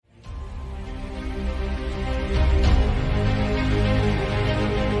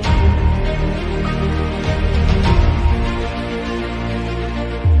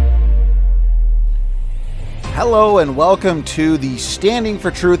Hello and welcome to the Standing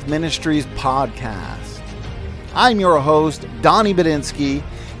for Truth Ministries podcast. I'm your host, Donny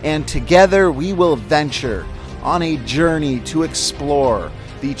and together we will venture on a journey to explore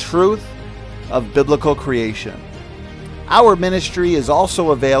the truth of biblical creation. Our ministry is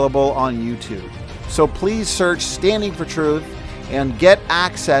also available on YouTube, so please search Standing for Truth and get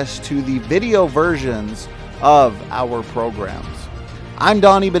access to the video versions of our programs. I'm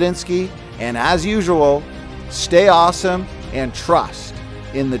Donny and as usual, stay awesome and trust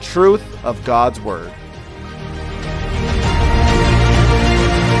in the truth of God's Word.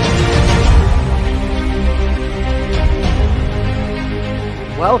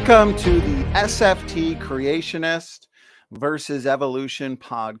 Welcome to the SFT Creationist versus Evolution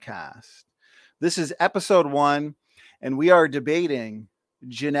podcast. This is episode 1, and we are debating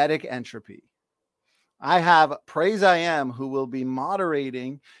genetic entropy. I have Praise I Am, who will be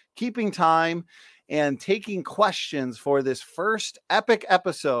moderating, keeping time, and taking questions for this first epic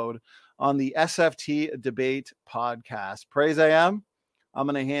episode on the SFT Debate podcast. Praise I Am, I'm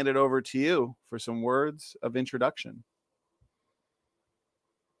going to hand it over to you for some words of introduction.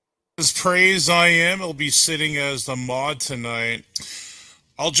 As Praise I Am, I'll be sitting as the mod tonight.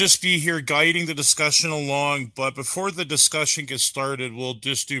 I'll just be here guiding the discussion along, but before the discussion gets started, we'll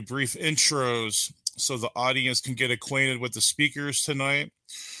just do brief intros so the audience can get acquainted with the speakers tonight.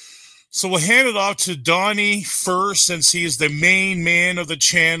 So we'll hand it off to Donny first, since he is the main man of the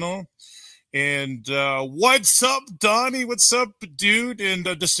channel. And what's up, Donny? What's up, dude? And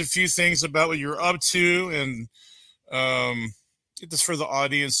just a few things about what you're up to, and get this for the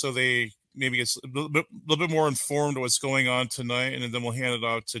audience so they maybe get a little bit more informed of what's going on tonight, and then we'll hand it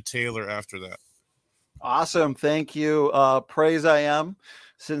off to Taylor after that. Awesome. Thank you. Praise I Am.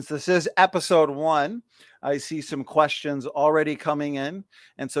 Since this is episode 1, I see some questions already coming in.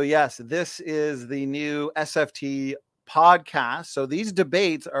 And so, yes, this is the new SFT podcast. So these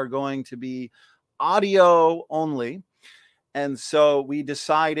debates are going to be audio only. And so we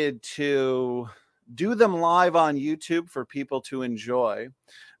decided to do them live on YouTube for people to enjoy.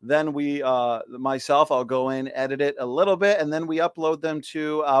 Then I'll go in, edit it a little bit, and then we upload them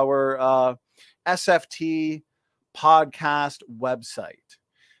to our SFT podcast website.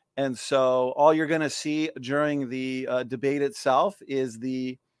 And so all you're going to see during the debate itself is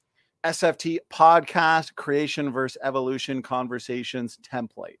the SFT podcast Creation versus Evolution Conversations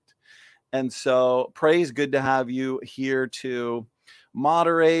template. And so Praise, good to have you here to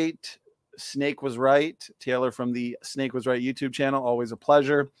moderate. Snake Was Right, Taylor from the Snake Was Right YouTube channel. Always a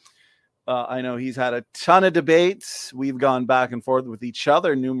pleasure. I know he's had a ton of debates. We've gone back and forth with each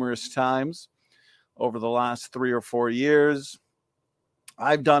other numerous times over the last 3 or 4 years.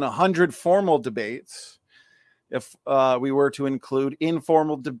 I've done 100 formal debates. If we were to include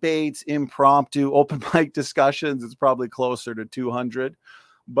informal debates, impromptu, open mic discussions, it's probably closer to 200.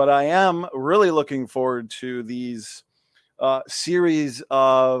 But I am really looking forward to these series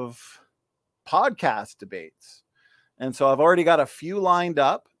of podcast debates. And so I've already got a few lined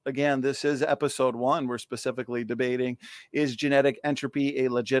up. Again, this is episode 1. We're specifically debating, is genetic entropy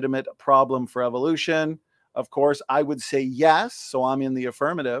a legitimate problem for evolution? Of course, I would say yes, so I'm in the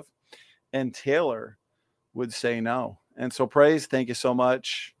affirmative, and Taylor would say no. And so Praise, thank you so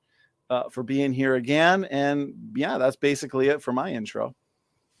much for being here again. And yeah, that's basically it for my intro.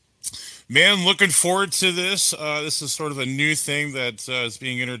 Man, looking forward to this. This is sort of a new thing that is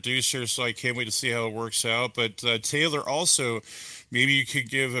being introduced here, so I can't wait to see how it works out. But Taylor, also, maybe you could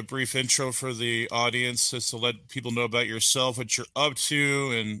give a brief intro for the audience just to let people know about yourself, what you're up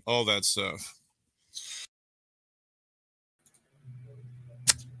to, and all that stuff.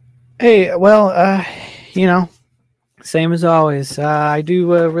 Hey, well, same as always. I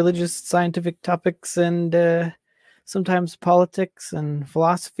do religious, scientific topics and sometimes politics and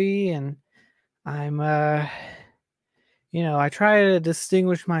philosophy, and I'm, I try to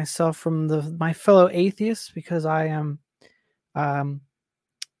distinguish myself from my fellow atheists because I am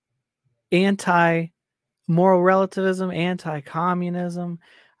anti-moral relativism, anti-communism,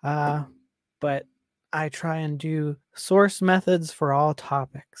 but I try and do source methods for all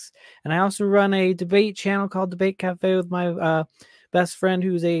topics. And I also run a debate channel called Debate Cafe with my best friend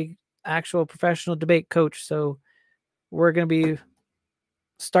who's a actual professional debate coach. So we're going to be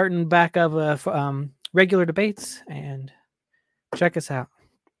starting back of regular debates, and check us out.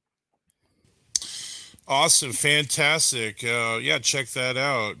 Awesome. Fantastic. Check that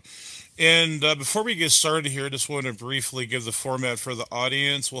out. And before we get started here, I just want to briefly give the format for the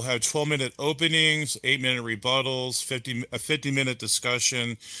audience. We'll have 12-minute openings, 8-minute rebuttals, a 50-minute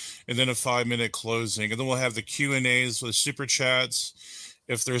discussion, and then a 5-minute closing. And then we'll have the Q&As with super chats.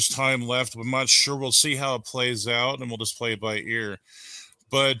 if there's time left. I'm not sure. We'll see how it plays out, and we'll just play it by ear.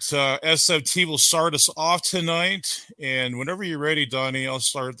 But SFT will start us off tonight, and whenever you're ready, Donny, I'll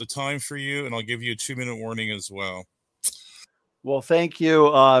start the time for you, and I'll give you a 2-minute warning as well. Well, thank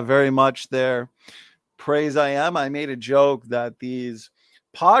you very much there. Praise I Am. I made a joke that these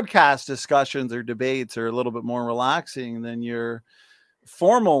podcast discussions or debates are a little bit more relaxing than your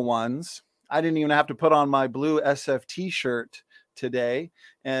formal ones. I didn't even have to put on my blue SFT shirt today.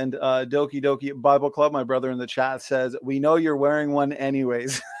 And Doki Doki Bible Club, my brother in the chat, says, we know you're wearing one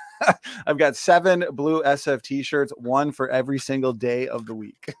anyways. I've got 7 blue SFT shirts, one for every single day of the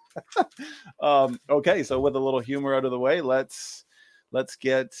week. Okay, so with a little humor out of the way, let's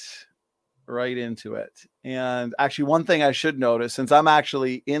get right into it. And actually, one thing I should notice, since I'm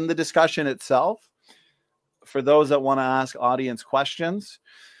actually in the discussion itself, for those that want to ask audience questions,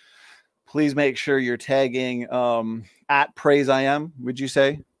 please make sure you're tagging at Praise I Am. Would you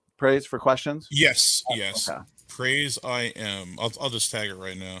say Praise for questions? Yes, yes. Okay. Praise I Am. I'll just tag it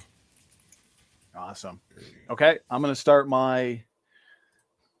right now. Awesome. Okay, I'm going to start my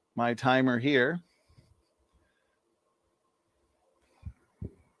timer here.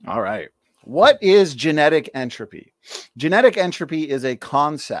 All right. What is genetic entropy? Genetic entropy is a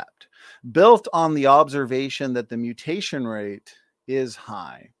concept built on the observation that the mutation rate is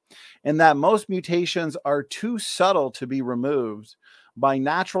high, and that most mutations are too subtle to be removed by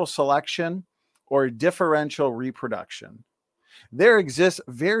natural selection or differential reproduction. There exists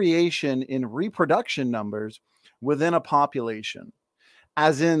variation in reproduction numbers within a population,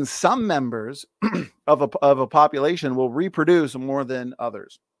 as in some members of a population will reproduce more than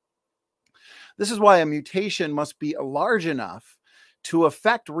others. This is why a mutation must be large enough to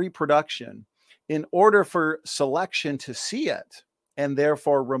affect reproduction in order for selection to see it and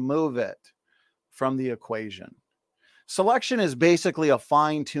therefore remove it from the equation. Selection is basically a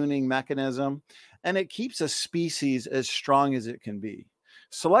fine-tuning mechanism, and it keeps a species as strong as it can be.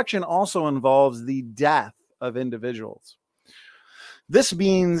 Selection also involves the death of individuals. This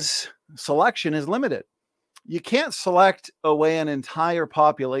means selection is limited. You can't select away an entire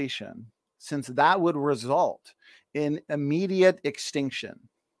population, since that would result in immediate extinction.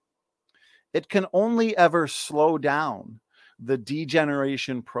 It can only ever slow down the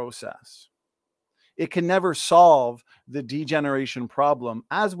degeneration process. It can never solve the degeneration problem,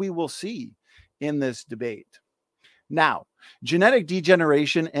 as we will see in this debate. Now, genetic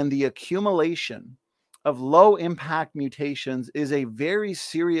degeneration and the accumulation of low-impact mutations is a very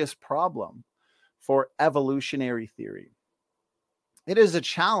serious problem for evolutionary theory. It is a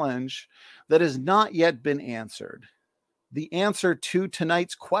challenge that has not yet been answered. The answer to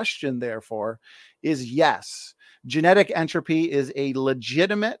tonight's question, therefore, is yes. Genetic entropy is a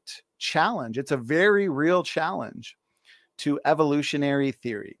legitimate challenge. It's a very real challenge to evolutionary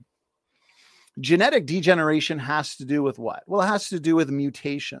theory. Genetic degeneration has to do with what? Well, it has to do with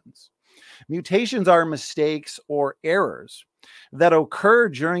mutations. Mutations are mistakes or errors that occur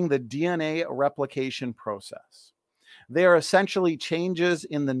during the DNA replication process. They are essentially changes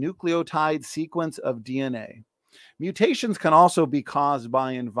in the nucleotide sequence of DNA. Mutations can also be caused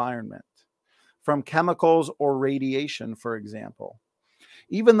by environment, from chemicals or radiation, for example.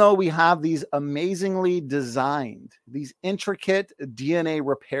 Even though we have these amazingly designed, these intricate DNA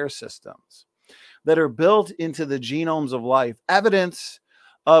repair systems that are built into the genomes of life, evidence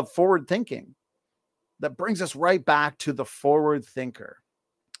of forward thinking that brings us right back to the forward thinker.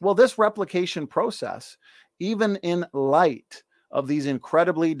 Well, this replication process, even in light of these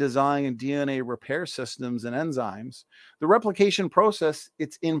incredibly designed DNA repair systems and enzymes, the replication process,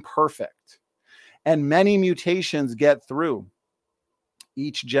 it's imperfect. And many mutations get through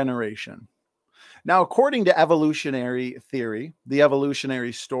each generation. Now, according to evolutionary theory, the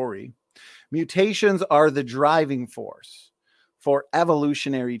evolutionary story, mutations are the driving force for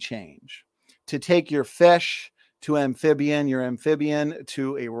evolutionary change. To take your fish to amphibian, your amphibian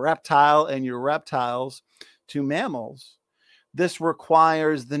to a reptile, and your reptiles to mammals, this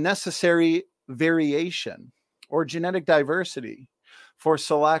requires the necessary variation or genetic diversity for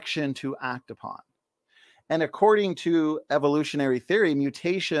selection to act upon. And according to evolutionary theory,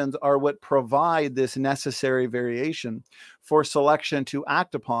 mutations are what provide this necessary variation for selection to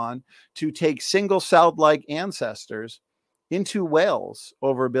act upon to take single-celled like ancestors into whales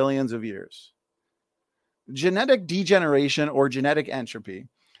over billions of years. Genetic degeneration or genetic entropy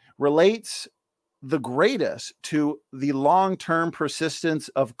relates the greatest to the long-term persistence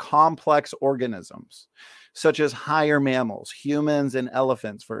of complex organisms, such as higher mammals, humans and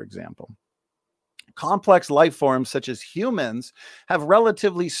elephants, for example. Complex life forms such as humans have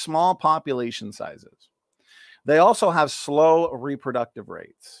relatively small population sizes. They also have slow reproductive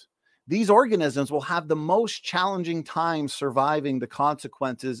rates. These organisms will have the most challenging time surviving the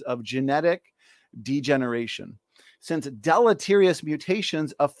consequences of genetic degeneration, since deleterious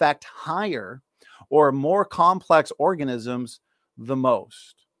mutations affect higher or more complex organisms the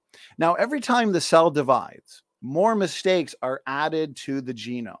most. Now, every time the cell divides, more mistakes are added to the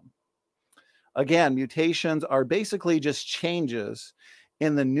genome. Again, mutations are basically just changes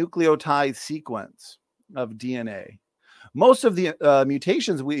in the nucleotide sequence of DNA. Most of the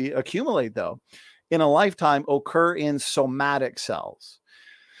mutations we accumulate, though, in a lifetime occur in somatic cells.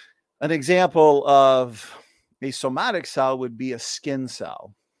 An example of a somatic cell would be a skin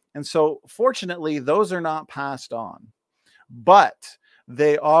cell. And so, fortunately, those are not passed on. But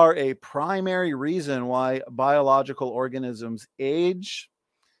they are a primary reason why biological organisms age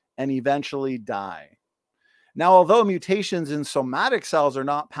and eventually die. Now, although mutations in somatic cells are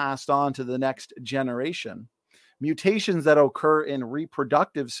not passed on to the next generation, mutations that occur in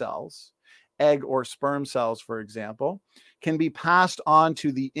reproductive cells, egg or sperm cells, for example, can be passed on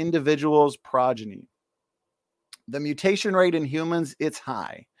to the individual's progeny. The mutation rate in humans, it's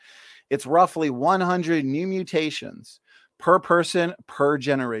high. It's roughly 100 new mutations per person per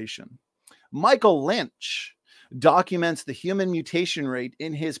generation. Michael Lynch documents the human mutation rate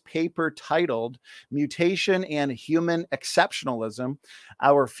in his paper titled Mutation and Human Exceptionalism,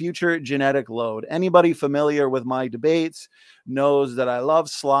 Our Future Genetic Load. Anybody familiar with my debates knows that I love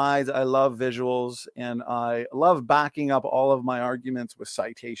slides, I love visuals, and I love backing up all of my arguments with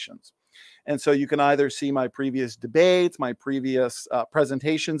citations. And so you can either see my previous debates, my previous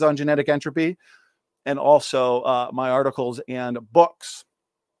presentations on genetic entropy, and also my articles and books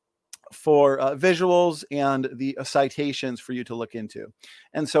for visuals and the citations for you to look into.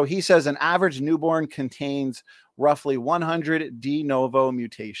 And so he says an average newborn contains roughly 100 de novo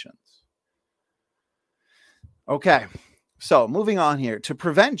mutations. Okay, so moving on here. To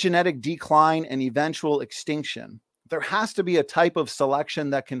prevent genetic decline and eventual extinction, there has to be a type of selection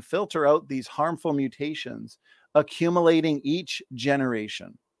that can filter out these harmful mutations accumulating each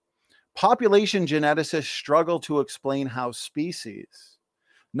generation. Population geneticists struggle to explain how species,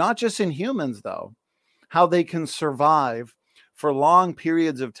 not just in humans, though, how they can survive for long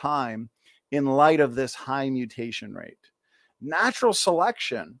periods of time in light of this high mutation rate. Natural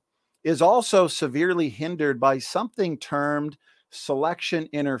selection is also severely hindered by something termed selection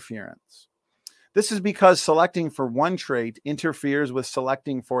interference. This is because selecting for one trait interferes with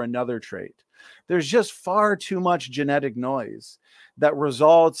selecting for another trait. There's just far too much genetic noise that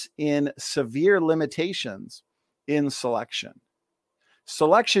results in severe limitations in selection.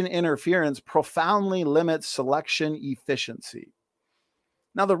 Selection interference profoundly limits selection efficiency.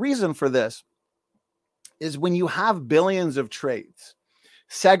 Now, the reason for this is when you have billions of traits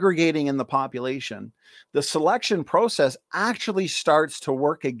segregating in the population, the selection process actually starts to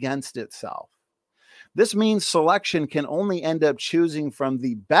work against itself. This means selection can only end up choosing from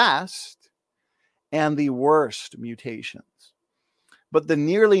the best and the worst mutations. But the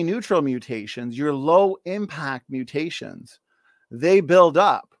nearly neutral mutations, your low impact mutations, they build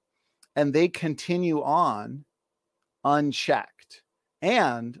up and they continue on unchecked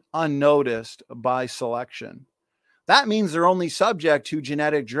and unnoticed by selection. That means they're only subject to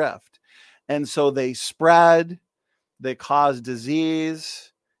genetic drift. And so they spread, they cause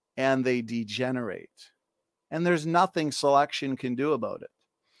disease, and they degenerate. And there's nothing selection can do about it.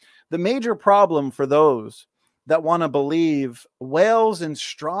 The major problem for those that want to believe whales and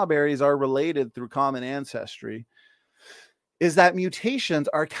strawberries are related through common ancestry is that mutations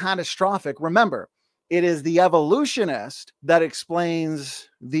are catastrophic. Remember, it is the evolutionist that explains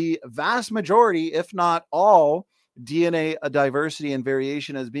the vast majority, if not all, DNA diversity and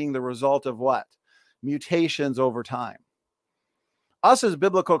variation as being the result of what? Mutations over time. Us as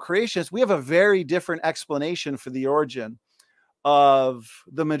biblical creationists, we have a very different explanation for the origin of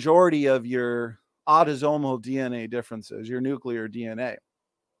the majority of your autosomal DNA differences, your nuclear DNA.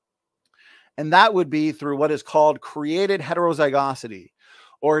 And that would be through what is called created heterozygosity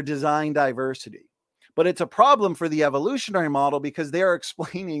or design diversity. But it's a problem for the evolutionary model because they are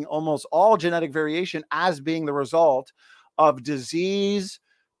explaining almost all genetic variation as being the result of disease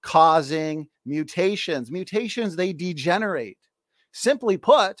causing mutations. Mutations, they degenerate. Simply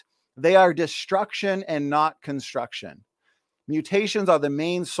put, they are destruction and not construction. Mutations are the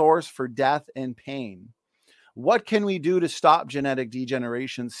main source for death and pain. What can we do to stop genetic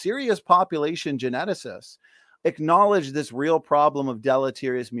degeneration? Serious population geneticists acknowledge this real problem of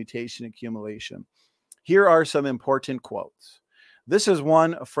deleterious mutation accumulation. Here are some important quotes. This is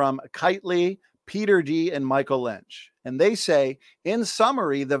one from Kitely Peter D. and Michael Lynch. And they say, in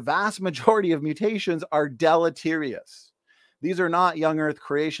summary, the vast majority of mutations are deleterious. These are not young earth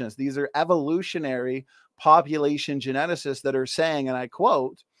creationists. These are evolutionary population geneticists that are saying, and I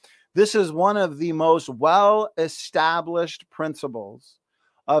quote, this is one of the most well-established principles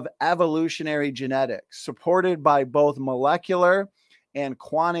of evolutionary genetics, supported by both molecular and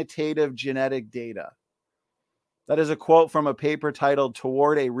quantitative genetic data. That is a quote from a paper titled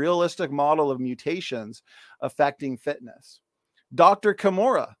Toward a Realistic Model of Mutations Affecting Fitness. Dr.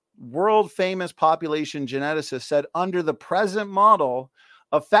 Kimura, world famous population geneticist, said under the present model,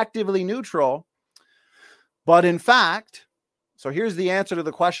 effectively neutral, but in fact, so here's the answer to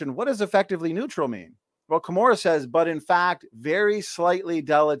the question, what does effectively neutral mean? Well, Kimura says, but in fact, very slightly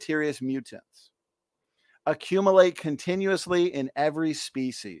deleterious mutants accumulate continuously in every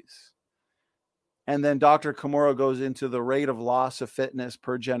species. And then Dr. Kimura goes into the rate of loss of fitness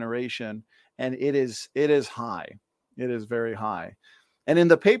per generation, and it is high. It is very high. And in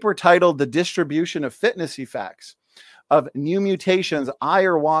the paper titled The Distribution of Fitness Effects of New Mutations,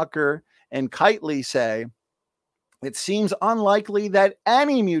 Iyer, Walker, and Kitely say, it seems unlikely that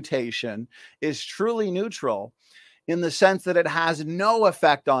any mutation is truly neutral in the sense that it has no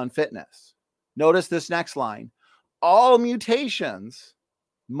effect on fitness. Notice this next line. All mutations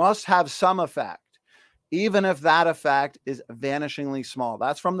must have some effect, even if that effect is vanishingly small.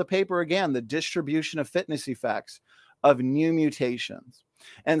 That's from the paper again, The Distribution of Fitness Effects of New Mutations.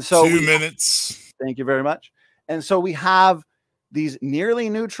 And so 2 minutes. Thank you very much. And so we have these nearly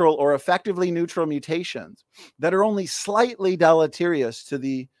neutral or effectively neutral mutations that are only slightly deleterious to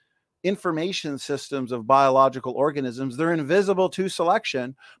the information systems of biological organisms. They're invisible to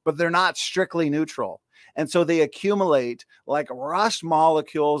selection, but they're not strictly neutral. And so they accumulate like rust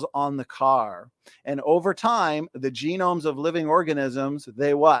molecules on the car. And over time, the genomes of living organisms,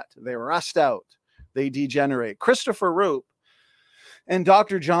 they what? They rust out. They degenerate. Christopher Roop and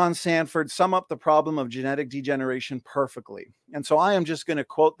Dr. John Sanford sum up the problem of genetic degeneration perfectly. And so I am just going to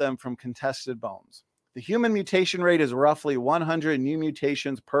quote them from Contested Bones. The human mutation rate is roughly 100 new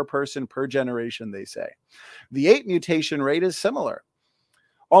mutations per person per generation, they say. The ape mutation rate is similar.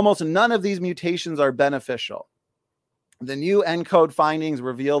 Almost none of these mutations are beneficial. The new ENCODE findings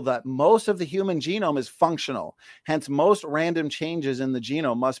reveal that most of the human genome is functional. Hence, most random changes in the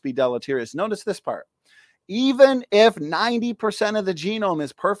genome must be deleterious. Notice this part. Even if 90% of the genome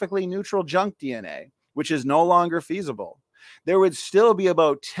is perfectly neutral junk DNA, which is no longer feasible, there would still be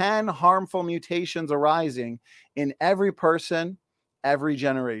about 10 harmful mutations arising in every person, every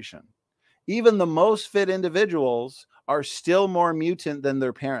generation. Even the most fit individuals are still more mutant than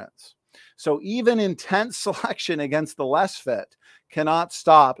their parents. So even intense selection against the less fit cannot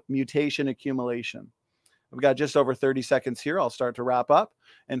stop mutation accumulation. We've got just over 30 seconds here. I'll start to wrap up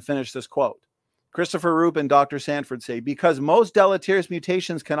and finish this quote. Christopher Roop and Dr. Sanford say, because most deleterious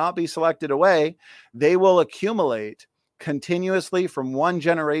mutations cannot be selected away, they will accumulate continuously from one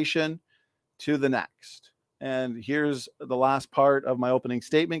generation to the next. And here's the last part of my opening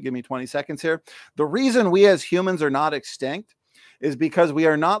statement. Give me 20 seconds here. The reason we as humans are not extinct is because we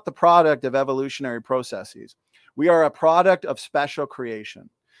are not the product of evolutionary processes. We are a product of special creation.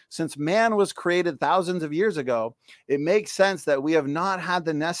 Since man was created thousands of years ago, it makes sense that we have not had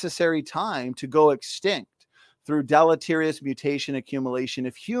the necessary time to go extinct through deleterious mutation accumulation.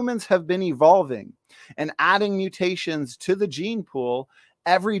 If humans have been evolving and adding mutations to the gene pool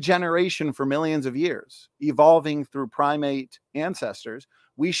every generation for millions of years, evolving through primate ancestors,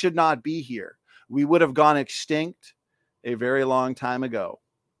 we should not be here. We would have gone extinct a very long time ago.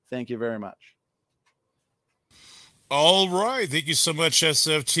 Thank you very much. All right. Thank you so much,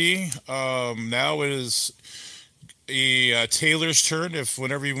 SFT. Now it is Taylor's turn. If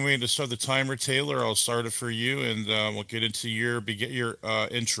whenever you want me to start the timer, Taylor, I'll start it for you, and we'll get into your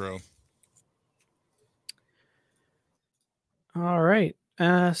intro. All right.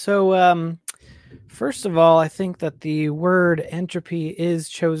 So first of all, I think that the word entropy is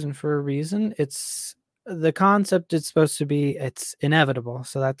chosen for a reason. It's the concept it's supposed to be, it's inevitable.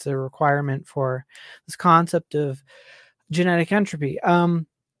 So that's a requirement for this concept of genetic entropy. But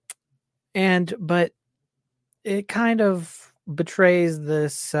it kind of betrays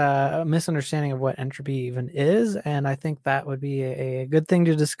this misunderstanding of what entropy even is. And I think that would be a good thing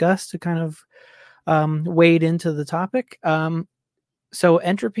to discuss to kind of wade into the topic. So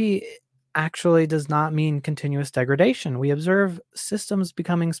entropy actually does not mean continuous degradation. We observe systems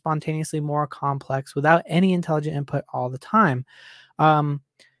becoming spontaneously more complex without any intelligent input all the time.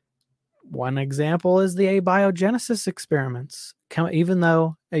 One example is the abiogenesis experiments. Even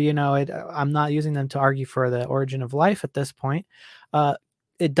though, I'm not using them to argue for the origin of life at this point,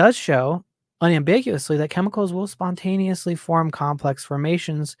 it does show unambiguously that chemicals will spontaneously form complex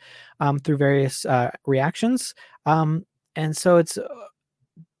formations through various reactions. And so it's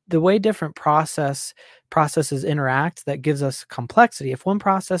the way different processes interact that gives us complexity. If one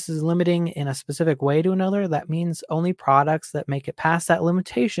process is limiting in a specific way to another, that means only products that make it past that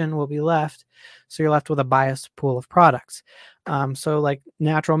limitation will be left. So you're left with a biased pool of products. So like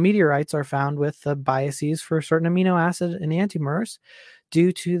natural meteorites are found with the biases for certain amino acid enantiomers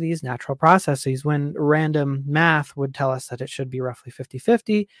due to these natural processes, when random math would tell us that it should be roughly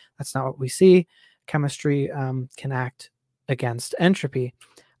 50-50. That's not what we see. Chemistry can act against entropy.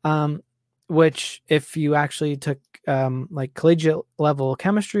 Which if you actually took like collegiate level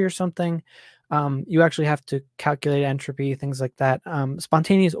chemistry or something, you actually have to calculate entropy, things like that.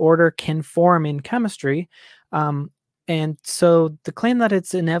 Spontaneous order can form in chemistry. And so the claim that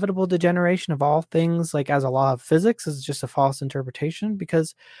it's inevitable degeneration of all things, like as a law of physics, is just a false interpretation,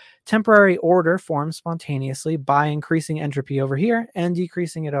 because temporary order forms spontaneously by increasing entropy over here and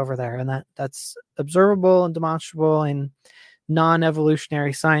decreasing it over there. And that's observable and demonstrable in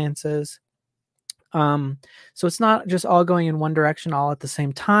non-evolutionary sciences. So it's not just all going in one direction all at the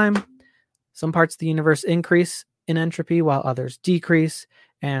same time. Some parts of the universe increase in entropy while others decrease,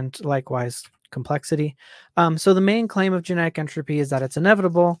 and likewise complexity. So the main claim of genetic entropy is that it's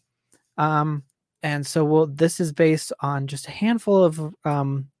inevitable. And so this is based on just a handful of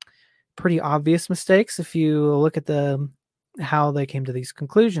pretty obvious mistakes if you look at how they came to these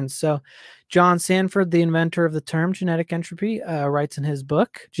conclusions. So John Sanford, the inventor of the term genetic entropy, writes in his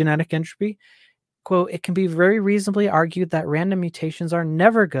book, Genetic Entropy, quote, "It can be very reasonably argued that random mutations are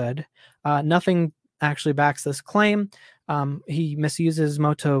never good." Nothing actually backs this claim. He misuses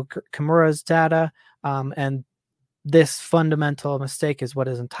Moto Kimura's data, and this fundamental mistake is what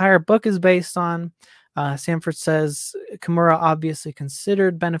his entire book is based on. Sanford says Kimura obviously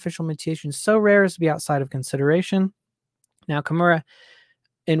considered beneficial mutations so rare as to be outside of consideration. Now, Kimura,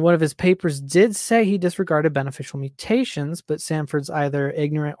 in one of his papers, did say he disregarded beneficial mutations, but Sanford's either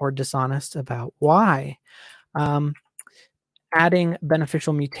ignorant or dishonest about why. Adding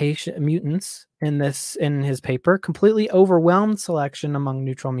beneficial mutants in his paper completely overwhelmed selection among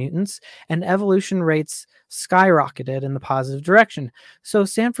neutral mutants, and evolution rates skyrocketed in the positive direction. So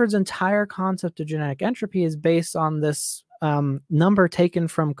Sanford's entire concept of genetic entropy is based on this number taken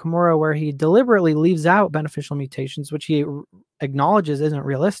from Kimura, where he deliberately leaves out beneficial mutations, which he acknowledges isn't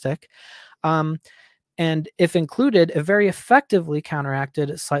realistic. And if included, it very effectively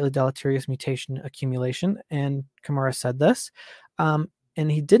counteracted slightly deleterious mutation accumulation. And Kimura said this. And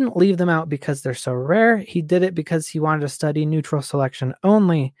he didn't leave them out because they're so rare. He did it because he wanted to study neutral selection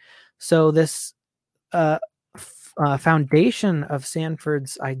only. So this foundation of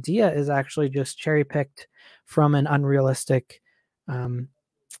Sanford's idea is actually just cherry-picked from an unrealistic,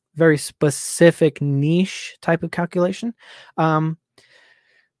 very specific niche type of calculation.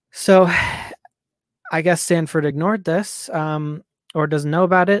 So I guess Sanford ignored this or doesn't know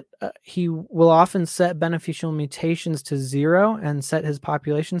about it. He will often set beneficial mutations to 0 and set his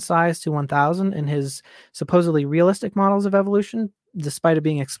population size to 1,000 in his supposedly realistic models of evolution, despite it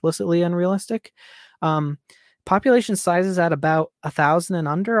being explicitly unrealistic. Population sizes at about 1,000 and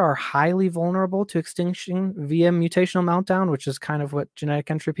under are highly vulnerable to extinction via mutational meltdown, which is kind of what genetic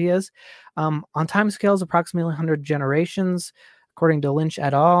entropy is. On timescales, approximately 100 generations, according to Lynch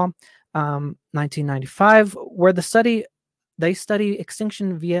et al., 1995, where they study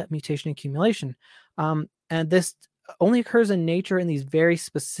extinction via mutation accumulation. And this only occurs in nature in these very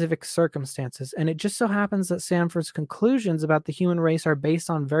specific circumstances. And it just so happens that Sanford's conclusions about the human race are based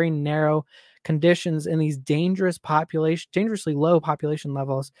on very narrow conditions in these dangerously low population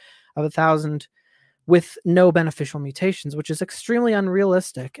levels of 1,000 with no beneficial mutations, which is extremely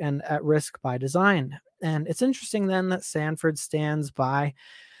unrealistic and at risk by design. And it's interesting then that Sanford stands by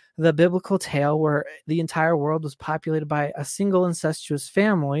the biblical tale where the entire world was populated by a single incestuous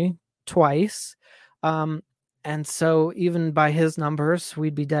family twice. And so even by his numbers,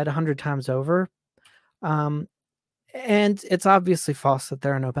 we'd be dead 100 times over. And it's obviously false that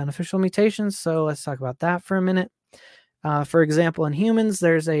there are no beneficial mutations. So let's talk about that for a minute. For example, in humans,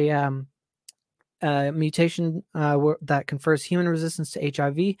 there's a mutation that confers human resistance to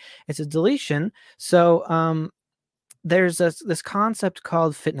HIV. It's a deletion. So there's this concept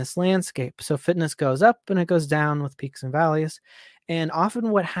called fitness landscape. So fitness goes up and it goes down with peaks and valleys. And often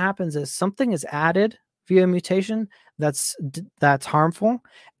what happens is something is added via mutation that's harmful,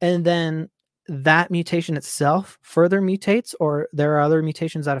 and then that mutation itself further mutates, or there are other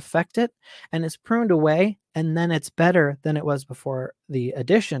mutations that affect it, and it's pruned away, and then it's better than it was before the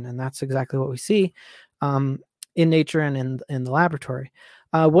addition. And that's exactly what we see in nature and in the laboratory.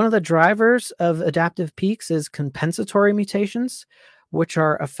 One of the drivers of adaptive peaks is compensatory mutations, which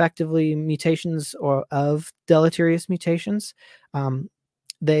are effectively mutations of deleterious mutations.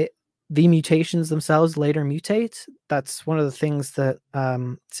 The mutations themselves later mutate. That's one of the things that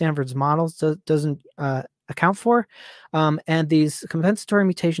Sanford's models doesn't account for. And these compensatory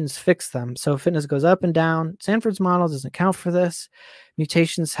mutations fix them. So fitness goes up and down. Sanford's model doesn't account for this.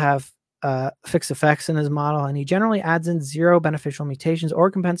 Mutations have fixed effects in his model, and he generally adds in 0 beneficial mutations or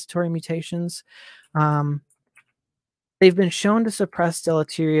compensatory mutations. They've been shown to suppress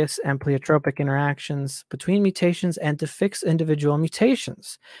deleterious and pleiotropic interactions between mutations and to fix individual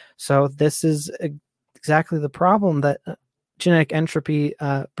mutations. So this is exactly the problem that genetic entropy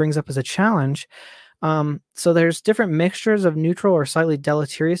brings up as a challenge. So there's different mixtures of neutral or slightly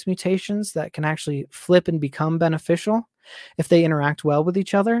deleterious mutations that can actually flip and become beneficial if they interact well with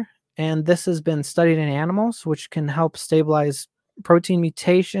each other. And this has been studied in animals, which can help stabilize protein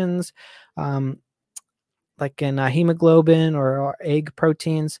mutations, like in hemoglobin or egg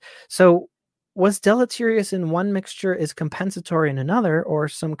proteins. So what's deleterious in one mixture is compensatory in another, or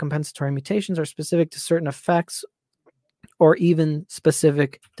some compensatory mutations are specific to certain effects or even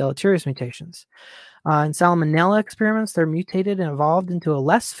specific deleterious mutations. In salmonella experiments, they're mutated and evolved into a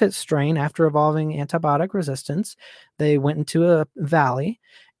less fit strain after evolving antibiotic resistance. They went into a valley,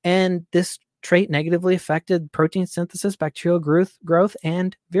 and this trait negatively affected protein synthesis, bacterial growth,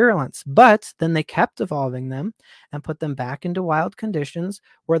 and virulence. But then they kept evolving them and put them back into wild conditions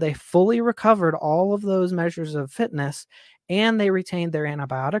where they fully recovered all of those measures of fitness, and they retained their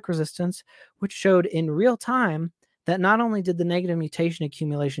antibiotic resistance, which showed in real time that not only did the negative mutation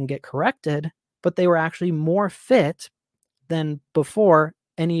accumulation get corrected, but they were actually more fit than before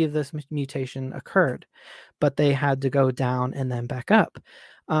any of this mutation occurred. But they had to go down and then back up.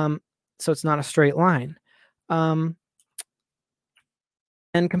 So it's not a straight line. And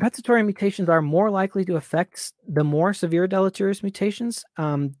compensatory mutations are more likely to affect the more severe deleterious mutations.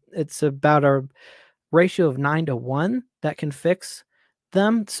 It's about a ratio of 9-to-1 that can fix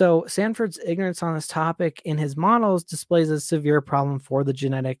them. So Sanford's ignorance on this topic in his models displays a severe problem for the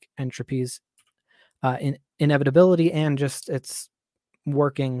genetic entropy's inevitability and just its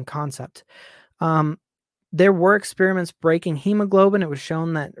working concept. There were experiments breaking hemoglobin. It was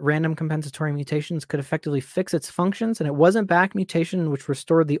shown that random compensatory mutations could effectively fix its functions, and it wasn't back mutation which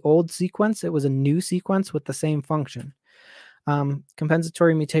restored the old sequence. It was a new sequence with the same function.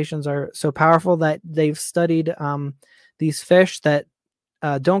 Compensatory mutations are so powerful that they've studied these fish that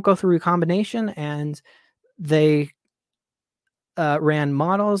don't go through recombination, and they ran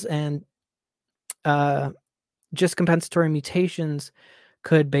models, and just compensatory mutations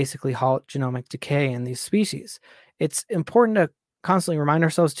could basically halt genomic decay in these species. It's important to constantly remind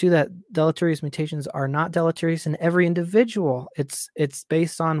ourselves too that deleterious mutations are not deleterious in every individual. It's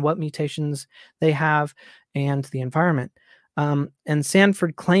based on what mutations they have and the environment. And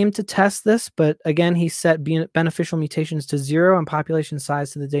Sanford claimed to test this, but again, he set beneficial mutations to 0 and population size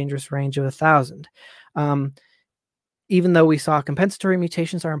to the dangerous range of 1,000. Even though we saw compensatory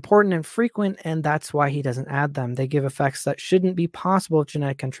mutations are important and frequent, and that's why he doesn't add them. They give effects that shouldn't be possible if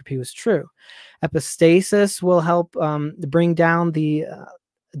genetic entropy was true. Epistasis will help bring down the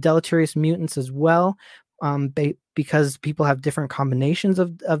deleterious mutants as well, because people have different combinations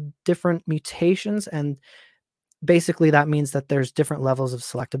of different mutations, and basically that means that there's different levels of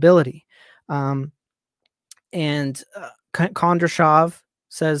selectability. And Kondrashov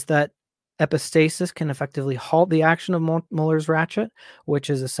says that epistasis can effectively halt the action of Muller's ratchet, which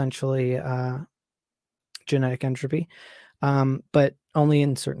is essentially genetic entropy, but only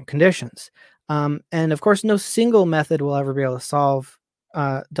in certain conditions. And of course, no single method will ever be able to solve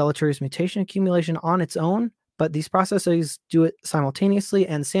deleterious mutation accumulation on its own, but these processes do it simultaneously,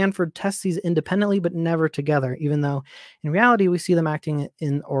 and Sanford tests these independently, but never together, even though in reality, we see them acting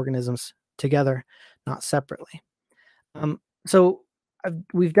in organisms together, not separately. So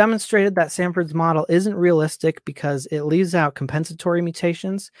we've demonstrated that Sanford's model isn't realistic because it leaves out compensatory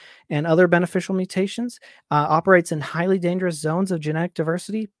mutations and other beneficial mutations, operates in highly dangerous zones of genetic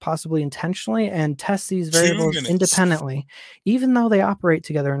diversity, possibly intentionally, and tests these variables independently, even though they operate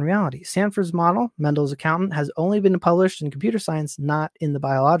together in reality. Sanford's model, Mendel's accountant, has only been published in computer science, not in the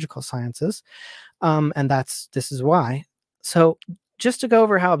biological sciences. And this is why. So just to go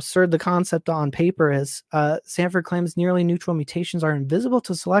over how absurd the concept on paper is, Sanford claims nearly neutral mutations are invisible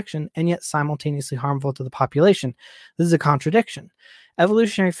to selection and yet simultaneously harmful to the population. This is a contradiction.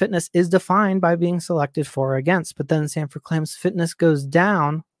 Evolutionary fitness is defined by being selected for or against, but then Sanford claims fitness goes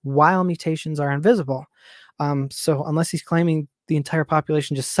down while mutations are invisible. So unless he's claiming the entire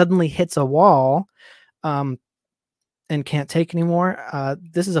population just suddenly hits a wall, and and can't take anymore.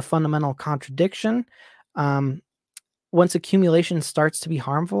 This is a fundamental contradiction. Once accumulation starts to be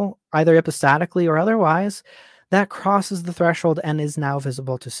harmful, either epistatically or otherwise, that crosses the threshold and is now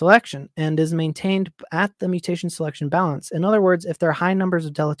visible to selection and is maintained at the mutation selection balance. In other words, if there are high numbers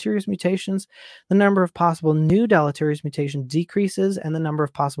of deleterious mutations, the number of possible new deleterious mutations decreases and the number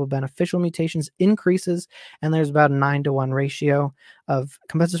of possible beneficial mutations increases. And there's about a 9-to-1 ratio of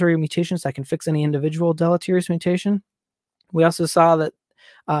compensatory mutations that can fix any individual deleterious mutation. We also saw that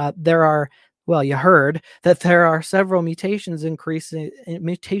you heard that there are several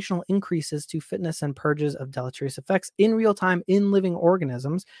mutational increases to fitness and purges of deleterious effects in real time in living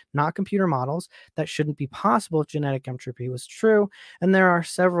organisms, not computer models. That shouldn't be possible if genetic entropy was true. And there are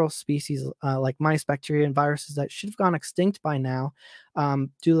several species like mice, bacteria, and viruses that should have gone extinct by now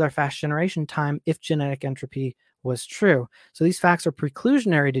due to their fast generation time if genetic entropy was true. So these facts are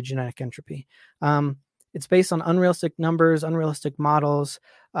preclusionary to genetic entropy. It's based on unrealistic numbers, unrealistic models.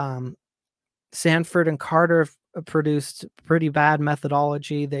 Sanford and Carter produced pretty bad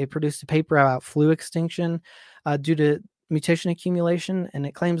methodology. They produced a paper about flu extinction due to mutation accumulation, and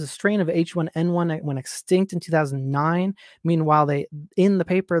it claims a strain of H1N1 went extinct in 2009. Meanwhile, in the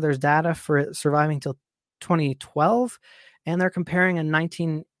paper, there's data for it surviving till 2012, and they're comparing a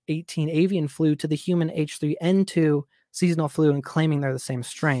 1918 avian flu to the human H3N2 seasonal flu and claiming they're the same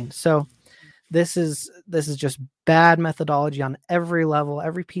strain. So this is just bad methodology on every level.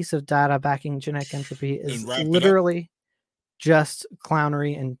 Every piece of data backing genetic entropy is literally just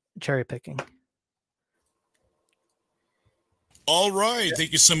clownery and cherry picking. All right.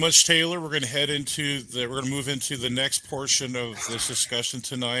 Thank you so much, Taylor. We're going to move into the next portion of this discussion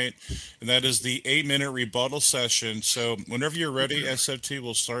tonight, and that is the 8-minute rebuttal session. So whenever you're ready, SFT,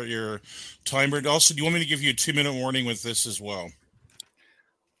 we'll start your timer. Also, do you want me to give you a 2-minute warning with this as well?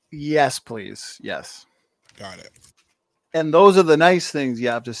 Yes, please. Yes. Got it. And those are the nice things you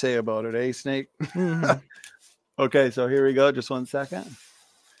have to say about it, eh, Snake? Mm-hmm. Okay, so here we go. Just 1 second.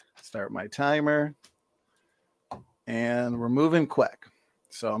 Start my timer. And we're moving quick.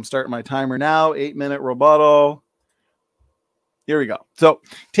 So I'm starting my timer now. 8-minute rebuttal. Here we go. So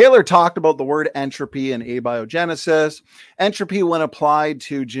Taylor talked about the word entropy and abiogenesis. Entropy, when applied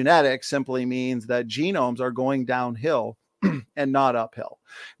to genetics, simply means that genomes are going downhill and not uphill.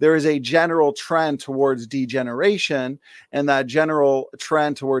 There is a general trend towards degeneration, and that general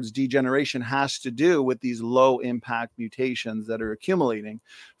trend towards degeneration has to do with these low impact mutations that are accumulating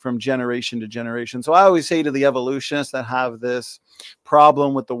from generation to generation. So I always say to the evolutionists that have this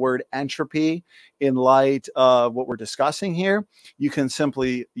problem with the word entropy in light of what we're discussing here, you can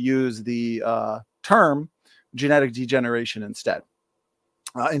simply use the term genetic degeneration instead.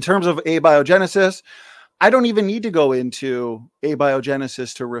 In terms of abiogenesis, I don't even need to go into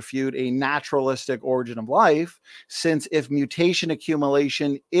abiogenesis to refute a naturalistic origin of life, since if mutation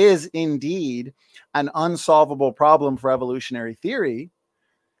accumulation is indeed an unsolvable problem for evolutionary theory,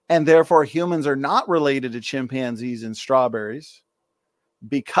 and therefore humans are not related to chimpanzees and strawberries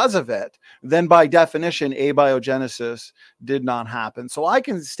because of it, then by definition, abiogenesis did not happen. So I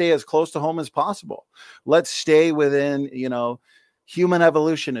can stay as close to home as possible. Let's stay within, human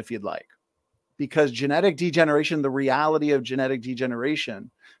evolution, if you'd like. Because genetic degeneration, the reality of genetic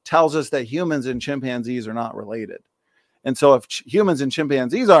degeneration, tells us that humans and chimpanzees are not related. And so if humans and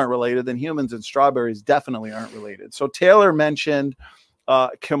chimpanzees aren't related, then humans and strawberries definitely aren't related. So Taylor mentioned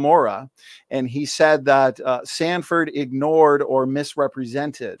Kimura, and he said that Sanford ignored or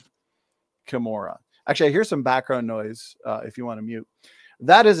misrepresented Kimura. Actually, I hear some background noise if you want to mute.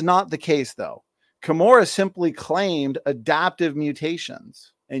 That is not the case, though. Kimura simply claimed adaptive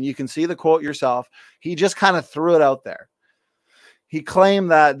mutations. And you can see the quote yourself. He just kind of threw it out there. He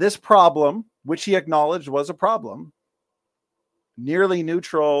claimed that this problem, which he acknowledged was a problem, nearly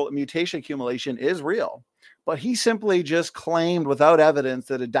neutral mutation accumulation, is real. But he simply just claimed without evidence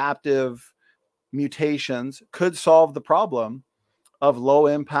that adaptive mutations could solve the problem of low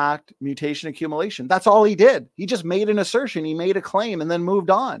impact mutation accumulation. That's all he did. He just made an assertion. He made a claim and then moved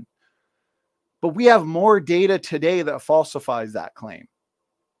on. But we have more data today that falsifies that claim.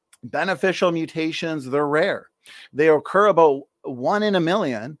 Beneficial mutations, they're rare. They occur about 1 in a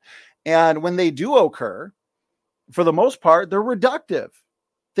million. And when they do occur, for the most part, they're reductive.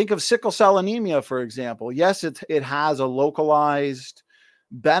 Think of sickle cell anemia, for example. Yes, it has a localized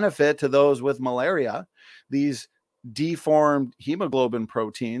benefit to those with malaria. These deformed hemoglobin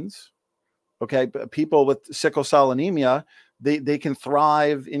proteins, okay, people with sickle cell anemia, they can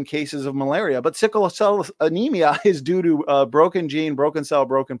thrive in cases of malaria, but sickle cell anemia is due to broken gene, broken cell,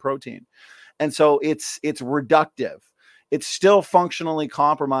 broken protein. And so it's reductive. it's still functionally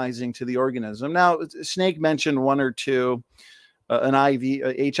compromising to the organism. Now, Snake mentioned one or two, an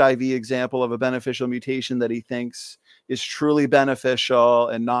HIV example of a beneficial mutation that he thinks is truly beneficial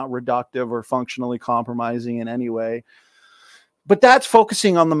and not reductive or functionally compromising in any way. But that's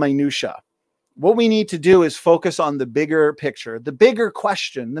focusing on the minutia. What we need to do is focus on the bigger picture. The bigger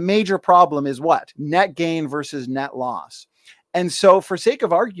question, the major problem is what? Net gain versus net loss. And so for sake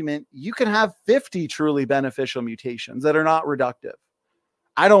of argument, you can have 50 truly beneficial mutations that are not reductive.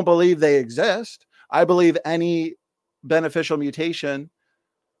 I don't believe they exist. I believe any beneficial mutation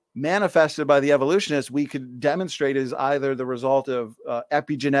manifested by the evolutionists, we could demonstrate is either the result of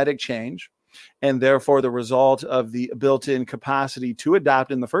epigenetic change, and therefore the result of the built-in capacity to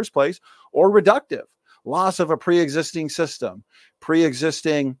adapt in the first place, or reductive, loss of a pre-existing system,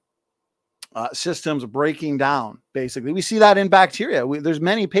 pre-existing systems breaking down. Basically, we see that in bacteria. There's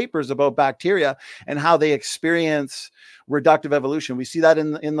many papers about bacteria and how they experience reductive evolution. We see that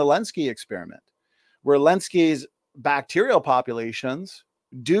in the Lenski experiment, where Lenski's bacterial populations,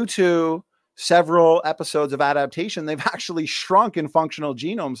 due to several episodes of adaptation, they've actually shrunk in functional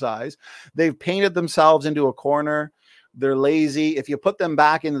genome size. They've painted themselves into a corner. They're lazy. If you put them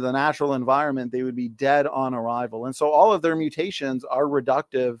back into the natural environment, they would be dead on arrival. And so all of their mutations are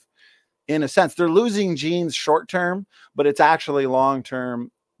reductive in a sense. They're losing genes short term, but it's actually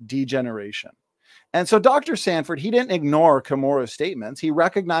long-term degeneration. And so Dr. Sanford, he didn't ignore Kimura's statements. He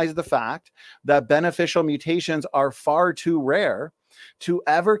recognized the fact that beneficial mutations are far too rare to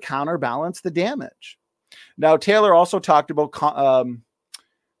ever counterbalance the damage. Now, Taylor also talked about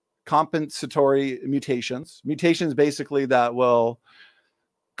compensatory mutations basically that will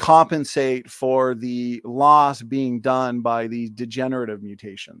compensate for the loss being done by the degenerative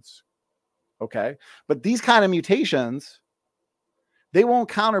mutations. Okay. But these kind of mutations, they won't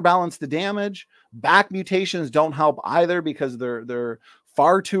counterbalance the damage. Back mutations don't help either because they're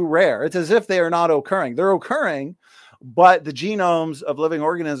far too rare. It's as if they are not occurring. They're occurring, but the genomes of living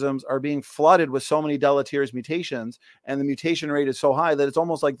organisms are being flooded with so many deleterious mutations, and the mutation rate is so high that it's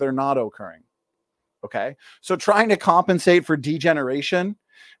almost like they're not occurring. Okay. So trying to compensate for degeneration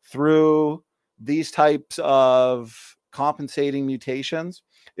through these types of compensating mutations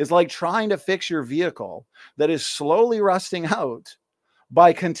is like trying to fix your vehicle that is slowly rusting out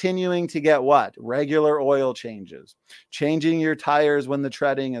by continuing to get what? Regular oil changes, changing your tires when the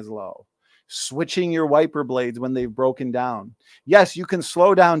treading is low, switching your wiper blades when they've broken down. Yes, you can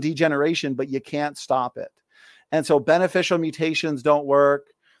slow down degeneration, but you can't stop it. And so beneficial mutations don't work.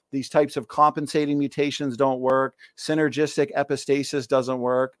 These types of compensating mutations don't work. Synergistic epistasis doesn't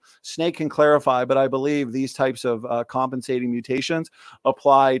work. Snake can clarify, but I believe these types of compensating mutations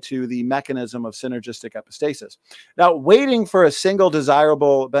apply to the mechanism of synergistic epistasis. Now, waiting for a single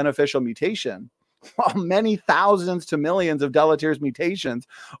desirable beneficial mutation, while many thousands to millions of deleterious mutations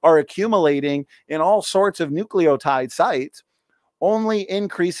are accumulating in all sorts of nucleotide sites, only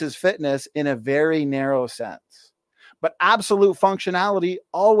increases fitness in a very narrow sense. But absolute functionality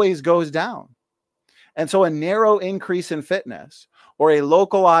always goes down. And so a narrow increase in fitness or a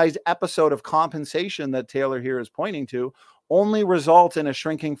localized episode of compensation that Taylor here is pointing to only results in a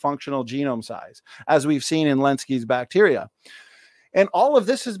shrinking functional genome size, as we've seen in Lenski's bacteria. And all of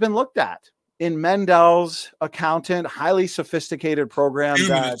this has been looked at in Mendel's accountant, highly sophisticated program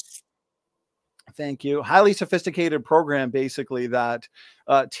highly sophisticated program, basically, that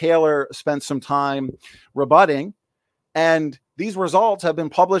Taylor spent some time rebutting. And these results have been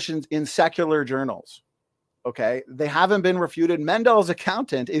published in secular journals. Okay. They haven't been refuted. Mendel's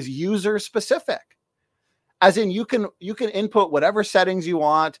accountant is user specific, as in you can input whatever settings you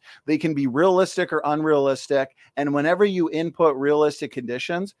want. They can be realistic or unrealistic. And whenever you input realistic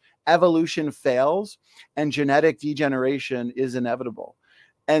conditions, evolution fails and genetic degeneration is inevitable.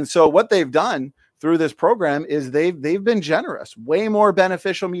 And so what they've done through this program is they've been generous, way more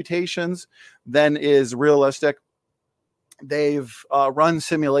beneficial mutations than is realistic. They've run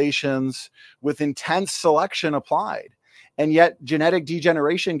simulations with intense selection applied. And yet genetic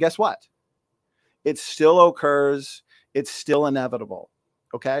degeneration, guess what? It still occurs. It's still inevitable.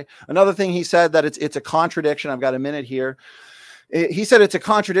 Okay. Another thing he said, that it's a contradiction. I've got a minute here. He said it's a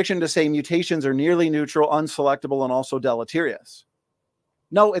contradiction to say mutations are nearly neutral, unselectable, and also deleterious.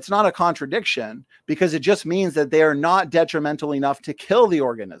 No, it's not a contradiction, because it just means that they are not detrimental enough to kill the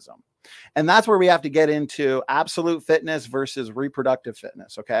organism. And that's where we have to get into absolute fitness versus reproductive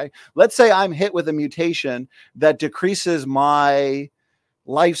fitness. Okay. Let's say I'm hit with a mutation that decreases my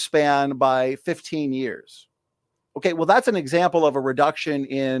lifespan by 15 years. Okay. Well, that's an example of a reduction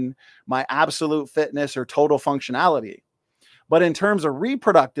in my absolute fitness or total functionality. But in terms of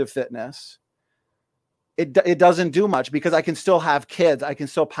reproductive fitness, it doesn't do much, because I can still have kids. I can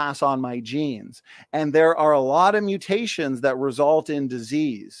still pass on my genes. And there are a lot of mutations that result in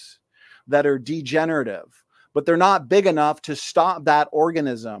disease that are degenerative, but they're not big enough to stop that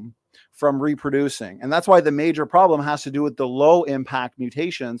organism from reproducing. And that's why the major problem has to do with the low impact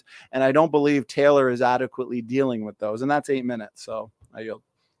mutations. And I don't believe Taylor is adequately dealing with those. And that's 8 minutes. So I yield.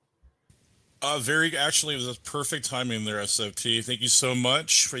 Actually, it was perfect timing there, SFT. Thank you so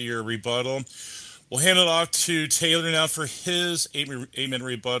much for your rebuttal. We'll hand it off to Taylor now for his 8-minute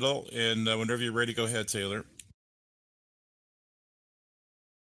rebuttal. And whenever you're ready, go ahead, Taylor.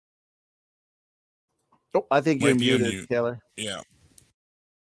 Oh, I think you're muted, Taylor. Yeah.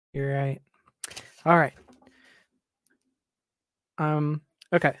 You're right. All right.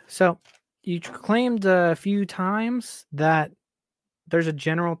 Okay. So you claimed a few times that there's a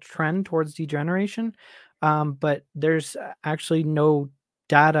general trend towards degeneration, but there's actually no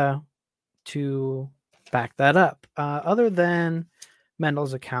data to back that up, other than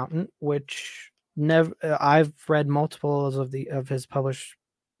Mendel's Accountant, which I've read multiples of his published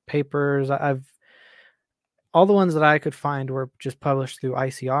papers. All the ones that I could find were just published through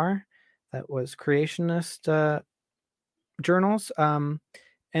ICR, that was Creationist journals, and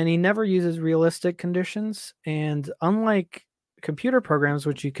he never uses realistic conditions. And unlike computer programs,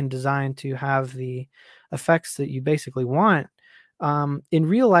 which you can design to have the effects that you basically want, in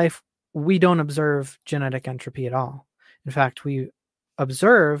real life, we don't observe genetic entropy at all. In fact, we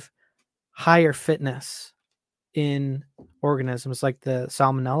observe higher fitness in organisms like the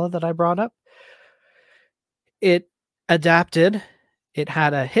salmonella that I brought up. It adapted, it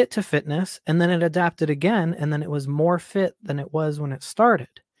had a hit to fitness, and then it adapted again, and then it was more fit than it was when it started.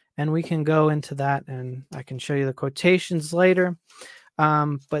 And we can go into that, and I can show you the quotations later.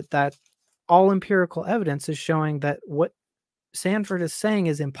 But that all empirical evidence is showing that what Sanford is saying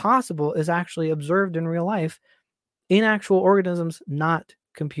is impossible is actually observed in real life in actual organisms, not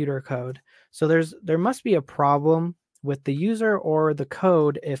computer code. So there must be a problem with the user or the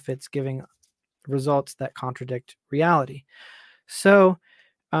code if it's giving results that contradict reality. So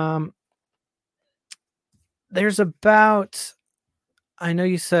there's about, I know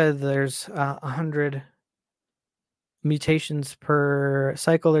you said there's 100 mutations per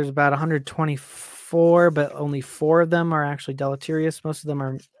cycle. There's about 124, but only 4 of them are actually deleterious. Most of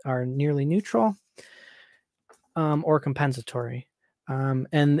them are nearly neutral or compensatory.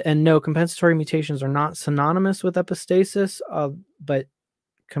 And no, compensatory mutations are not synonymous with epistasis, but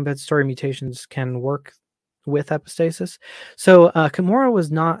compensatory mutations can work with epistasis. So Kimura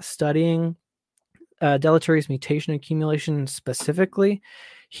was not studying deleterious mutation accumulation specifically.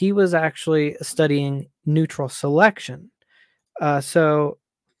 He was actually studying neutral selection. So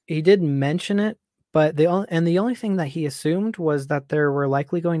he did mention it, but the only thing that he assumed was that there were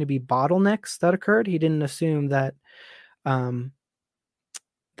likely going to be bottlenecks that occurred. He didn't assume that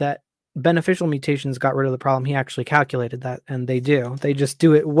that beneficial mutations got rid of the problem. He actually calculated that, and they do. They just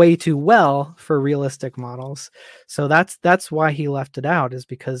do it way too well for realistic models. So that's why he left it out, is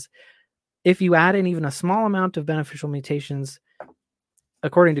because if you add in even a small amount of beneficial mutations,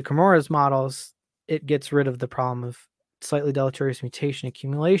 according to Kimura's models, it gets rid of the problem of slightly deleterious mutation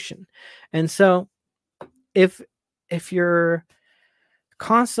accumulation. And so if you're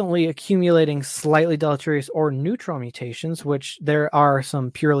constantly accumulating slightly deleterious or neutral mutations, which there are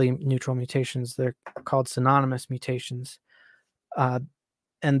some purely neutral mutations, they're called synonymous mutations, and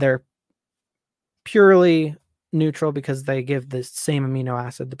they're purely neutral because they give the same amino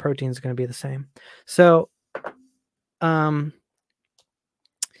acid. The protein is going to be the same. So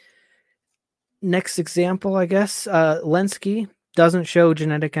next example, I guess, Lenski doesn't show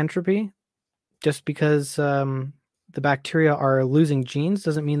genetic entropy. Just because the bacteria are losing genes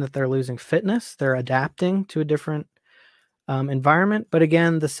doesn't mean that they're losing fitness. They're adapting to a different environment. But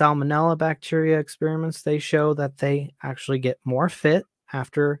again, the salmonella bacteria experiments, they show that they actually get more fit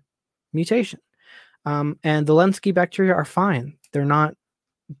after mutation. And the Lenski bacteria are fine. They're not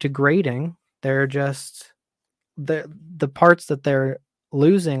degrading. They're just, the parts that they're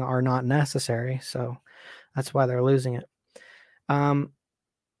losing are not necessary. So that's why they're losing it.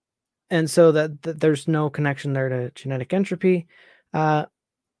 And so that there's no connection there to genetic entropy. I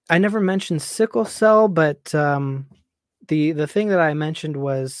never mentioned sickle cell, but the thing that I mentioned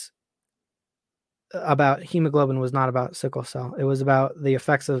was about hemoglobin was not about sickle cell. It was about the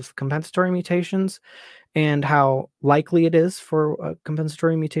effects of compensatory mutations and how likely it is for a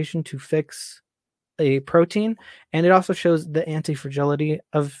compensatory mutation to fix a protein. And it also shows the anti-fragility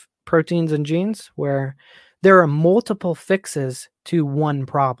of proteins and genes, where there are multiple fixes to one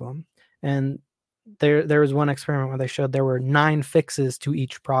problem. And there was one experiment where they showed there were 9 fixes to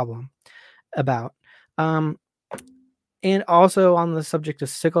each problem about. And also on the subject of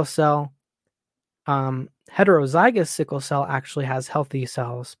sickle cell, heterozygous sickle cell actually has healthy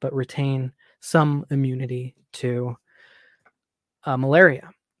cells but retain some immunity to malaria.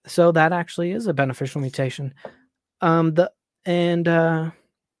 So that actually is a beneficial mutation.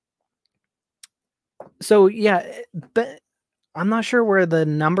 So yeah, but I'm not sure where the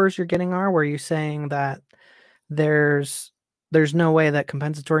numbers you're getting are, where you're saying that there's no way that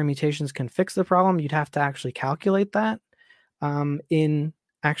compensatory mutations can fix the problem. You'd have to actually calculate that. In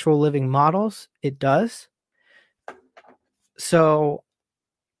actual living models, it does. So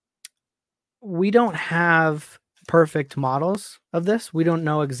we don't have perfect models of this. We don't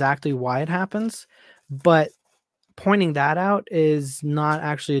know exactly why it happens, but pointing that out is not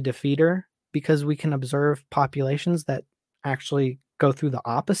actually a defeater, because we can observe populations that actually go through the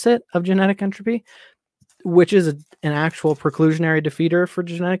opposite of genetic entropy, which is an actual preclusionary defeater for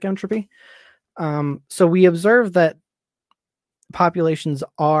genetic entropy. So we observe that populations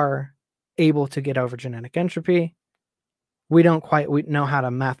are able to get over genetic entropy. We don't quite know how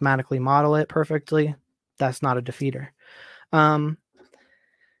to mathematically model it perfectly. That's not a defeater.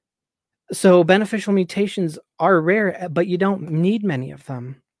 So beneficial mutations are rare, but you don't need many of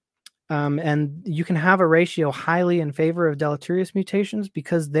them. And you can have a ratio highly in favor of deleterious mutations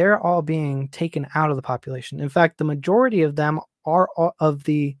because they're all being taken out of the population. In fact, the majority of them are of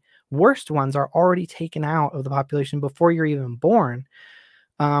the worst ones are already taken out of the population before you're even born.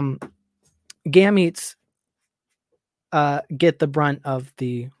 Gametes get the brunt of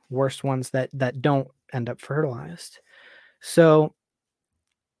the worst ones that don't end up fertilized. So,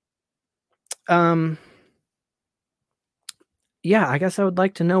 yeah, I guess I would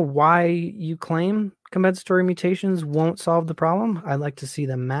like to know why you claim compensatory mutations won't solve the problem. I'd like to see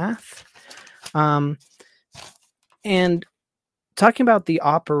the math. And talking about the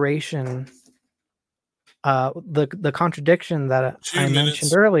operation, the contradiction that I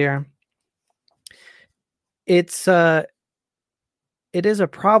mentioned earlier, it is a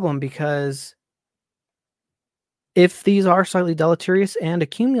problem because if these are slightly deleterious and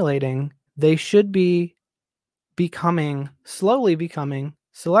accumulating, they should be slowly becoming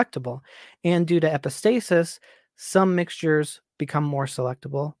selectable. And due to epistasis, some mixtures become more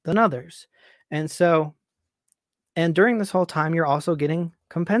selectable than others. And during this whole time, you're also getting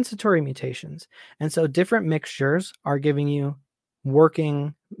compensatory mutations. And so different mixtures are giving you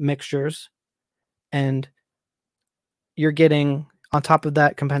working mixtures, and you're getting on top of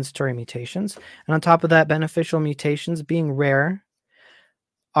that compensatory mutations. And on top of that, beneficial mutations being rare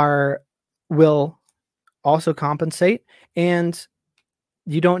will also compensate, and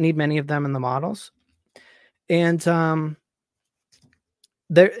you don't need many of them in the models. And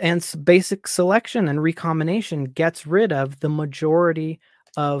basic selection and recombination gets rid of the majority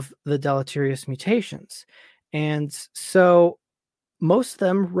of the deleterious mutations. And so most of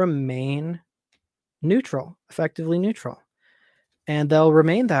them remain neutral, effectively neutral. And they'll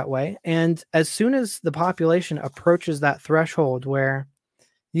remain that way. And as soon as the population approaches that threshold where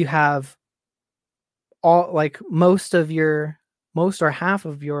you have most or half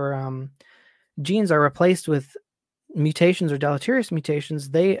of your genes are replaced with mutations or deleterious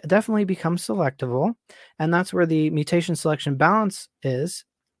mutations, they definitely become selectable. And that's where the mutation selection balance is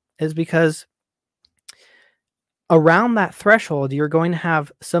because around that threshold, you're going to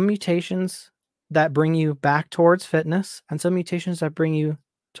have some mutations that bring you back towards fitness and some mutations that bring you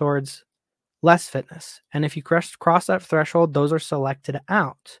towards less fitness. And if you cross that threshold, those are selected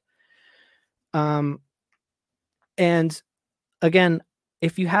out. And again,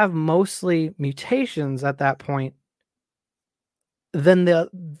 if you have mostly mutations at that point, then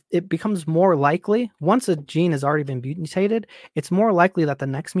it becomes more likely, once a gene has already been mutated, it's more likely that the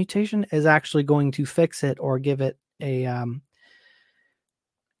next mutation is actually going to fix it or give it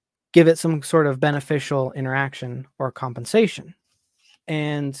some sort of beneficial interaction or compensation.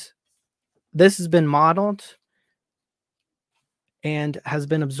 And this has been modeled and has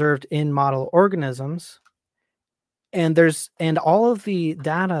been observed in model organisms. And all of the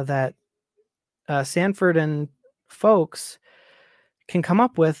data that Sanford and folks can come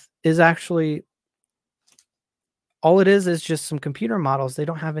up with is actually, all it is just some computer models. They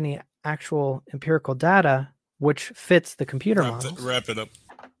don't have any actual empirical data which fits the computer models. Wrap it up.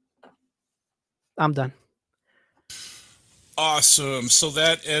 I'm done. Awesome. So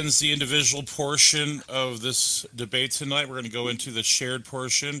that ends the individual portion of this debate tonight. We're going to go into the shared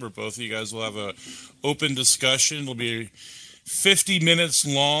portion where both of you guys will have an open discussion. It'll be 50 minutes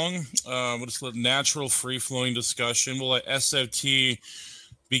long. We'll just let natural, free-flowing discussion. We'll let SFT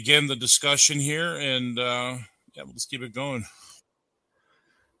begin the discussion here, and we'll just keep it going.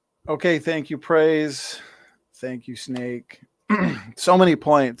 Okay, thank you, Praise. Thank you, Snake. So many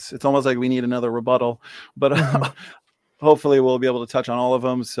points. It's almost like we need another rebuttal, but hopefully we'll be able to touch on all of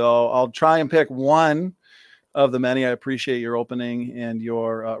them. So I'll try and pick one of the many. I appreciate your opening and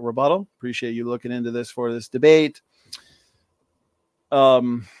your rebuttal. Appreciate you looking into this for this debate.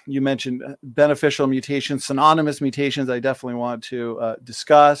 You mentioned beneficial mutations, synonymous mutations. I definitely want to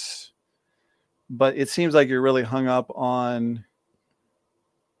discuss, but it seems like you're really hung up on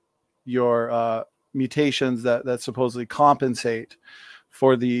your mutations that supposedly compensate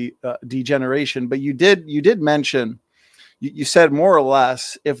for the degeneration. But you did mention, you said more or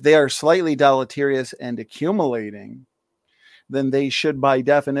less, if they are slightly deleterious and accumulating, then they should by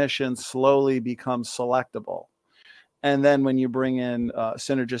definition slowly become selectable. And then when you bring in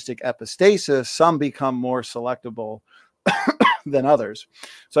synergistic epistasis, some become more selectable than others.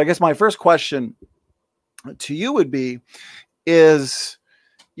 So I guess my first question to you would be, is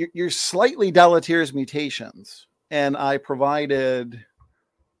your slightly deleterious mutations, and I provided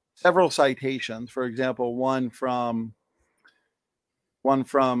several citations, for example, one from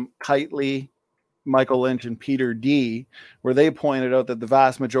Kitely, Michael Lynch, and Peter D., where they pointed out that the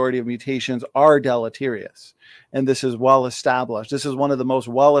vast majority of mutations are deleterious. And this is well established. This is one of the most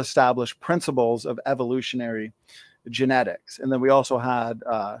well established principles of evolutionary genetics. And then we also had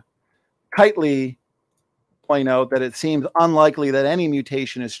Kitely point out that it seems unlikely that any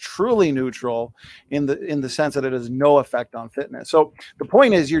mutation is truly neutral in the sense that it has no effect on fitness. So the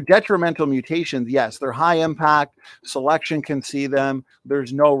point is, your detrimental mutations, yes, they're high impact. Selection can see them.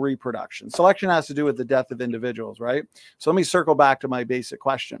 There's no reproduction. Selection has to do with the death of individuals, right? So let me circle back to my basic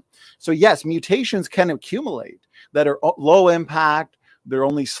question. So yes, mutations can accumulate that are low impact. They're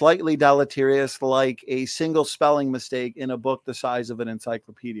only slightly deleterious, like a single spelling mistake in a book the size of an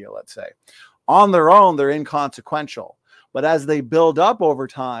encyclopedia, let's say. On their own, they're inconsequential. But as they build up over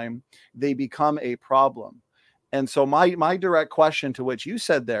time, they become a problem. And so my direct question to what you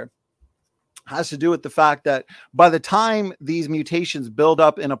said there has to do with the fact that by the time these mutations build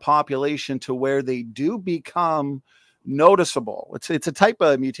up in a population to where they do become noticeable, it's a type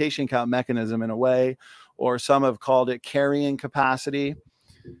of mutation count mechanism in a way, or some have called it carrying capacity.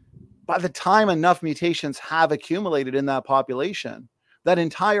 By the time enough mutations have accumulated in that population, that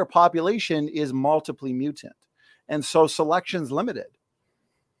entire population is multiply mutant. And so selection's limited.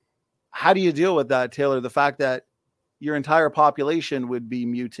 How do you deal with that, Taylor? The fact that your entire population would be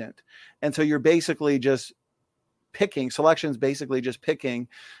mutant. And so you're basically just picking, selection's basically just picking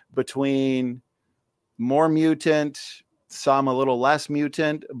between more mutant, some a little less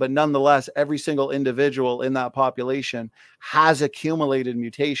mutant, but nonetheless, every single individual in that population has accumulated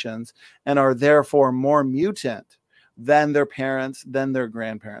mutations and are therefore more mutant than their parents, than their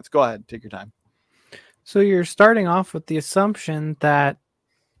grandparents. Go ahead, take your time. So you're starting off with the assumption that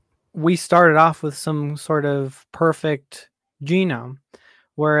we started off with some sort of perfect genome,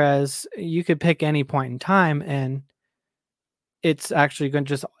 whereas you could pick any point in time and it's actually going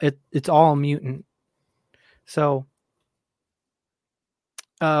to it's all mutant. So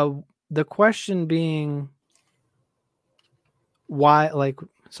the question being why,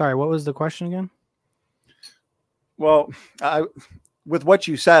 sorry, what was the question again? Well, with what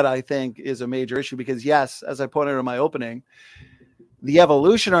you said, I think is a major issue because, yes, as I pointed out in my opening, the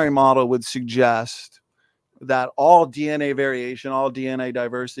evolutionary model would suggest that all DNA variation, all DNA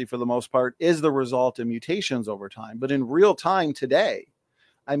diversity for the most part is the result of mutations over time. But in real time today,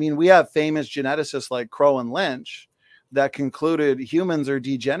 I mean, we have famous geneticists like Crow and Lynch that concluded humans are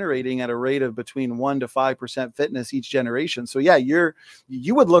degenerating at a rate of between 1% to 5% fitness each generation. So yeah,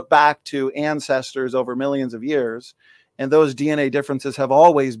 you would look back to ancestors over millions of years, and those DNA differences have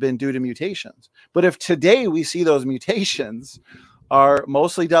always been due to mutations. But if today we see those mutations are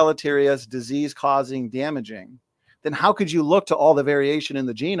mostly deleterious, disease-causing, damaging, then how could you look to all the variation in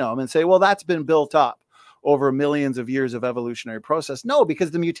the genome and say, well, that's been built up over millions of years of evolutionary process? No, because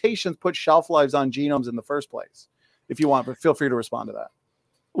the mutations put shelf lives on genomes in the first place. If you want, but feel free to respond to that.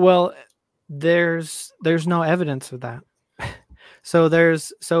 Well, there's no evidence of that. So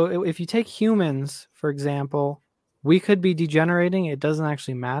if you take humans, for example, we could be degenerating. It doesn't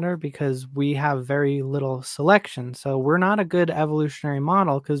actually matter because we have very little selection. So we're not a good evolutionary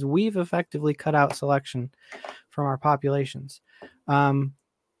model because we've effectively cut out selection from our populations.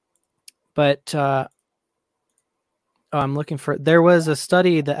 I'm looking for, there was a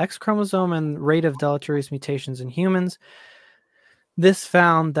study, the X chromosome and rate of deleterious mutations in humans. This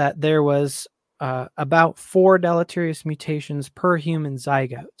found that there was about 4 deleterious mutations per human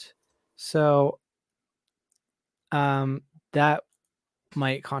zygote. So that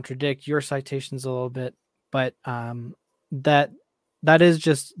might contradict your citations a little bit, but that that is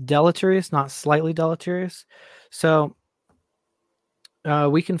just deleterious, not slightly deleterious. So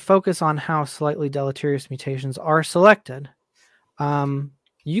we can focus on how slightly deleterious mutations are selected.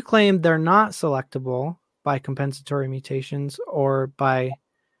 You claim they're not selectable by compensatory mutations or by,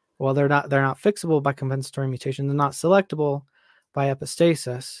 well, they're not fixable by compensatory mutation. They're not selectable by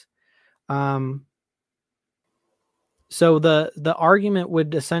epistasis. So the argument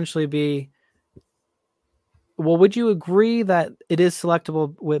would essentially be, well, would you agree that it is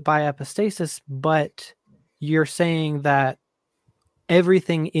selectable by epistasis, but you're saying that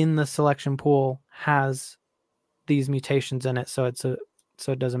everything in the selection pool has these mutations in it, so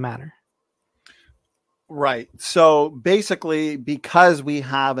it doesn't matter? Right. So basically, because we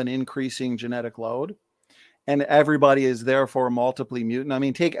have an increasing genetic load and everybody is therefore multiply mutant. I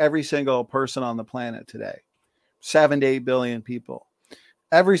mean, take every single person on the planet today, 7 to 8 billion people.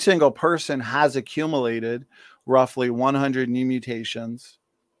 Every single person has accumulated roughly 100 new mutations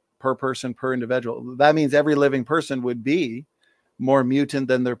per person, per individual. That means every living person would be more mutant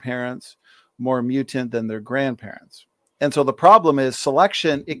than their parents, more mutant than their grandparents. And so the problem is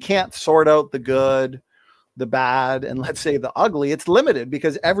selection, it can't sort out the good, the bad, and let's say the ugly. It's limited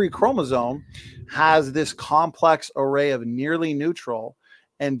because every chromosome has this complex array of nearly neutral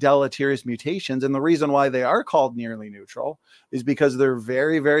and deleterious mutations. And the reason why they are called nearly neutral is because they're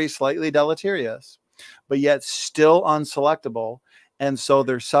very, very slightly deleterious, but yet still unselectable. And so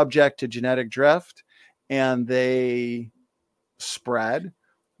they're subject to genetic drift and they spread,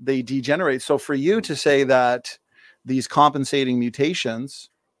 they degenerate. So for you to say that these compensating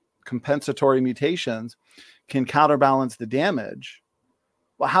mutations, compensatory mutations, can counterbalance the damage,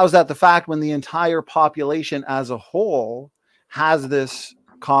 well, how's that the fact when the entire population as a whole has this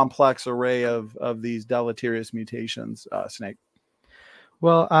complex array of these deleterious mutations, Snake?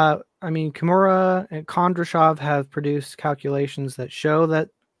 Well, I mean, Kimura and Kondrashov have produced calculations that show that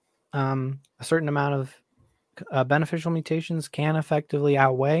a certain amount of beneficial mutations can effectively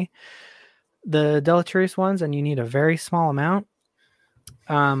outweigh the deleterious ones, and you need a very small amount.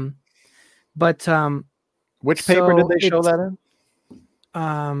 Which paper did they show that in?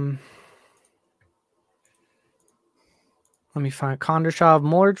 Let me find Kondrashov,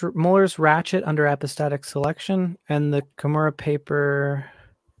 Muller's ratchet under epistatic selection, and the Kimura paper.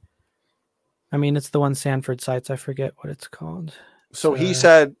 I mean, it's the one Sanford cites. I forget what it's called. So he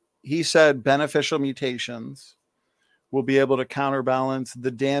said beneficial mutations will be able to counterbalance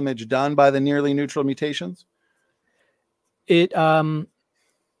the damage done by the nearly neutral mutations. He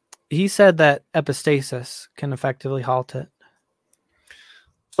said that epistasis can effectively halt it.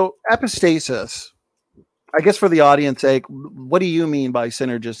 So epistasis, I guess for the audience sake, what do you mean by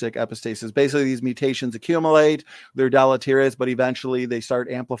synergistic epistasis? Basically, these mutations accumulate, they're deleterious, but eventually they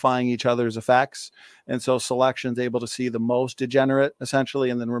start amplifying each other's effects. And so selection's able to see the most degenerate, essentially,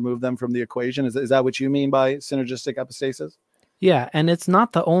 and then remove them from the equation. Is that what you mean by synergistic epistasis? Yeah, and it's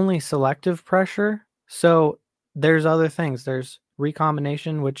not the only selective pressure. So there's other things. There's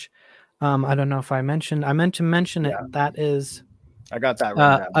recombination, which I don't know if I mentioned. I meant to mention it. That is... I got that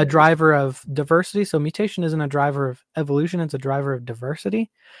right. A driver of diversity. So mutation isn't a driver of evolution, it's a driver of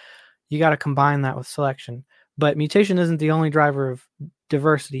diversity. You got to combine that with selection. But mutation isn't the only driver of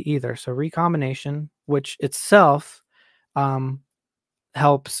diversity either. So recombination, which itself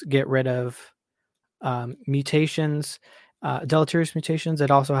helps get rid of mutations, deleterious mutations.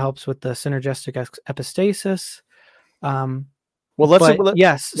 It also helps with the synergistic epistasis.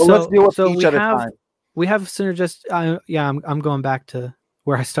 Let's deal with each at a time. We have synergistic. I'm going back to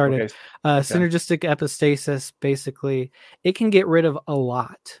where I started. Okay. Synergistic epistasis, basically, it can get rid of a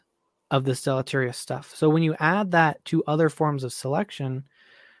lot of this deleterious stuff. So when you add that to other forms of selection,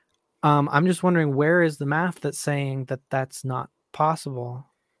 I'm just wondering, where is the math that's saying that that's not possible?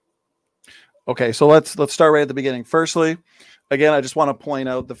 Okay, so let's start right at the beginning. Firstly, again, I just want to point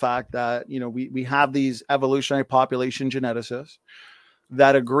out the fact that we have these evolutionary population geneticists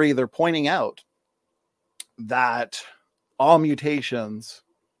that agree. They're pointing out that all mutations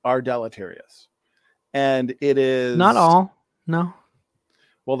are deleterious, and it is not all. No.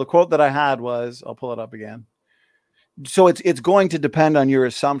 Well, the quote that I had was, I'll pull it up again. So it's going to depend on your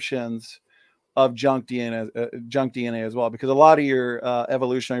assumptions of junk DNA as well, because a lot of your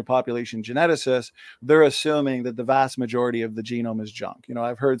evolutionary population geneticists, they're assuming that the vast majority of the genome is junk.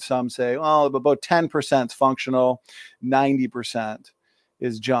 I've heard some say, well, about 10% is functional, 90%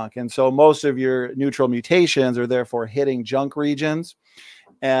 is junk. And so most of your neutral mutations are therefore hitting junk regions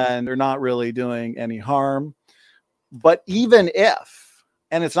and they're not really doing any harm. But even if,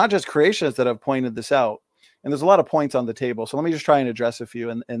 and it's not just creationists that have pointed this out, and there's a lot of points on the table. So let me just try and address a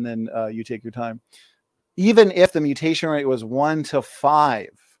few and then you take your time. even if the mutation rate was 1 to 5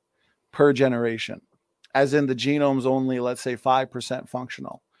 per generation, as in the genome's only, let's say, 5%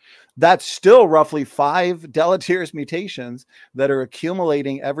 functional, that's still roughly 5 deleterious mutations that are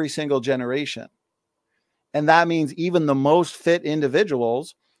accumulating every single generation. And that means even the most fit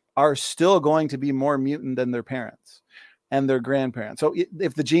individuals are still going to be more mutant than their parents and their grandparents. So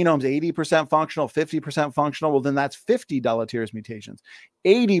if the genome's 80% functional, 50% functional, well, then that's 50 deleterious mutations,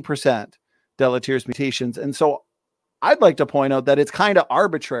 80% deleterious mutations. And so I'd like to point out that it's kind of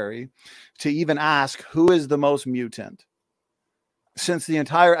arbitrary to even ask who is the most mutant, since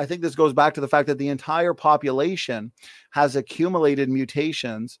I think this goes back to the fact that the entire population has accumulated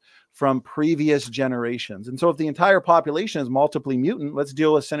mutations from previous generations. And so if the entire population is multiply mutant, let's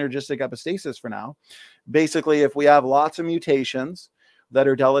deal with synergistic epistasis for now. Basically, if we have lots of mutations that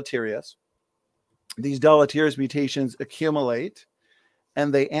are deleterious, these deleterious mutations accumulate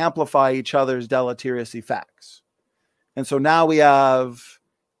and they amplify each other's deleterious effects. And so now we have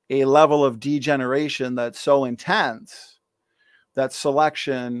a level of degeneration that's so intense that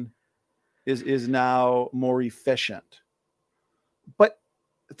selection is now more efficient. But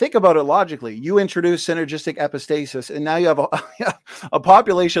think about it logically. You introduce synergistic epistasis, and now you have a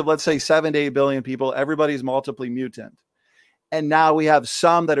population of, let's say, 7 to 8 billion people. Everybody's multiply mutant. And now we have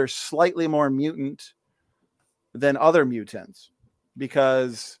some that are slightly more mutant than other mutants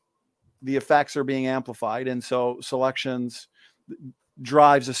because the effects are being amplified. And so selections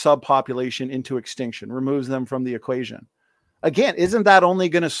drives a subpopulation into extinction, removes them from the equation. Again, isn't that only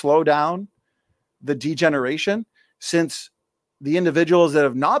going to slow down the degeneration, since the individuals that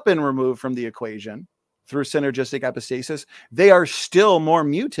have not been removed from the equation through synergistic epistasis, they are still more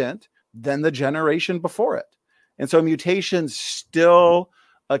mutant than the generation before it. And so mutations still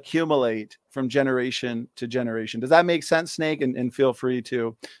accumulate from generation to generation. Does that make sense, Snake? And feel free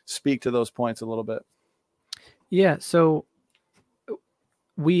to speak to those points a little bit. Yeah. So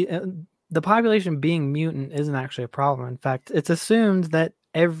the population being mutant isn't actually a problem. In fact, it's assumed that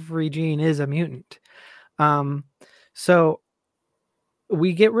every gene is a mutant. So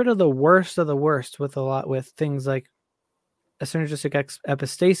we get rid of the worst of the worst with things like a synergistic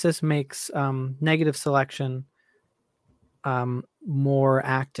epistasis makes negative selection more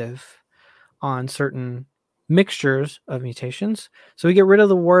active on certain mixtures of mutations. So we get rid of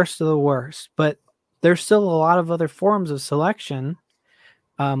the worst of the worst, but there's still a lot of other forms of selection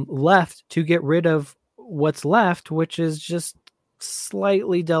left to get rid of what's left, which is just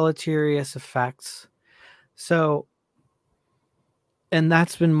slightly deleterious effects. So, and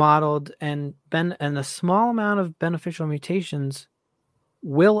that's been modeled, and a small amount of beneficial mutations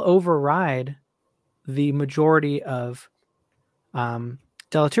will override the majority of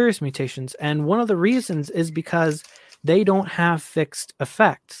deleterious mutations. And one of the reasons is because they don't have fixed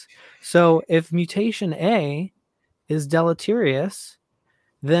effects. So if mutation A is deleterious,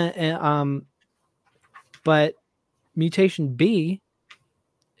 then but mutation B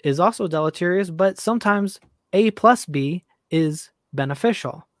is also deleterious, but sometimes A plus B is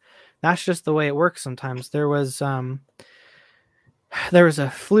beneficial. That's just the way it works sometimes. There was a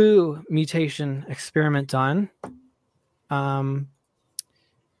flu mutation experiment done and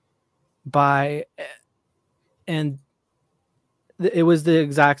it was the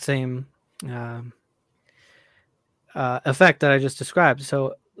exact same effect that I just described.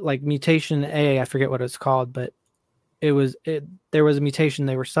 So like mutation A, I forget what it's called, but there was a mutation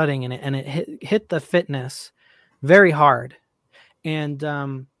they were studying in it, and it hit the fitness very hard.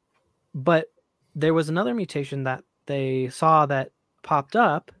 And but there was another mutation that they saw that popped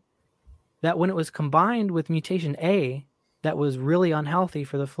up that when it was combined with mutation A that was really unhealthy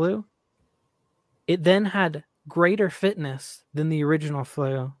for the flu, it then had greater fitness than the original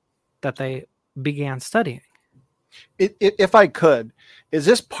flu that they began studying. If I could, is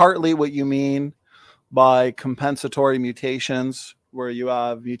this partly what you mean by compensatory mutations, where you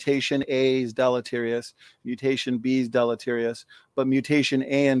have mutation A is deleterious, mutation B is deleterious, but mutation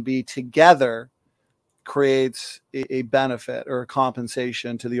A and B together creates a benefit or a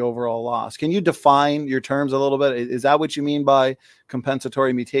compensation to the overall loss? Can you define your terms a little bit? Is that what you mean by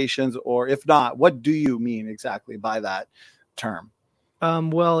compensatory mutations? Or if not, what do you mean exactly by that term?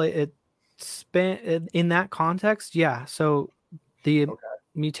 Well, in that context, yeah. So the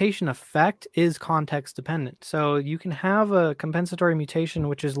mutation effect is context dependent. So you can have a compensatory mutation,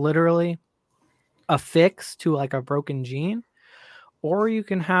 which is literally a fix to like a broken gene, or you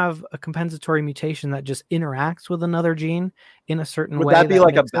can have a compensatory mutation that just interacts with another gene in a certain way. Would that be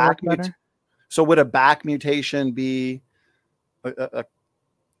like a back mutation? So would a back mutation be a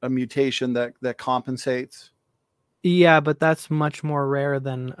mutation that compensates? Yeah, but that's much more rare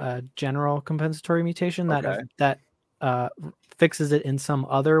than a general compensatory mutation that fixes it in some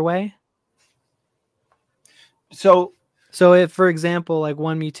other way. So if, for example, like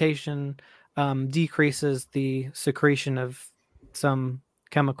one mutation decreases the secretion of some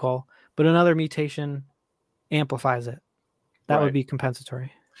chemical, but another mutation amplifies it, that would be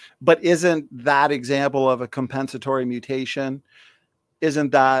compensatory. But isn't that example of a compensatory mutation,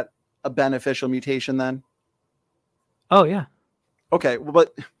 isn't that a beneficial mutation then? Oh, yeah. Okay,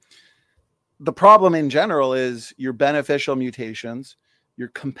 but the problem in general is your beneficial mutations, your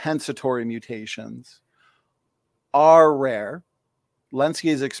compensatory mutations are rare.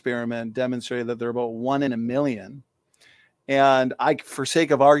 Lenski's experiment demonstrated that they're about 1 in a million. And for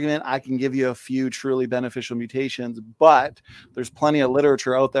sake of argument, I can give you a few truly beneficial mutations, but there's plenty of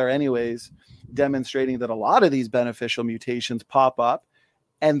literature out there anyways demonstrating that a lot of these beneficial mutations pop up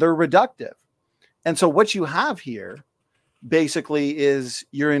and they're reductive. And so what you have here basically is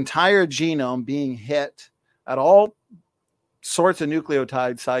your entire genome being hit at all sorts of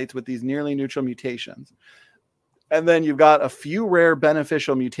nucleotide sites with these nearly neutral mutations. And then you've got a few rare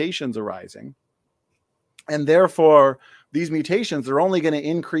beneficial mutations arising. And therefore, these mutations are only going to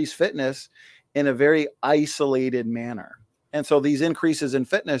increase fitness in a very isolated manner. And so these increases in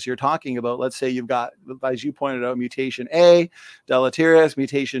fitness you're talking about, let's say you've got, as you pointed out, mutation A, deleterious,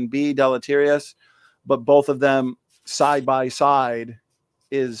 mutation B, deleterious, but both of them side by side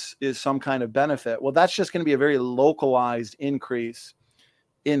is some kind of benefit. Well, that's just going to be a very localized increase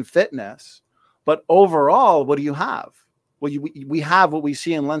in fitness. But overall, what do you have? Well, we have what we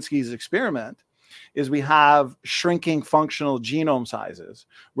see in Lenski's experiment is we have shrinking functional genome sizes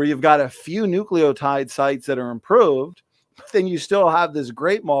where you've got a few nucleotide sites that are improved, but then you still have this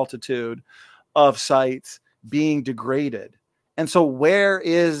great multitude of sites being degraded. And so where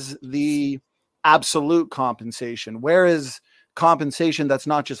is the absolute compensation? Where is compensation that's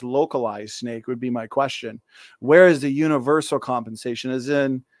not just localized, Snake, would be my question. Where is the universal compensation? As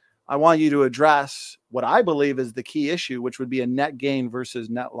in, I want you to address what I believe is the key issue, which would be a net gain versus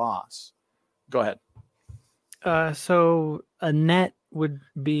net loss. Go ahead. So a net would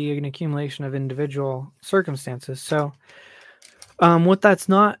be an accumulation of individual circumstances. So what that's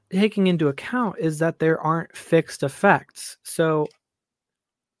not taking into account is that there aren't fixed effects. So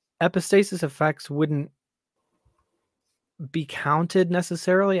epistasis effects wouldn't be counted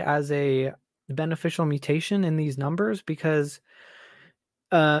necessarily as a beneficial mutation in these numbers because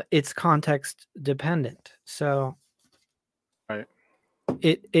it's context dependent. So right.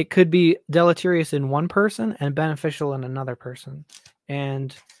 It could be deleterious in one person and beneficial in another person.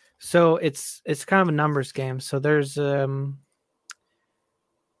 And so it's kind of a numbers game. So there's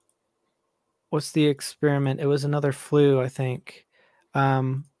what's the experiment? It was another flu, I think.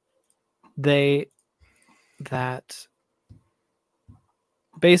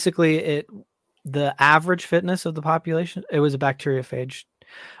 Basically the average fitness of the population, it was a bacteriophage.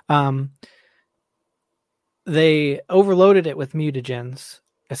 They overloaded it with mutagens.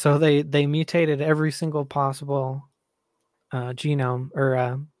 So they mutated every single possible genome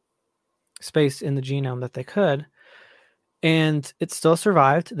or space in the genome that they could. And it still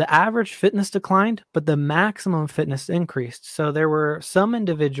survived. The average fitness declined, but the maximum fitness increased. So there were some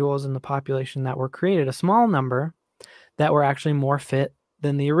individuals in the population that were created, a small number, that were actually more fit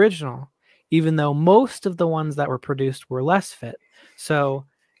than the original, even though most of the ones that were produced were less fit. So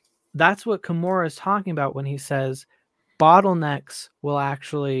that's what Kimura is talking about when he says bottlenecks will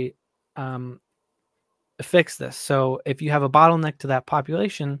actually fix this. So if you have a bottleneck to that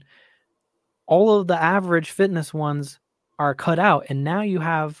population, all of the average fitness ones are cut out, and now you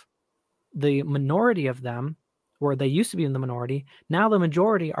have the minority of them, or they used to be in the minority. Now the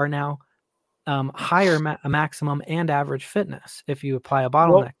majority are now higher maximum and average fitness if you apply a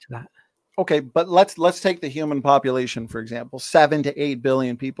bottleneck to that. Okay, but let's take the human population, for example, 7 to 8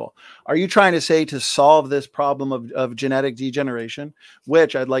 billion people. Are you trying to say to solve this problem of genetic degeneration,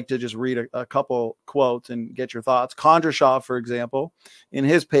 which I'd like to just read a couple quotes and get your thoughts. Kondrashov, for example, in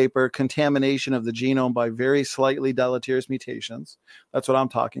his paper, Contamination of the Genome by Very Slightly Deleterious Mutations. That's what I'm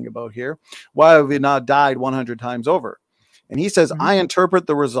talking about here. Why have we not died 100 times over? And he says, I interpret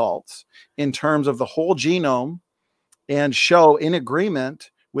the results in terms of the whole genome and show in agreement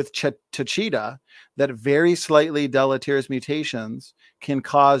with Tachida that very slightly deleterious mutations can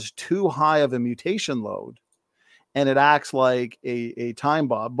cause too high of a mutation load, and it acts like a time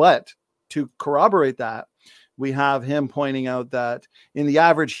bomb. But to corroborate that, we have him pointing out that in the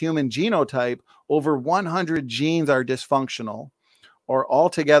average human genotype, over 100 genes are dysfunctional, or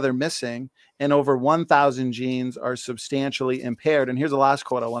altogether missing, and over 1,000 genes are substantially impaired. And here's the last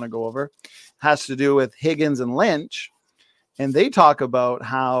quote I want to go over. It has to do with Higgins and Lynch. And they talk about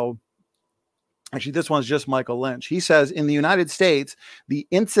how, actually, this one's just Michael Lynch. He says, in the United States, the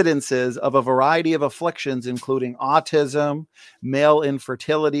incidences of a variety of afflictions, including autism, male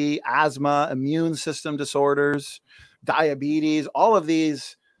infertility, asthma, immune system disorders, diabetes, all of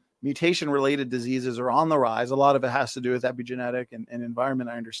these mutation-related diseases are on the rise. A lot of it has to do with epigenetic and environment,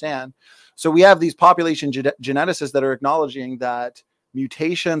 I understand. So we have these population geneticists that are acknowledging that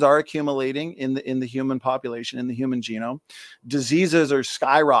mutations are accumulating in the human population, in the human genome. Diseases are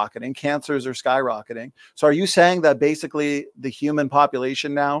skyrocketing. Cancers are skyrocketing. So are you saying that basically the human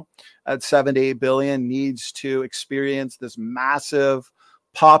population now at 7 to 8 billion needs to experience this massive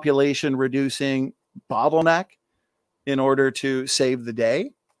population reducing bottleneck in order to save the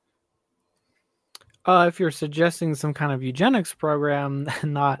day? If you're suggesting some kind of eugenics program,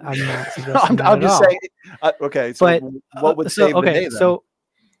 I'm not suggesting that I'm at just all. saying. Okay, so But what would save the day then?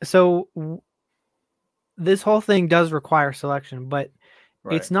 So this whole thing does require selection, but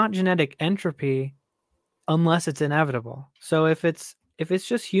Right. it's not genetic entropy unless it's inevitable. So if it's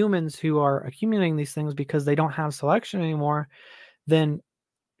just humans who are accumulating these things because they don't have selection anymore, then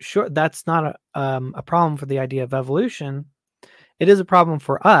sure, that's not a problem for the idea of evolution. It is a problem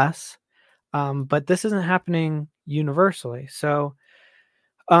for us. But this isn't happening universally. So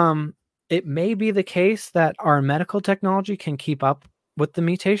it may be the case that our medical technology can keep up with the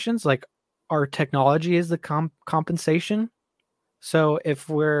mutations. Like our technology is the compensation. So if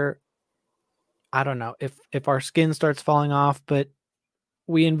I don't know, if our skin starts falling off, but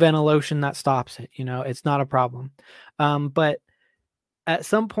we invent a lotion that stops it, it's not a problem. But at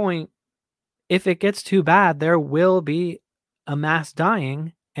some point, if it gets too bad, there will be a mass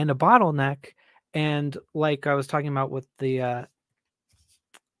dying and a bottleneck. And like I was talking about with the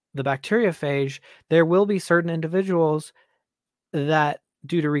bacteriophage, there will be certain individuals that,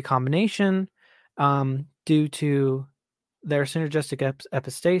 due to recombination, due to their synergistic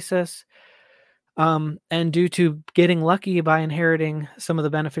epistasis, and due to getting lucky by inheriting some of the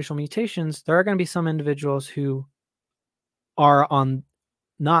beneficial mutations, there are going to be some individuals who are on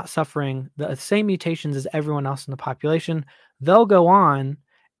not suffering the same mutations as everyone else in the population. They'll go on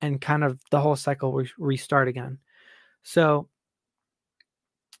and kind of the whole cycle will restart again. So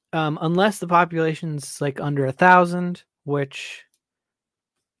unless the population's like under 1,000,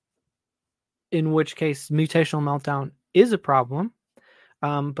 in which case mutational meltdown is a problem.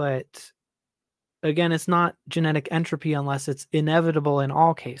 But again, it's not genetic entropy unless it's inevitable in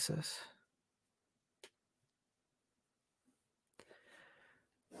all cases.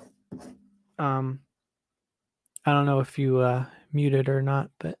 I don't know if you muted or not,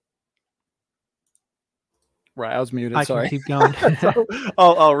 but right, I was muted. I Sorry. can keep going. So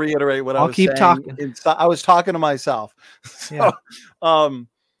I'll reiterate what I was saying. I'll keep talking. I was talking to myself. So, Yeah.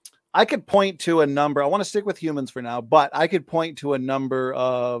 I could point to a number. I want to stick with humans for now, but I could point to a number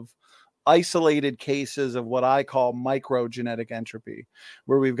of isolated cases of what I call microgenetic entropy,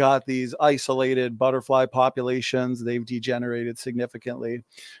 where we've got these isolated butterfly populations. They've degenerated significantly.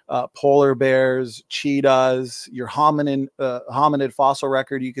 Polar bears, cheetahs, your hominid fossil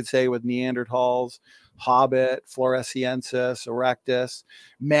record, you could say, with Neanderthals, Hobbit, Floresiensis, Erectus.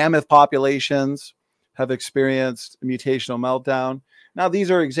 Mammoth populations have experienced mutational meltdown. Now, these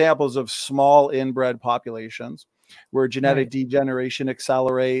are examples of small inbred populations where genetic degeneration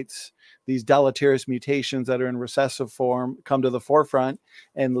accelerates. These deleterious mutations that are in recessive form come to the forefront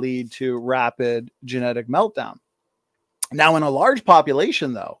and lead to rapid genetic meltdown. Now, in a large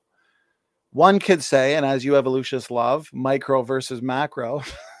population, though, one could say, and as you evolutionists love, micro versus macro,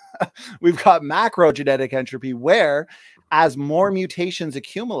 we've got macro genetic entropy where, as more mutations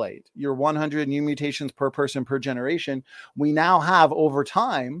accumulate, your 100 new mutations per person per generation, we now have over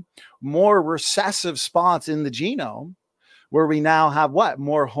time more recessive spots in the genome where we now have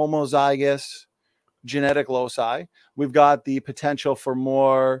more homozygous genetic loci. We've got the potential for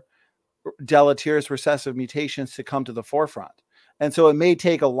more deleterious recessive mutations to come to the forefront. And so it may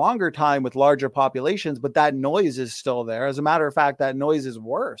take a longer time with larger populations, but that noise is still there. As a matter of fact, that noise is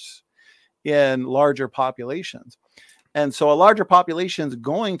worse in larger populations. And so a larger population is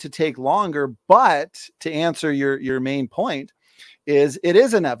going to take longer, but to answer your main point is it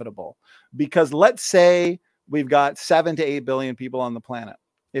is inevitable, because let's say we've got 7 to 8 billion people on the planet.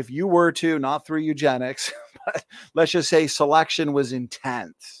 If you were to, not through eugenics, but let's just say selection was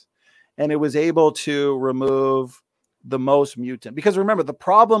intense and it was able to remove the most mutant. Because remember, the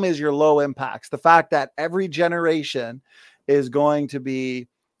problem is your low impacts. The fact that every generation is going to be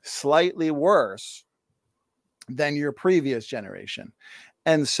slightly worse than your previous generation.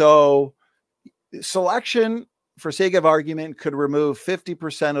 And so selection, for sake of argument, could remove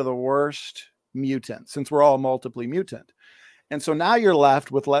 50% of the worst mutants, since we're all multiply mutant. And so now you're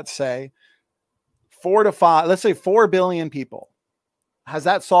left with, let's say 4 billion people. Has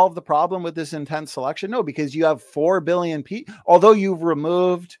that solved the problem with this intense selection? No, because you have 4 billion people. Although you've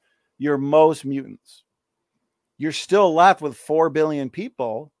removed your most mutants, you're still left with 4 billion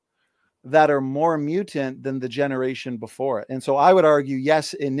people that are more mutant than the generation before it. And so I would argue,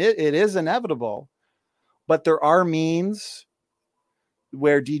 yes, it is inevitable, but there are means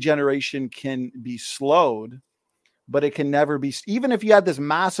where degeneration can be slowed, but it can never be, even if you had this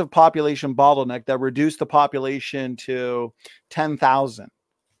massive population bottleneck that reduced the population to 10,000.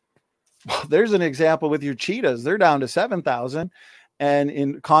 Well, there's an example with your cheetahs. They're down to 7,000. And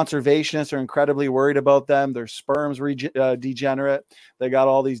conservationists are incredibly worried about them. Their sperms degenerate. They got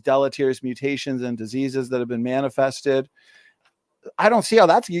all these deleterious mutations and diseases that have been manifested. I don't see how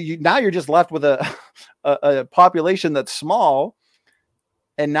that's now you're just left with a population that's small,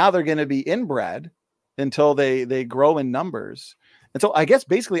 and now they're going to be inbred until they grow in numbers. And so I guess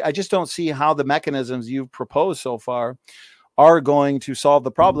basically I just don't see how the mechanisms you've proposed so far are going to solve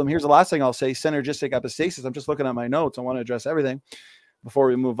the problem. Here's the last thing I'll say: synergistic epistasis. I'm just looking at my notes. I want to address everything before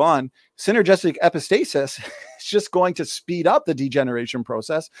we move on. Synergistic epistasis is just going to speed up the degeneration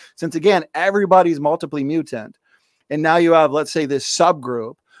process, since again, everybody's multiply mutant. And now you have, let's say, this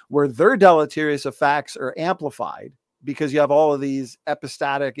subgroup where their deleterious effects are amplified because you have all of these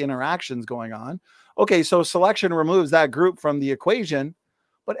epistatic interactions going on. Okay, so selection removes that group from the equation,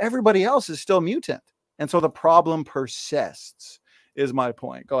 but everybody else is still mutant. And so the problem persists, is my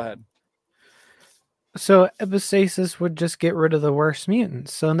point. Go ahead. So epistasis would just get rid of the worst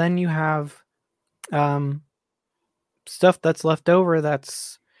mutants. So then you have stuff that's left over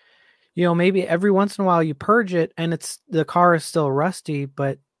that's, maybe every once in a while you purge it and the car is still rusty,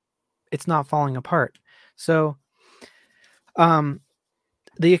 but it's not falling apart. So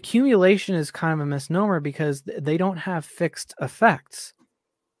the accumulation is kind of a misnomer because they don't have fixed effects.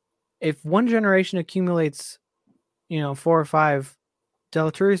 If one generation accumulates, 4 or 5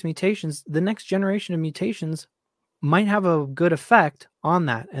 deleterious mutations, the next generation of mutations might have a good effect on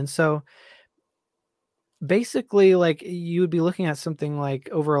that. And so basically, like, you would be looking at something like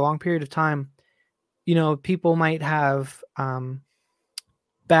over a long period of time, people might have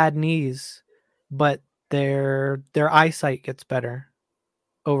bad knees, but their eyesight gets better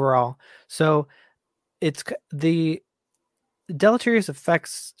overall. So it's the deleterious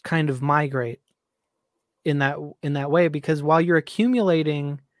effects kind of migrate in that way, because while you're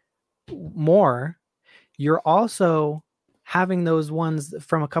accumulating more, you're also having those ones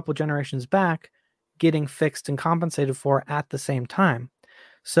from a couple generations back getting fixed and compensated for at the same time.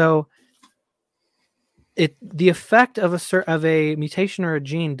 So the effect of a mutation or a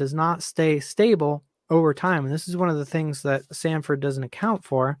gene does not stay stable over time, and this is one of the things that Sanford doesn't account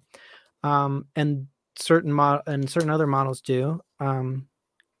for, and certain other models do.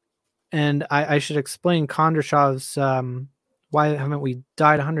 And I should explain Kondrashov's why haven't we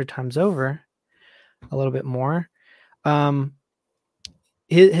died 100 times over a little bit more.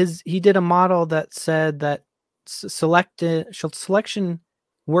 He did a model that said that selection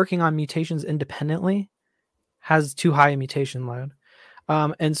working on mutations independently has too high a mutation load.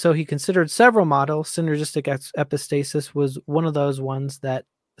 And so he considered several models. Synergistic epistasis was one of those ones that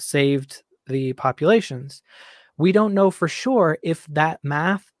saved the populations. We don't know for sure if that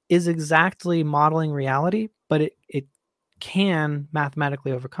math is exactly modeling reality, but it can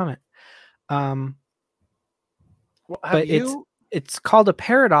mathematically overcome it. But it's called a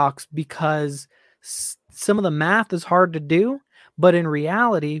paradox because some of the math is hard to do, but in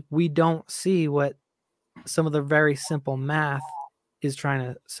reality, we don't see what some of the very simple math is trying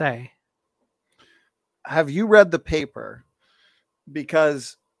to say. Have you read the paper?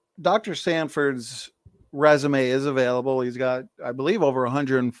 Because Dr. Sanford's resume is available. He's got, I believe, over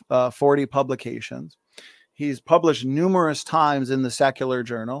 140 publications. He's published numerous times in the secular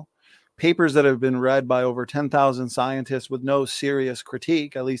journal, papers that have been read by over 10,000 scientists with no serious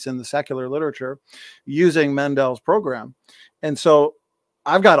critique, at least in the secular literature, using Mendel's program. And so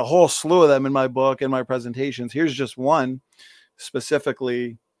I've got a whole slew of them in my book and my presentations. Here's just one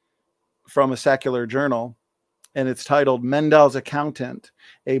specifically from a secular journal, and it's titled Mendel's Accountant,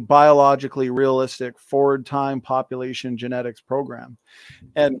 a biologically realistic forward time population genetics program.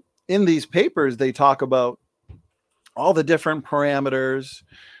 And in these papers, they talk about all the different parameters.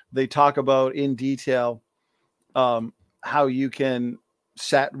 They talk about in detail how you can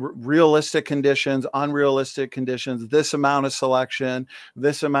set realistic conditions, unrealistic conditions, this amount of selection,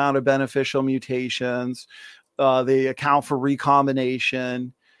 this amount of beneficial mutations, They account for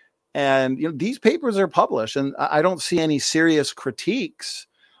recombination. And these papers are published, and I don't see any serious critiques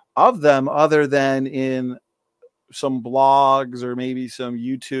of them other than in some blogs or maybe some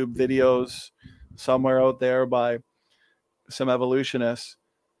YouTube videos somewhere out there by some evolutionists.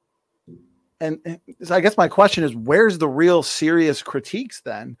 And so I guess my question is, where's the real serious critiques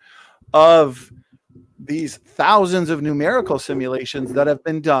then of these thousands of numerical simulations that have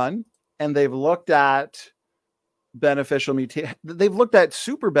been done, and they've looked at beneficial mutation. They've looked at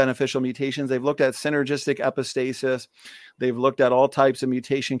super beneficial mutations. They've looked at synergistic epistasis. They've looked at all types of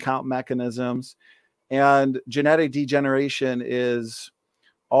mutation count mechanisms, and genetic degeneration is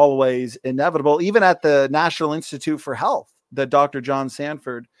always inevitable. Even at the National Institute for Health that Dr. John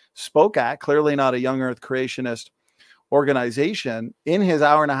Sanford spoke at, clearly not a young earth creationist organization, in his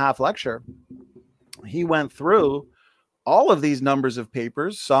hour-and-a-half lecture, he went through all of these numbers of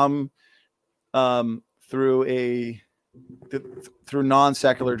papers, some through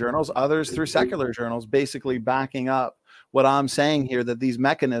non-secular journals, others through secular journals, basically backing up what I'm saying here, that these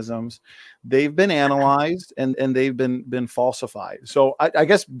mechanisms, they've been analyzed and they've been falsified. So I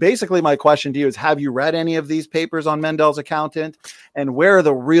guess basically my question to you is, have you read any of these papers on Mendel's accountant, and where are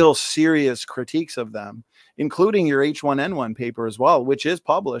the real serious critiques of them, including your H1N1 paper as well, which is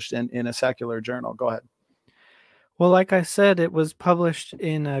published in a secular journal? Go ahead. Well, like I said, it was published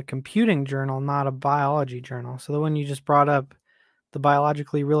in a computing journal, not a biology journal. So the one you just brought up, the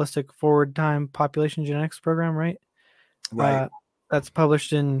Biologically Realistic Forward Time Population Genetics Program, right? Right. That's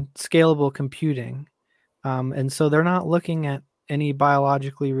published in Scalable Computing. And so they're not looking at any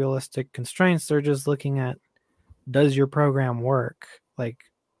biologically realistic constraints. They're just looking at, does your program work? Like,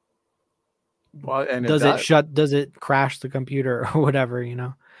 well, and does it crash the computer or whatever,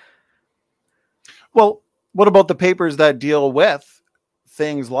 Well, what about the papers that deal with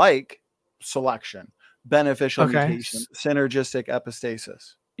things like selection, beneficial mutation, synergistic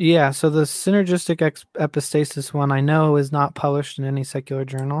epistasis? Yeah, so the synergistic epistasis one I know is not published in any secular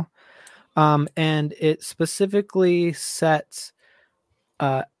journal. And it specifically sets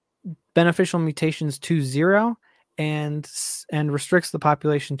beneficial mutations to 0 and restricts the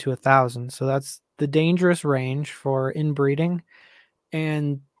population to 1,000. So that's the dangerous range for inbreeding.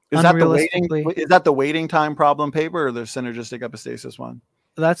 And is that the waiting time problem paper, or the synergistic epistasis one?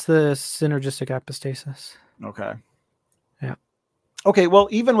 That's the synergistic epistasis. Okay. Yeah. Okay. Well,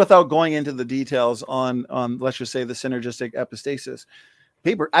 even without going into the details on let's just say the synergistic epistasis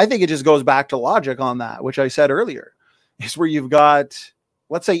paper, I think it just goes back to logic on that, which I said earlier, is where you've got,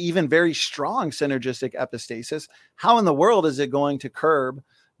 let's say, even very strong synergistic epistasis. How in the world is it going to curb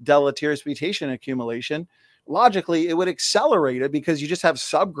deleterious mutation accumulation? Logically, it would accelerate it, because you just have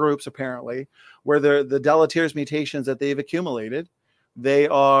subgroups apparently where the deleterious mutations that they've accumulated, they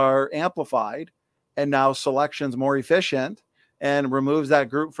are amplified, and now selection's more efficient and removes that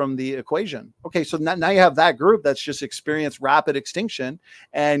group from the equation. Okay, so now you have that group that's just experienced rapid extinction,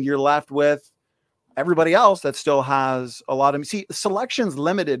 and you're left with everybody else that still has a lot of, selection's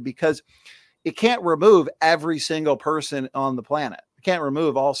limited because it can't remove every single person on the planet. Can't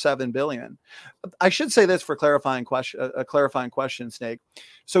remove all 7 billion. I should say this for a clarifying question, Snake.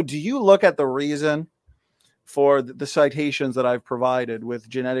 So do you look at the reason for the citations that I've provided with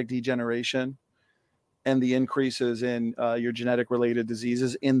genetic degeneration and the increases in your genetic related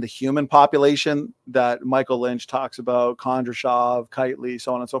diseases in the human population that Michael Lynch talks about, Kondrashov, Kitely,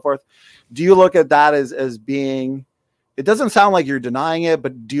 so on and so forth? Do you look at that as being, it doesn't sound like you're denying it,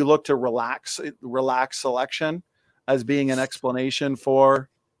 but do you look to relax selection as being an explanation for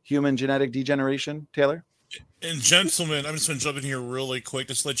human genetic degeneration, Taylor? And gentlemen, I'm just going to jump in here really quick,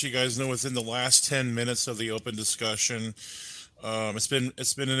 just to let you guys know, within the last 10 minutes of the open discussion, it's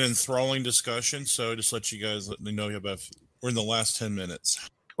been an enthralling discussion. So just let you guys know about, we're in the last 10 minutes.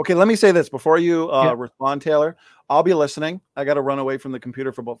 Okay, let me say this before you respond, Taylor. I'll be listening. I got to run away from the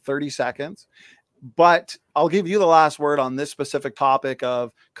computer for about 30 seconds. But I'll give you the last word on this specific topic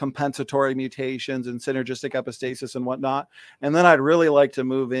of compensatory mutations and synergistic epistasis and whatnot. And then I'd really like to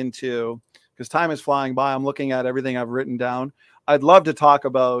move into, because time is flying by, I'm looking at everything I've written down. I'd love to talk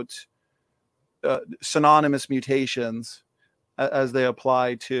about synonymous mutations as they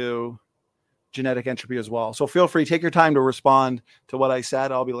apply to genetic entropy as well. So feel free, take your time to respond to what I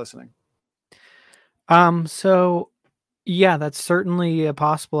said. I'll be listening. So yeah, that's certainly a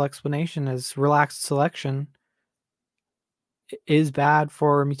possible explanation, as relaxed selection is bad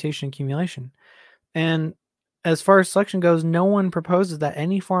for mutation accumulation. And as far as selection goes, no one proposes that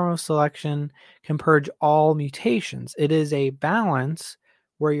any form of selection can purge all mutations. It is a balance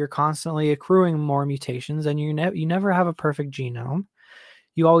where you're constantly accruing more mutations, and you never have a perfect genome.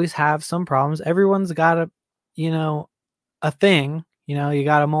 You always have some problems. Everyone's got a thing, you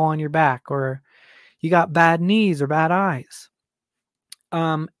got a mole on your back, or you got bad knees or bad eyes.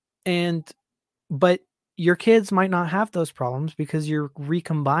 But your kids might not have those problems because you're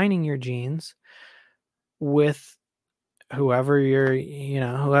recombining your genes with whoever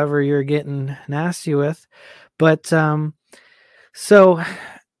you're getting nasty with. But so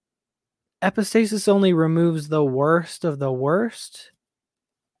epistasis only removes the worst of the worst,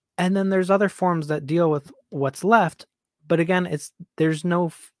 and then there's other forms that deal with what's left. But again, there's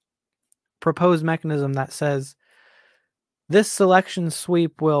no proposed mechanism that says this selection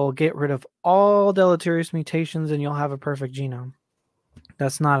sweep will get rid of all deleterious mutations and you'll have a perfect genome.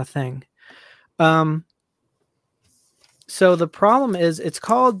 That's not a thing. So the problem is, it's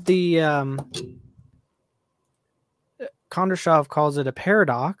called the Kondrashov calls it a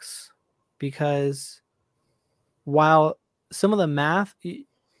paradox, because while some of the math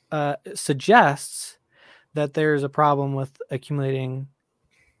suggests that there's a problem with accumulating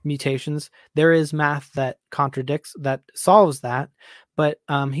mutations, there is math that solves that. But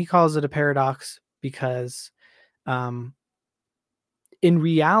he calls it a paradox because in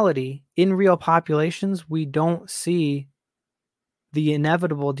reality, in real populations, we don't see the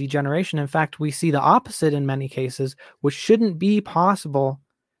inevitable degeneration. In fact, we see the opposite in many cases, which shouldn't be possible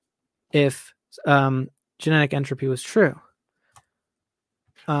if genetic entropy was true.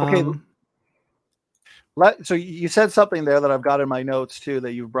 Okay. So you said something there that I've got in my notes too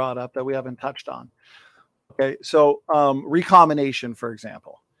that you've brought up that we haven't touched on. Okay, so recombination, for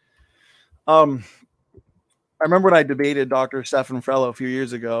example. I remember when I debated Dr. Stefan Frello a few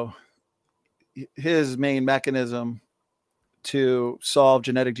years ago. His main mechanism to solve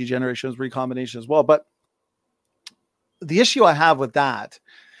genetic degeneration is recombination as well. But the issue I have with that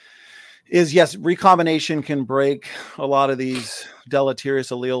is, yes, recombination can break a lot of these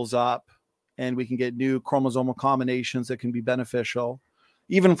deleterious alleles up, and we can get new chromosomal combinations that can be beneficial.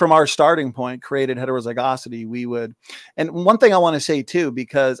 Even from our starting point, created heterozygosity, we would. And one thing I want to say too,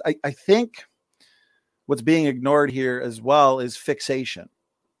 because I think what's being ignored here as well is fixation.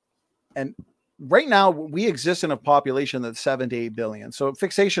 And right now we exist in a population that's 7 to 8 billion. So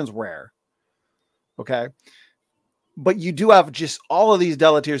fixation's rare. Okay. But you do have just all of these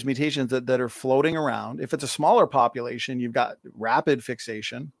deleterious mutations that are floating around. If it's a smaller population, you've got rapid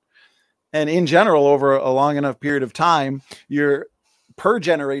fixation. And in general, over a long enough period of time, your per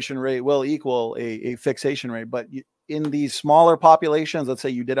generation rate will equal a fixation rate. But in these smaller populations, let's say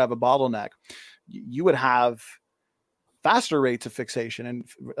you did have a bottleneck, you would have faster rates of fixation, and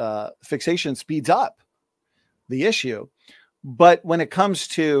fixation speeds up the issue. But when it comes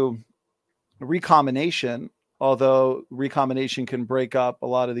to recombination, although recombination can break up a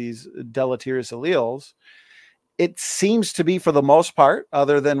lot of these deleterious alleles, it seems to be, for the most part,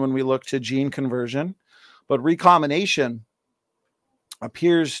 other than when we look to gene conversion, but recombination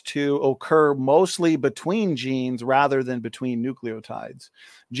appears to occur mostly between genes rather than between nucleotides.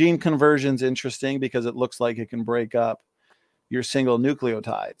 Gene conversion is interesting because it looks like it can break up your single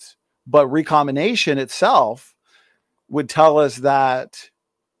nucleotides. But recombination itself would tell us that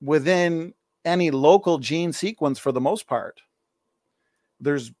within any local gene sequence, for the most part,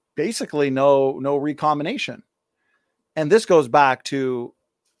 there's basically no recombination. And this goes back to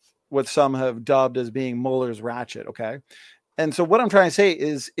what some have dubbed as being Muller's ratchet, okay? And so what I'm trying to say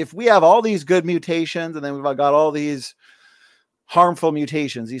is, if we have all these good mutations and then we've got all these harmful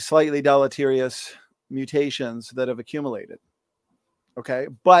mutations, these slightly deleterious mutations that have accumulated, okay?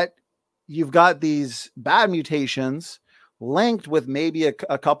 But you've got these bad mutations linked with maybe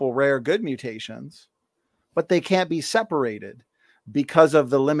a couple rare good mutations, but they can't be separated because of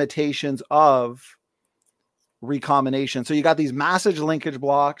the limitations of recombination. So you got these massive linkage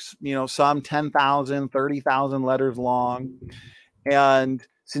blocks, some 10,000, 30,000 letters long. And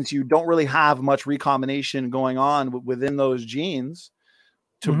since you don't really have much recombination going on within those genes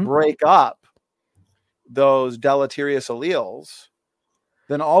to break up those deleterious alleles,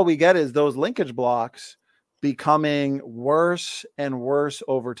 then all we get is those linkage blocks becoming worse and worse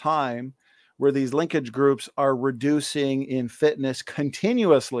over time, where these linkage groups are reducing in fitness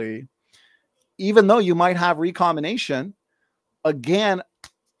continuously, even though you might have recombination. Again,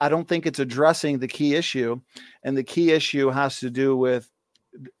 I don't think it's addressing the key issue. And the key issue has to do with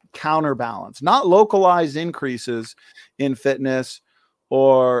counterbalance, not localized increases in fitness,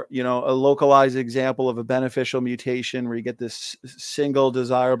 or, a localized example of a beneficial mutation where you get this single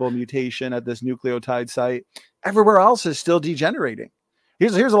desirable mutation at this nucleotide site. Everywhere else is still degenerating.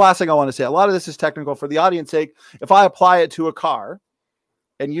 Here's the last thing I want to say. A lot of this is technical. For the audience sake, if I apply it to a car,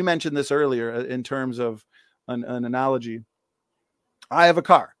 and you mentioned this earlier in terms of an analogy, I have a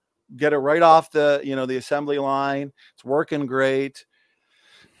car. get it right off the, the assembly line. It's working great.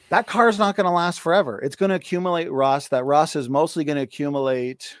 That car is not going to last forever. It's going to accumulate rust. That rust is mostly going to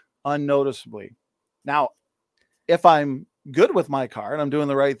accumulate unnoticeably. Now, if I'm good with my car and I'm doing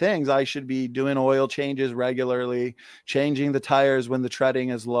the right things, I should be doing oil changes regularly, changing the tires when the treading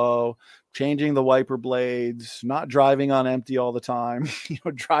is low, changing the wiper blades, not driving on empty all the time,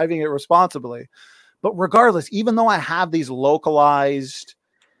 driving it responsibly. But regardless, even though I have these localized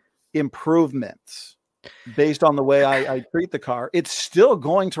improvements based on the way I treat the car, it's still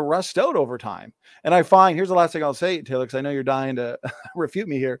going to rust out over time. And I find, here's the last thing I'll say, Taylor, because I know you're dying to refute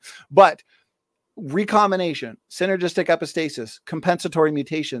me here, but recombination, synergistic epistasis, compensatory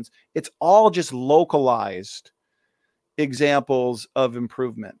mutations, it's all just localized examples of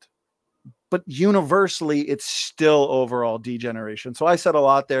improvement. But universally, it's still overall degeneration. So I said a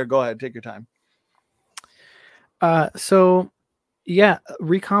lot there. Go ahead, take your time. So yeah,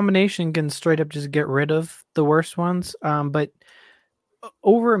 recombination can straight up just get rid of the worst ones. But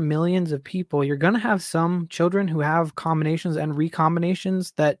over millions of people, you're going to have some children who have combinations and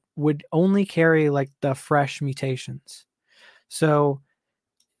recombinations that would only carry like the fresh mutations. So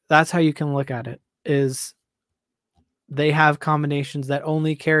that's how you can look at it, is they have combinations that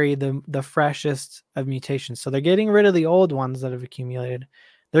only carry the freshest of mutations. So they're getting rid of the old ones that have accumulated.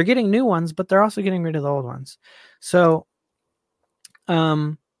 They're getting new ones, but they're also getting rid of the old ones. So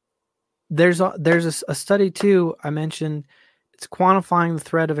there's a study too, I mentioned. It's quantifying the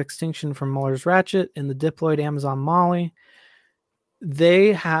threat of extinction from Muller's ratchet in the diploid Amazon molly.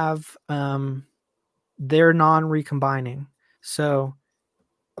 They have they're non-recombining. So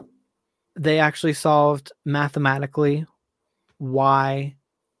they actually solved mathematically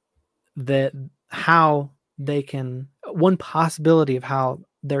how they can, one possibility of how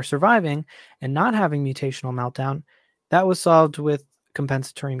they're surviving and not having mutational meltdown. That was solved with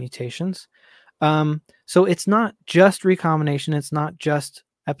compensatory mutations. So it's not just recombination. It's not just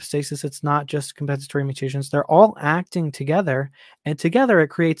epistasis. It's not just compensatory mutations. They're all acting together, and together it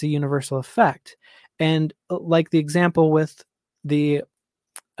creates a universal effect. And like the example with the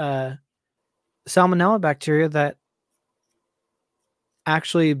salmonella bacteria that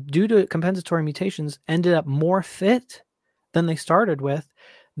actually, due to compensatory mutations, ended up more fit than they started with.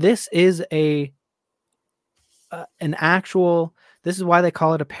 This is an actual, this is why they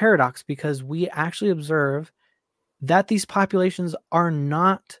call it a paradox, because we actually observe that these populations are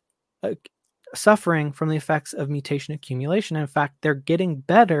not suffering from the effects of mutation accumulation. In fact, they're getting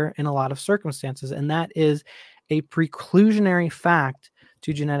better in a lot of circumstances, and that is a preclusionary fact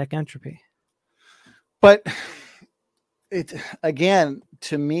to genetic entropy. But again,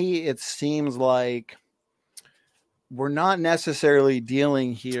 to me, it seems like we're not necessarily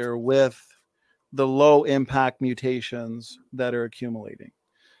dealing here with the low impact mutations that are accumulating.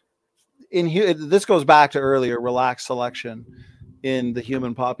 This goes back to earlier relaxed selection in the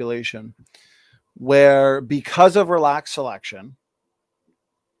human population, where because of relaxed selection,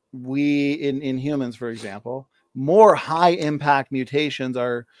 we in humans, for example, more high impact mutations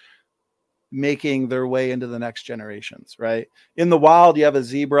are making their way into the next generations, right? In the wild, you have a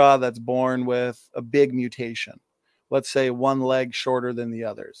zebra that's born with a big mutation. Let's say one leg shorter than the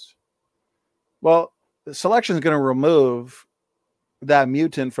others. Well, selection is going to remove that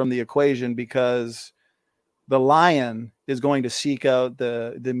mutant from the equation because the lion is going to seek out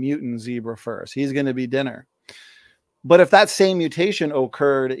the mutant zebra first. He's going to be dinner. But if that same mutation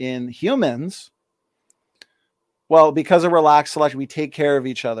occurred in humans, well, because of relaxed selection, we take care of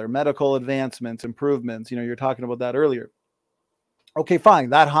each other, medical advancements, improvements, you're talking about that earlier. Okay, fine.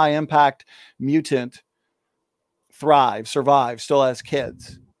 That high impact mutant thrives, survives, still has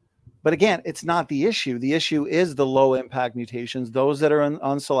kids. But again, it's not the issue. The issue is the low impact mutations, those that are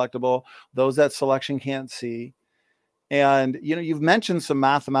unselectable, those that selection can't see. And, you've mentioned some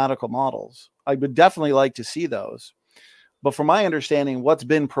mathematical models. I would definitely like to see those. But from my understanding, what's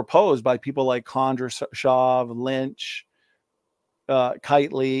been proposed by people like Kondrashov, Lynch,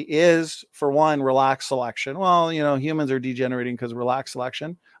 Kitely is, for one, relaxed selection. Well, humans are degenerating because of relaxed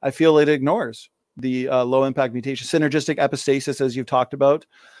selection. I feel it ignores the low impact mutation, synergistic epistasis, as you've talked about.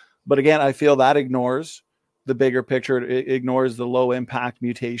 But again, I feel that ignores the bigger picture. It ignores the low impact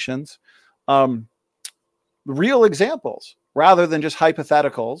mutations. Real examples rather than just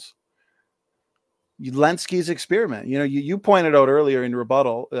hypotheticals. Lenski's experiment. You pointed out earlier in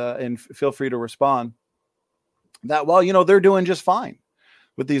rebuttal, and feel free to respond, that, well, they're doing just fine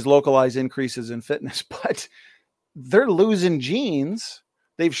with these localized increases in fitness, but they're losing genes.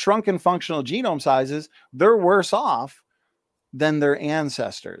 They've shrunken functional genome sizes. They're worse off than their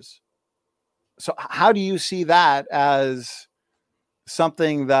ancestors. So how do you see that as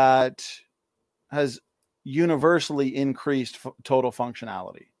something that has universally increased total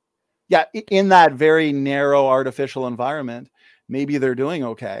functionality. Yeah, in that very narrow artificial environment, maybe they're doing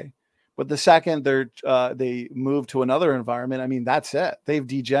okay. But the second they move to another environment, I mean, that's it. They've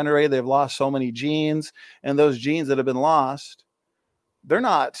degenerated. They've lost so many genes, and those genes that have been lost, they're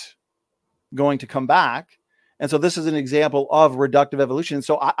not going to come back. And so this is an example of reductive evolution.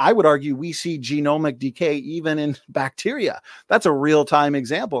 So I would argue we see genomic decay even in bacteria. That's a real-time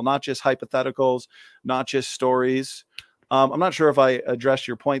example, not just hypotheticals, not just stories. I'm not sure if I addressed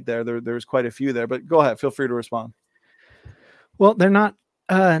your point there. There's quite a few there, but go ahead. Feel free to respond. Well, they're not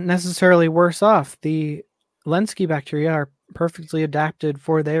necessarily worse off. The Lenski bacteria are perfectly adapted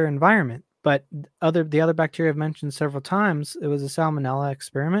for their environment, but the other bacteria I've mentioned several times, it was a Salmonella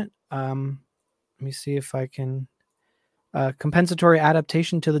experiment. Let me see if I can. Compensatory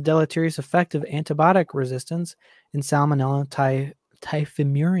adaptation to the deleterious effect of antibiotic resistance in Salmonella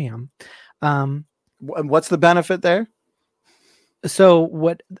typhimurium. What's the benefit there? So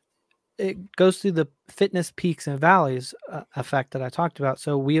what it goes through the fitness peaks and valleys effect that I talked about.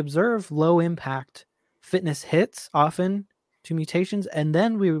 So we observe low impact fitness hits often to mutations, and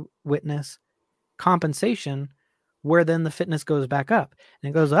then we witness compensation where then the fitness goes back up, and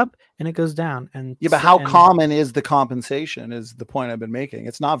it goes up and it goes down. And yeah, but how common is the compensation is the point I've been making.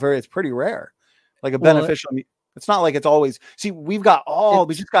 It's pretty rare. Like a beneficial, it's not like it's always, see, we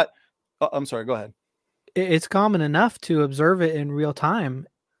just got, I'm sorry, go ahead. It's common enough to observe it in real time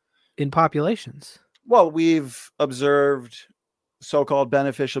in populations. Well, we've observed so-called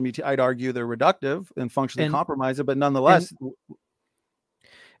beneficial I'd argue they're reductive and functionally compromised, but nonetheless,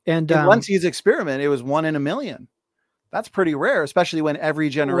 in Lenski's experiment, it was 1 in a million. That's pretty rare, especially when every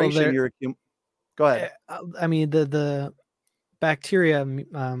generation go ahead. I mean, the bacteria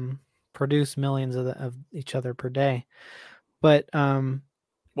produce millions of each other per day, but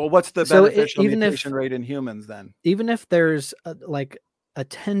well, what's the beneficial mutation rate in humans then? Even if there's like a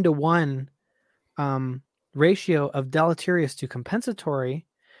 10-to-1 ratio of deleterious to compensatory,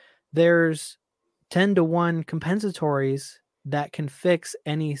 there's 10-to-1 compensatories that can fix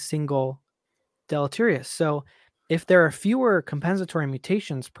any single deleterious. So if there are fewer compensatory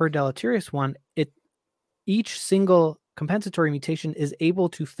mutations per deleterious one, each single compensatory mutation is able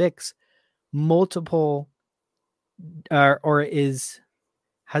to fix multiple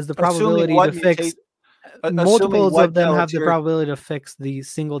has the probability to fix multiples of them have the probability to fix the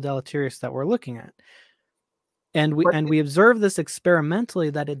single deleterious that we're looking at. And we observe this experimentally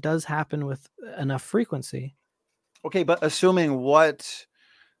that it does happen with enough frequency. Okay, but assuming what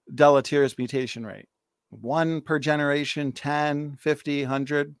deleterious mutation rate? 1 per generation, 10, 50,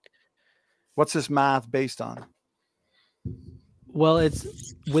 100? What's this math based on? Well,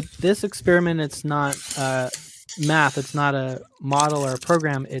 it's with this experiment, it's not math. It's not a model or a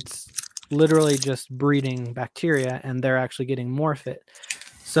program. It's literally just breeding bacteria, and they're actually getting more fit.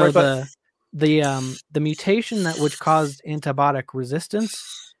 So right, the mutation which caused antibiotic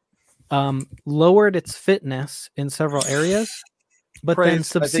resistance lowered its fitness in several areas, but then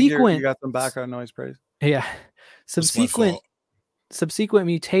subsequent you got some background noise, Praise. Yeah, subsequent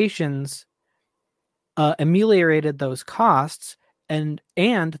mutations ameliorated those costs, and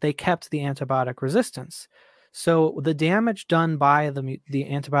they kept the antibiotic resistance. So the damage done by the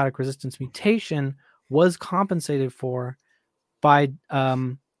antibiotic resistance mutation was compensated for by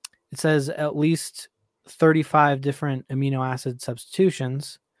it says at least 35 different amino acid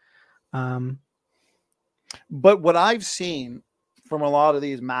substitutions. But what I've seen from a lot of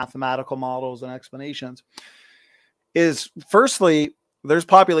these mathematical models and explanations is, firstly, there's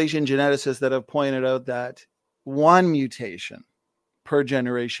population geneticists that have pointed out that 1 mutation per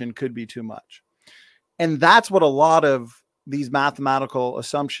generation could be too much. And that's what a lot of these mathematical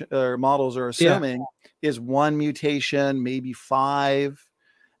assumption or models are assuming is 1 mutation, maybe 5.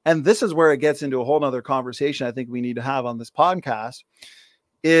 And this is where it gets into a whole nother conversation I think we need to have on this podcast,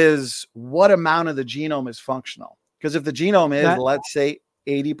 is what amount of the genome is functional. Because if the genome is, let's say,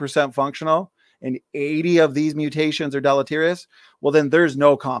 80% functional and 80 of these mutations are deleterious, well, then there's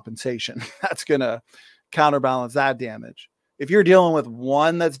no compensation. That's going to counterbalance that damage. If you're dealing with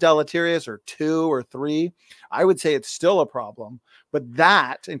 1 that's deleterious or 2 or 3, I would say it's still a problem. But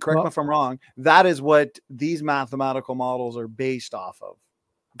that, and correct me if I'm wrong, that is what these mathematical models are based off of.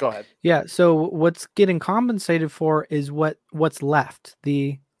 Go ahead. Yeah. So what's getting compensated for is what's left,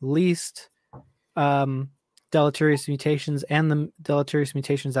 the least deleterious mutations and the deleterious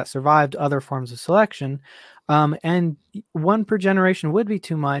mutations that survived other forms of selection. And 1 per generation would be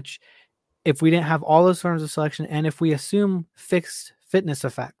too much if we didn't have all those forms of selection and if we assume fixed fitness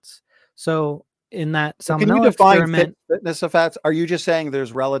effects. So in that So can you salmonella define experiment, fitness effects? Are you just saying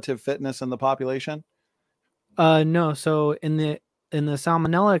there's relative fitness in the population? no. So in the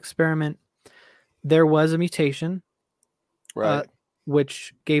salmonella experiment, there was a mutation, Right.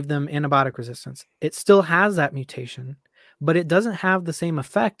 which gave them antibiotic resistance. It still has that mutation, but it doesn't have the same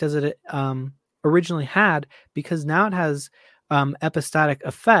effect as it originally had, because now it has epistatic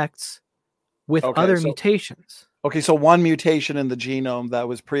effects with other mutations. Okay, so one mutation in the genome that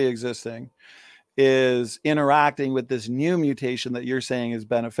was pre-existing is interacting with this new mutation that you're saying is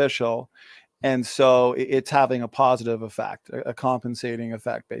beneficial. And so it's having a positive effect, a compensating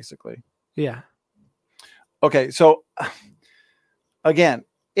effect, basically. Yeah. Okay, so again,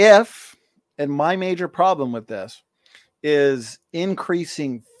 and my major problem with this is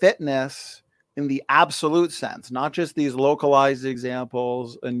increasing fitness in the absolute sense, not just these localized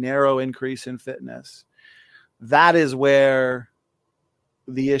examples, a narrow increase in fitness. That is where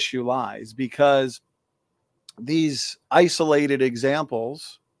the issue lies, because these isolated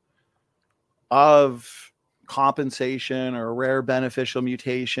examples of compensation or rare beneficial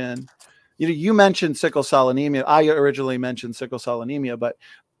mutation, you mentioned sickle cell anemia. I originally mentioned sickle cell anemia, but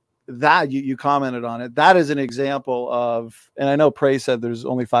that you commented on it. That is an example of, and I know Prey said there's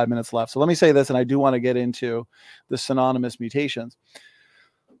only 5 minutes left. So let me say this, and I do want to get into the synonymous mutations.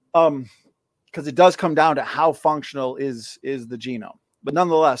 Because it does come down to how functional is the genome. But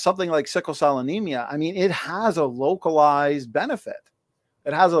nonetheless, something like sickle cell anemia, I mean, it has a localized benefit.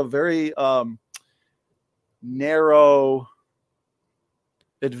 It has a very narrow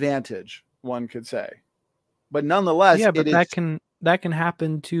advantage, one could say. But nonetheless, yeah, but that can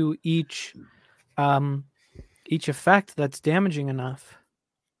happen to each effect that's damaging enough.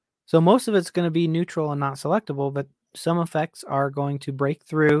 So most of it's going to be neutral and not selectable, but some effects are going to break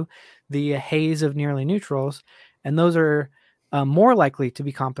through the haze of nearly neutrals, and those are more likely to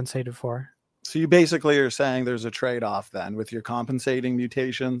be compensated for. So you basically are saying there's a trade-off then with your compensating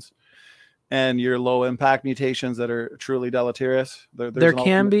mutations and your low impact mutations that are truly deleterious. There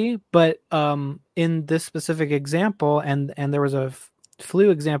can be, but in this specific example, and there was a flu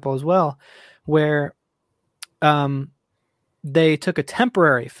example as well, where they took a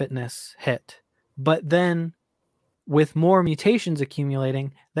temporary fitness hit, but then with more mutations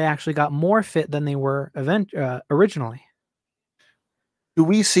accumulating, they actually got more fit than they were originally. Do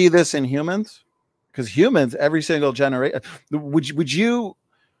we see this in humans? Because humans, every single generation,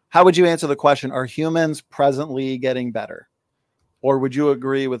 how would you answer the question? Are humans presently getting better? Or would you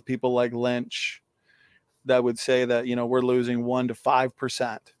agree with people like Lynch that would say that, we're losing 1% to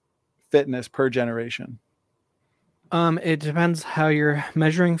 5% fitness per generation? It depends how you're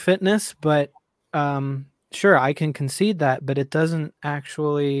measuring fitness, but sure, I can concede that, but it doesn't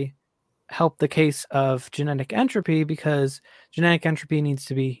actually help the case of genetic entropy, because genetic entropy needs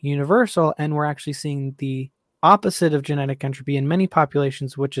to be universal, and we're actually seeing the opposite of genetic entropy in many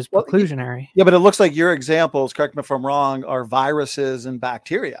populations, which is preclusionary. Yeah, but it looks like your examples, correct me if I'm wrong, are viruses and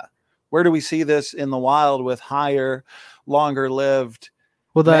bacteria. Where do we see this in the wild with higher, longer lived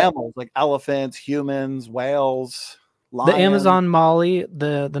mammals like elephants, humans, whales, lions? The Amazon molly,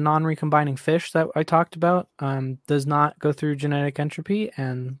 the non-recombining fish that I talked about, does not go through genetic entropy,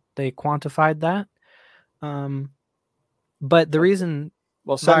 and they quantified that. But the reason,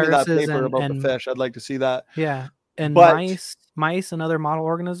 well, send me that paper about the fish. I'd like to see that. Yeah, and mice and other model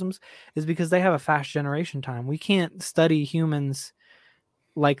organisms is because they have a fast generation time. We can't study humans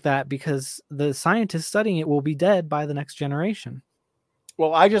like that because the scientists studying it will be dead by the next generation.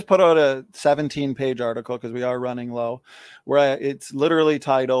 Well, I just put out a 17-page article, because we are running low, where it's literally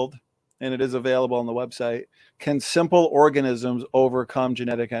titled, and it is available on the website, "Can Simple Organisms Overcome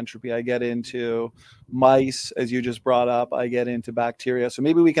Genetic Entropy?" I get into mice, as you just brought up. I get into bacteria. So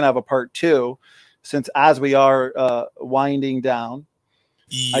maybe we can have a part 2, since as we are winding down.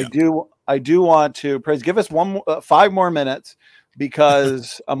 Yeah. I do want to give us 5 more minutes,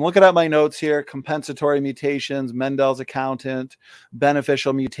 because I'm looking at my notes here: compensatory mutations, Mendel's accountant,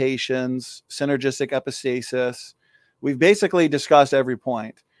 beneficial mutations, synergistic epistasis. We've basically discussed every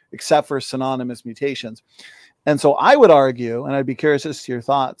point except for synonymous mutations. And so I would argue, and I'd be curious as to your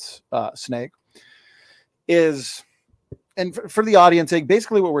thoughts, Snake, and for the audience,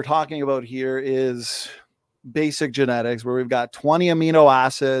 basically what we're talking about here is basic genetics, where we've got 20 amino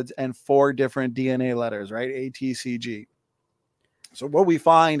acids and 4 different DNA letters, right? A, T, C, G. So what we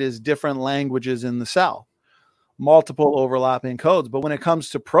find is different languages in the cell, multiple overlapping codes. But when it comes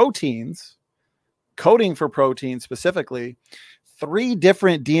to proteins, coding for proteins specifically, 3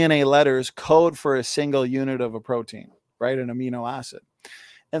 different DNA letters code for a single unit of a protein, right? An amino acid.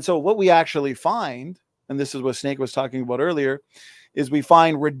 And so what we actually find, and this is what Snake was talking about earlier, is we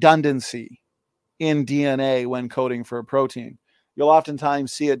find redundancy in DNA when coding for a protein. You'll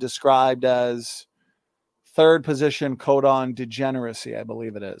oftentimes see it described as third position codon degeneracy, I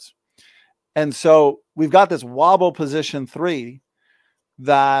believe it is. And so we've got this wobble position 3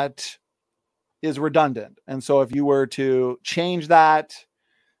 that is redundant. And so if you were to change that,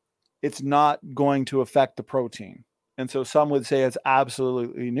 it's not going to affect the protein. And so some would say it's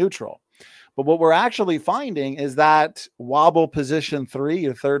absolutely neutral. But what we're actually finding is that wobble position 3,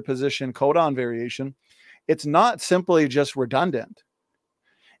 your third position codon variation, it's not simply just redundant.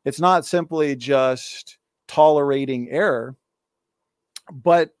 It's not simply just tolerating error,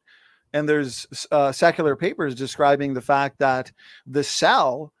 but, and there's secular papers describing the fact that the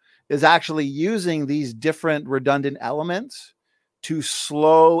cell is actually using these different redundant elements to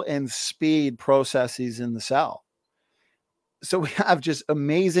slow and speed processes in the cell. So we have just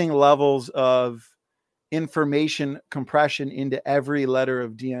amazing levels of information compression into every letter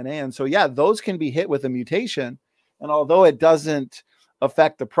of DNA. And so, yeah, those can be hit with a mutation. And although it doesn't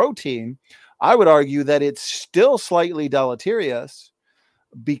affect the protein, I would argue that it's still slightly deleterious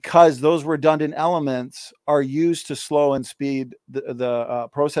because those redundant elements are used to slow and speed the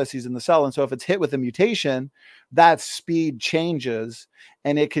processes in the cell. And so if it's hit with a mutation, that speed changes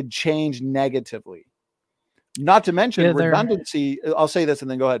and it could change negatively. Not to mention redundancy. I'll say this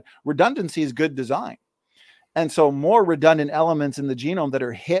and then go ahead. Redundancy is good design. And so more redundant elements in the genome that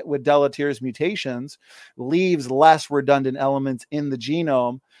are hit with deleterious mutations leaves less redundant elements in the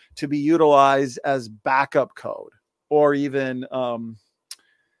genome to be utilized as backup code, or even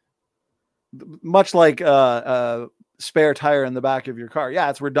much like a spare tire in the back of your car. Yeah,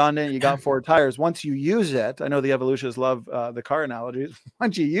 it's redundant. You got 4 tires. Once you use it, I know the evolutionists love the car analogies.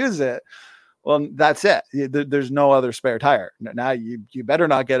 Once you use it, well, that's it. There's no other spare tire. Now you better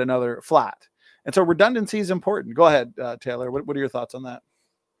not get another flat. And so redundancy is important. Go ahead, Taylor. What are your thoughts on that?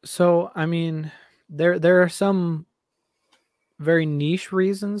 So, I mean, there are some very niche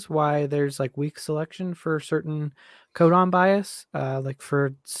reasons why there's like weak selection for certain codon bias, like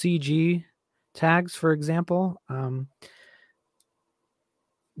for CG tags, for example.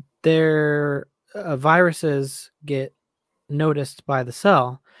 Their viruses get noticed by the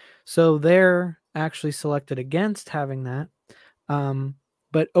cell. So they're actually selected against having that.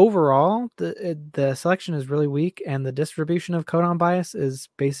 But overall, the selection is really weak, and the distribution of codon bias is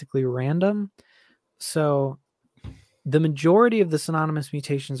basically random. So the majority of the synonymous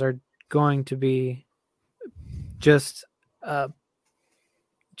mutations are going to be just the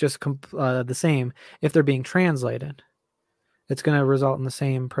same if they're being translated. It's going to result in the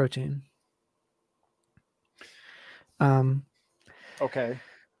same protein. Okay.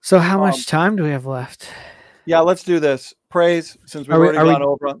 So how much time do we have left? Yeah, let's do this. Praise, since we've already gone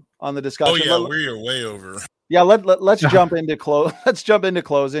over on the discussion. Oh yeah, we're way over. Yeah, let's jump into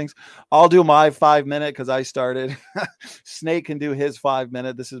closings. I'll do my 5-minute because I started. Snake can do his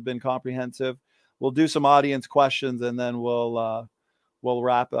 5-minute. This has been comprehensive. We'll do some audience questions and then we'll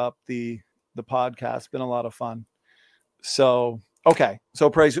wrap up the podcast. It's been a lot of fun. So okay, so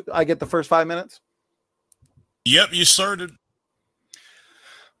Praise, I get the first 5 minutes. Yep, you started.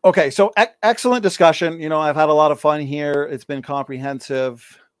 Okay, so excellent discussion. You know, I've had a lot of fun here. It's been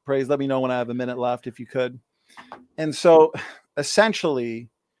comprehensive. Praise, let me know when I have a minute left, if you could. And so essentially,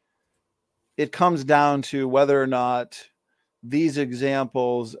 it comes down to whether or not these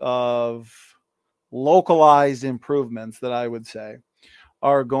examples of localized improvements that I would say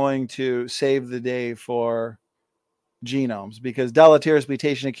are going to save the day for genomes, because deleterious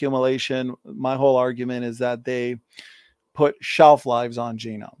mutation accumulation, my whole argument is that they put shelf lives on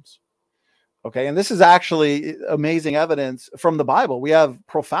genomes. Okay. And this is actually amazing evidence from the Bible. We have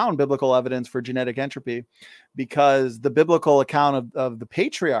profound biblical evidence for genetic entropy because the biblical account of the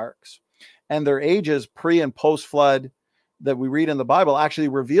patriarchs and their ages pre and post flood that we read in the Bible actually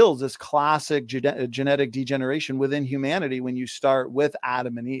reveals this classic genetic degeneration within humanity when you start with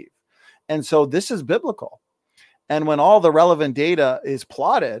Adam and Eve. And so this is biblical. And when all the relevant data is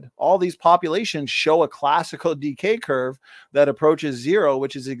plotted, all these populations show a classical decay curve that approaches 0,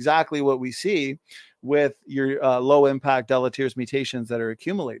 which is exactly what we see with your low impact deleterious mutations that are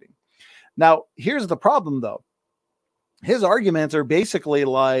accumulating. Now, here's the problem, though. His arguments are basically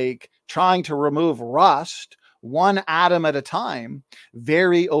like trying to remove rust one atom at a time,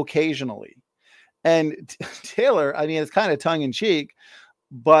 very occasionally. And Taylor, I mean, it's kind of tongue in cheek,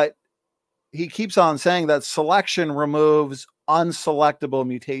 but he keeps on saying that selection removes unselectable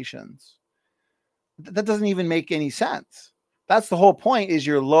mutations. That doesn't even make any sense. That's the whole point, is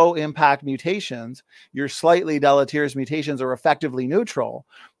your low impact mutations, your slightly deleterious mutations are effectively neutral.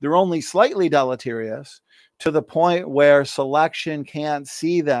 They're only slightly deleterious to the point where selection can't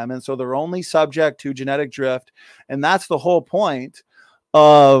see them. And so they're only subject to genetic drift. And that's the whole point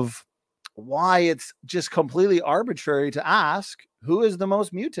of why it's just completely arbitrary to ask who is the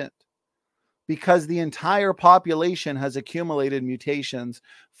most mutant, because the entire population has accumulated mutations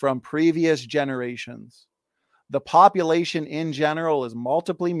from previous generations. The population in general is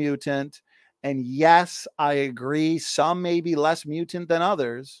multiply mutant. And yes, I agree, some may be less mutant than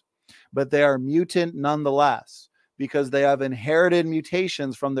others, but they are mutant nonetheless because they have inherited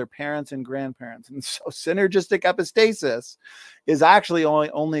mutations from their parents and grandparents. And so synergistic epistasis is actually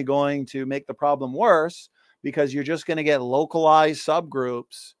only going to make the problem worse, because you're just going to get localized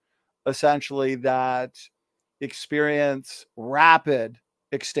subgroups essentially that experience rapid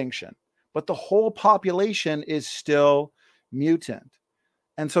extinction, but the whole population is still mutant.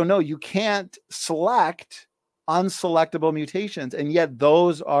 And so, no, you can't select unselectable mutations. And yet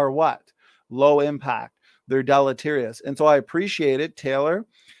those are what? Low impact. They're deleterious. And so I appreciate it, Taylor.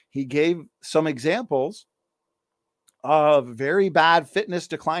 He gave some examples of very bad fitness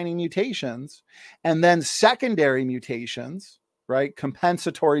declining mutations, and then secondary mutations, right?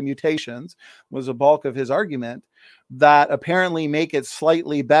 Compensatory mutations was a bulk of his argument, that apparently make it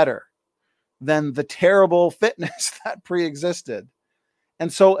slightly better than the terrible fitness that pre-existed.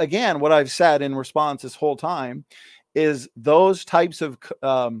 And so again, what I've said in response this whole time is those types of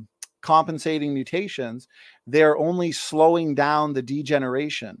compensating mutations, they're only slowing down the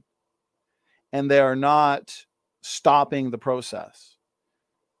degeneration, and they are not stopping the process.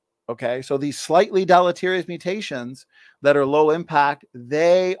 Okay, so these slightly deleterious mutations that are low impact,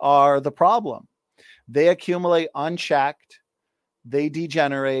 they are the problem. They accumulate unchecked, they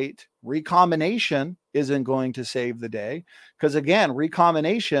degenerate. Recombination isn't going to save the day, because again,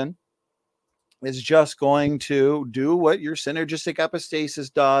 recombination is just going to do what your synergistic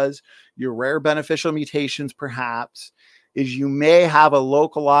epistasis does, your rare beneficial mutations perhaps, is you may have a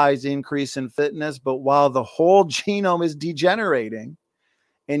localized increase in fitness, but while the whole genome is degenerating,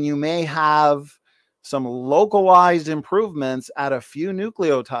 and you may have some localized improvements at a few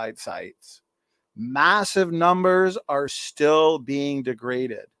nucleotide sites, massive numbers are still being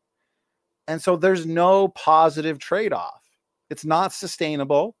degraded. And so there's no positive trade-off. It's not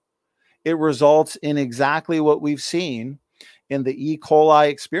sustainable. It results in exactly what we've seen in the E. coli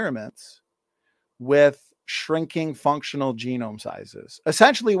experiments with shrinking functional genome sizes.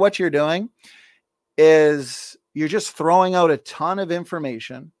 Essentially, what you're doing is you're just throwing out a ton of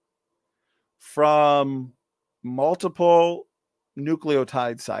information from multiple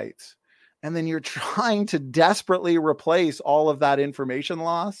nucleotide sites, and then you're trying to desperately replace all of that information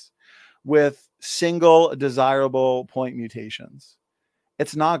loss with single desirable point mutations.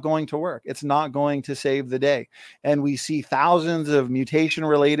 It's not going to work. It's not going to save the day. And we see thousands of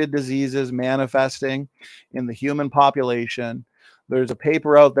mutation-related diseases manifesting in the human population. There's a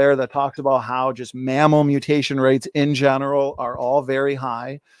paper out there that talks about how just mammal mutation rates in general are all very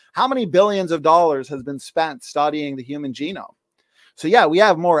high. How many billions of dollars has been spent studying the human genome? So yeah, we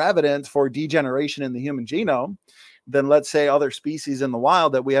have more evidence for degeneration in the human genome than, let's say, other species in the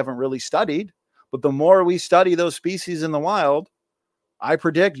wild that we haven't really studied. But the more we study those species in the wild, I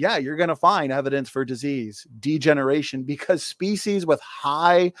predict, yeah, you're going to find evidence for disease, degeneration, because species with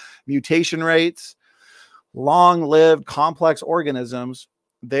high mutation rates, long-lived complex organisms,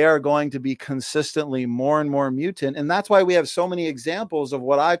 they are going to be consistently more and more mutant. And that's why we have so many examples of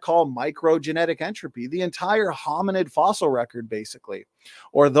what I call microgenetic entropy, the entire hominid fossil record, basically,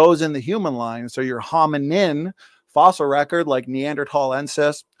 or those in the human line. So your hominin fossil record, like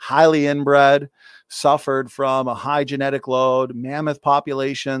Neanderthalensis, highly inbred, suffered from a high genetic load, mammoth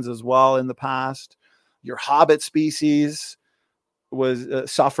populations as well in the past. Your hobbit species was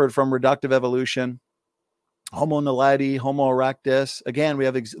suffered from reductive evolution. Homo naledi, Homo erectus. Again, we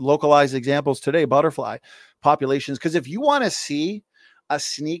have localized examples today, butterfly populations. Because if you want to see a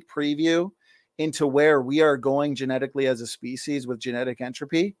sneak preview into where we are going genetically as a species with genetic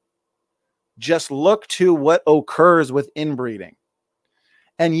entropy, just look to what occurs with inbreeding.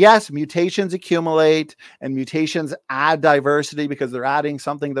 And yes, mutations accumulate and mutations add diversity because they're adding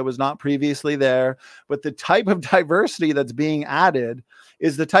something that was not previously there. But the type of diversity that's being added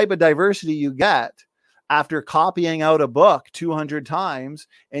is the type of diversity you get after copying out a book 200 times,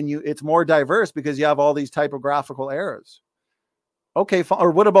 and it's more diverse because you have all these typographical errors. Okay,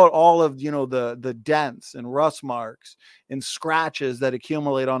 or what about all of the dents and rust marks and scratches that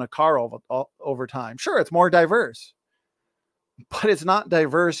accumulate on a car over time? Sure, it's more diverse, but it's not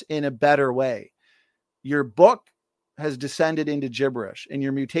diverse in a better way. Your book has descended into gibberish, and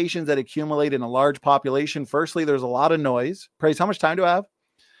your mutations that accumulate in a large population, firstly, there's a lot of noise. Praise, how much time do I have?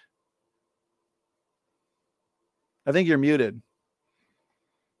 I think you're muted.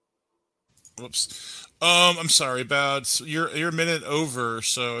 Whoops. I'm sorry, about you're a minute over,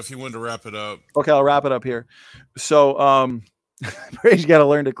 so if you wanted to wrap it up. Okay, I'll wrap it up here. So Praise, you got to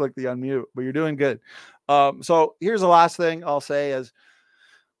learn to click the unmute, but you're doing good. So here's the last thing I'll say is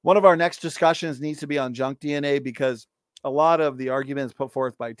one of our next discussions needs to be on junk DNA, because a lot of the arguments put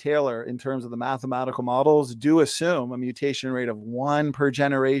forth by Taylor in terms of the mathematical models do assume a mutation rate of 1 per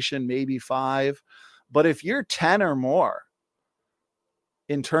generation, maybe 5. But if you're 10 or more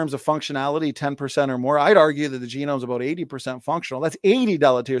in terms of functionality, 10% or more, I'd argue that the genome is about 80% functional. That's 80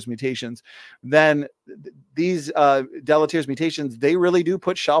 deleterious mutations. Then these deleterious mutations, they really do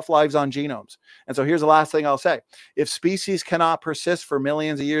put shelf lives on genomes. And so here's the last thing I'll say. If species cannot persist for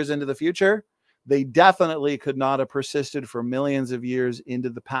millions of years into the future, they definitely could not have persisted for millions of years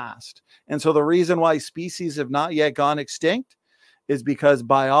into the past. And so the reason why species have not yet gone extinct is because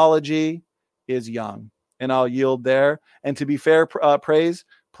biology is young. And I'll yield there. And to be fair, Praise,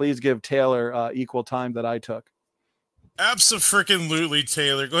 please give Taylor equal time that I took. Absolutely,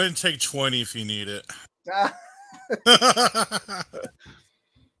 Taylor. Go ahead and take 20 if you need it.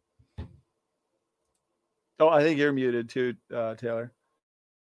 Oh, I think you're muted too, Taylor.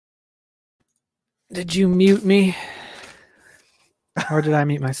 Did you mute me? Or did I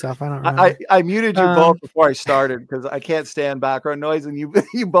mute myself? I don't remember. I muted you both before I started because I can't stand background noise, and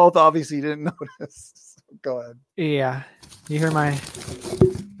you both obviously didn't notice. Go ahead. Yeah, you hear my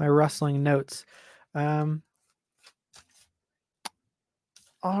rustling notes. All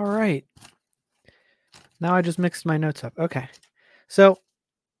right. Now I just mixed my notes up. Okay. So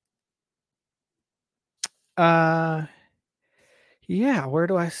yeah, where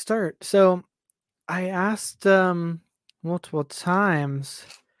do I start? So I asked multiple times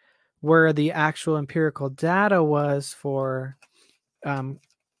where the actual empirical data was for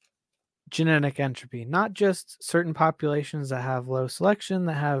genetic entropy, not just certain populations that have low selection,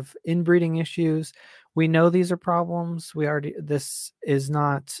 that have inbreeding issues. We know these are problems. This is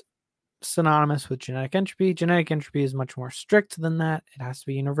not synonymous with genetic entropy. Genetic entropy is much more strict than that. It has to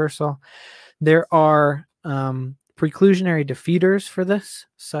be universal. There are preclusionary defeaters for this,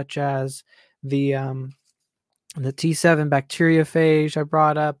 such as the T7 bacteriophage I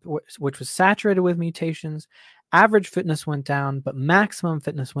brought up, which was saturated with mutations. Average fitness went down, but maximum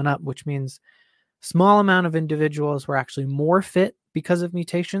fitness went up, which means small amount of individuals were actually more fit because of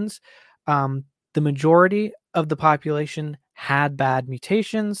mutations. The majority of the population had bad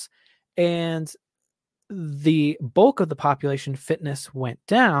mutations, and the bulk of the population fitness went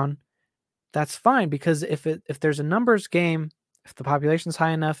down. That's fine, because if there's a numbers game, if the population's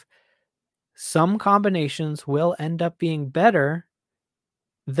high enough, some combinations will end up being better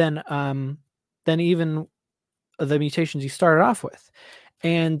than even the mutations you started off with.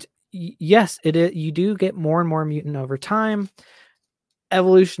 And yes, you do get more and more mutant over time.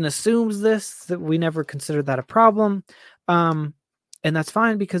 Evolution assumes this, that we never considered that a problem. And that's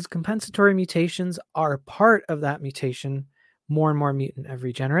fine, because compensatory mutations are part of that mutation. More and more mutant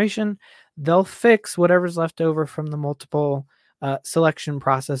every generation. They'll fix whatever's left over from the multiple selection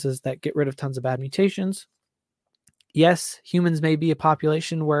processes that get rid of tons of bad mutations. Yes, humans may be a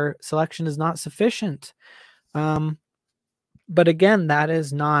population where selection is not sufficient. But again, that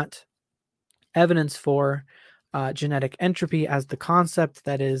is not evidence for genetic entropy as the concept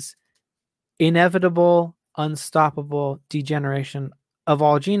that is inevitable, unstoppable degeneration of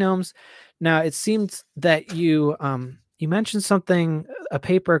all genomes. Now, it seems that you mentioned a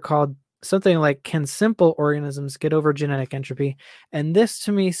paper called something like "Can Simple Organisms Get Over Genetic Entropy?" And this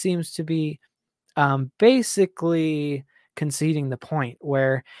to me seems to be basically conceding the point,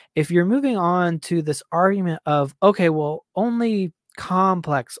 where if you're moving on to this argument of, okay, well, only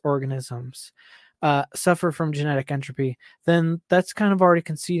complex organisms suffer from genetic entropy, then that's kind of already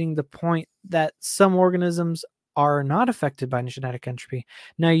conceding the point that some organisms are not affected by genetic entropy.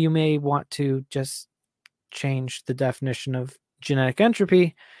 Now, you may want to just change the definition of genetic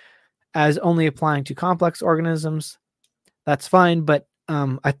entropy as only applying to complex organisms. That's fine, but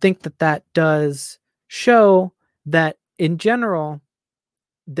I think that does show that in general,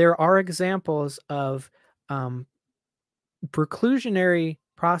 there are examples of preclusionary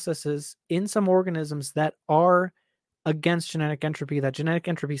processes in some organisms that are against genetic entropy, that genetic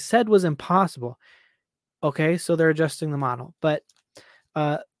entropy said was impossible. Okay, so they're adjusting the model. But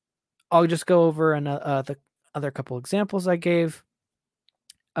I'll just go over the other couple examples I gave.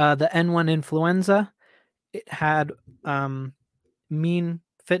 The N1 influenza, it had mean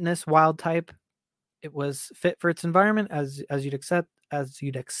fitness wild type. It was fit for its environment as you'd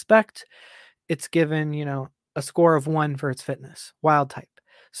expect. It's given, a score of 1 for its fitness, wild type.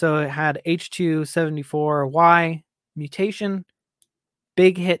 So it had H274Y mutation,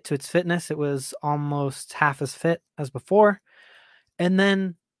 big hit to its fitness. It was almost half as fit as before. And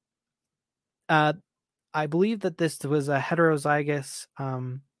then I believe that this was a heterozygous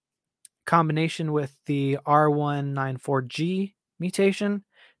combination with the R194G mutation.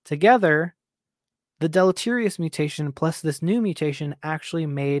 Together, the deleterious mutation plus this new mutation actually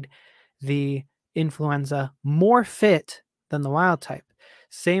made the influenza more fit than the wild type.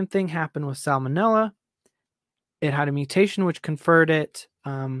 Same thing happened with Salmonella. It had a mutation which conferred it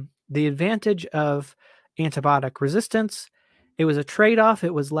the advantage of antibiotic resistance. It was a trade-off.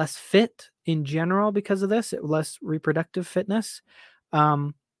 It was less fit in general because of this. It was less reproductive fitness.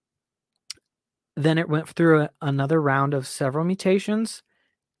 Then it went through another round of several mutations,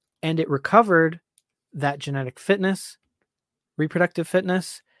 and it recovered that genetic fitness, reproductive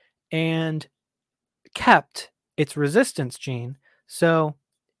fitness, and kept its resistance gene. So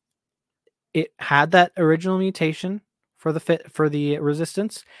it had that original mutation for the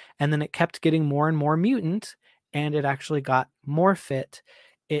resistance, and then it kept getting more and more mutant, and it actually got more fit.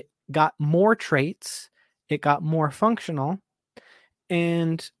 It got more traits. It got more functional,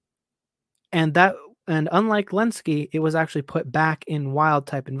 and unlike Lenski, it was actually put back in wild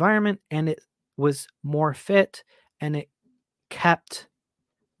type environment, and it was more fit, and it kept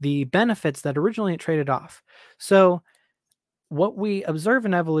the benefits that originally it traded off. So what we observe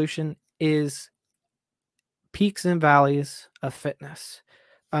in evolution is peaks and valleys of fitness.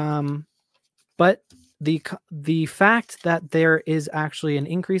 But the fact that there is actually an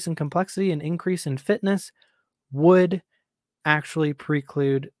increase in complexity, an increase in fitness, would actually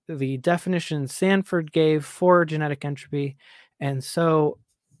preclude the definition Sanford gave for genetic entropy. And so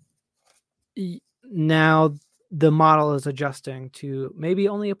now the model is adjusting to maybe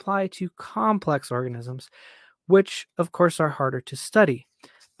only apply to complex organisms, which of course are harder to study.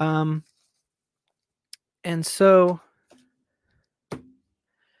 And so,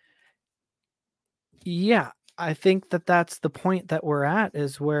 yeah, I think that that's the point that we're at,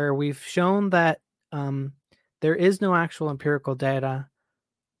 is where we've shown that there is no actual empirical data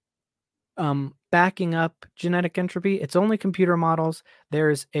backing up genetic entropy. It's only computer models.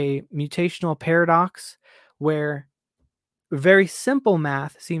 There's a mutational paradox where very simple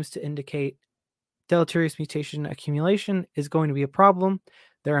math seems to indicate deleterious mutation accumulation is going to be a problem.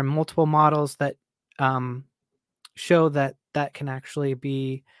 There are multiple models that show that that can actually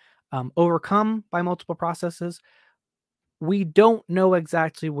be overcome by multiple processes. We don't know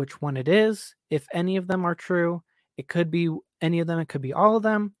exactly which one it is. If any of them are true, it could be any of them, it could be all of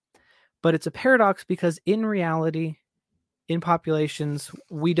them. But it's a paradox because in reality, in populations,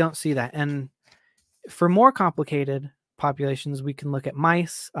 we don't see that. And for more complicated populations, we can look at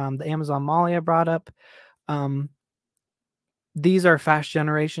mice. The Amazon Molly I brought up. These are fast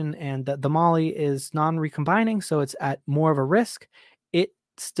generation, and the Molly is non-recombining, so it's at more of a risk. It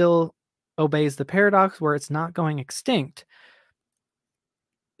still obeys the paradox where it's not going extinct.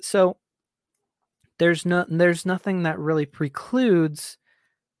 So there's nothing that really precludes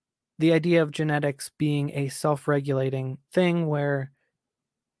the idea of genetics being a self-regulating thing where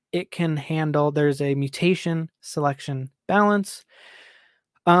it can handle, there's a mutation selection balance,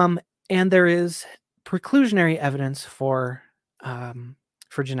 and there is preclusionary evidence for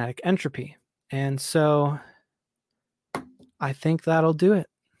genetic entropy. And so I think that'll do it.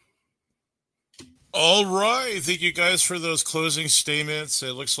 All right. Thank you guys for those closing statements.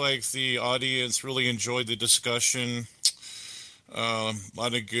 It looks like the audience really enjoyed the discussion. A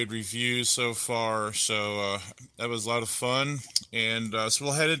lot of good reviews so far. So that was a lot of fun. And so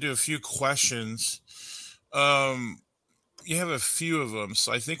we'll head into a few questions. You have a few of them,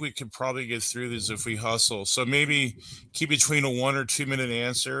 so I think we could probably get through these if we hustle. So maybe keep between a 1 or 2 minute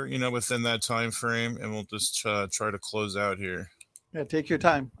answer, within that time frame, and we'll just try to close out here. Yeah, take your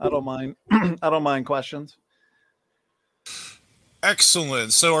time. I don't mind. I don't mind questions.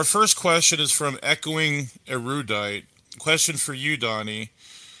 Excellent. So our first question is from Echoing Erudite. Question for you, Donny.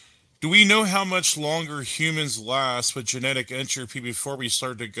 Do we know how much longer humans last with genetic entropy before we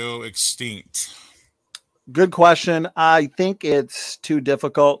start to go extinct? Good question. I think it's too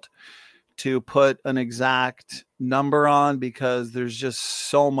difficult to put an exact number on because there's just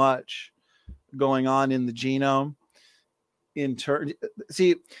so much going on in the genome.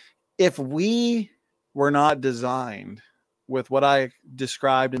 See, if we were not designed with what I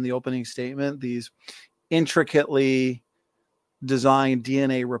described in the opening statement, these intricately designed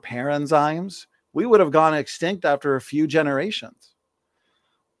DNA repair enzymes, we would have gone extinct after a few generations.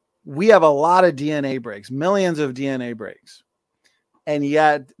 We have a lot of DNA breaks, millions of DNA breaks. And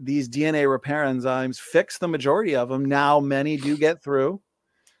yet these DNA repair enzymes fix the majority of them. Now, many do get through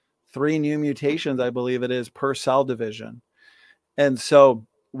 3 new mutations, I believe it is, per cell division. And so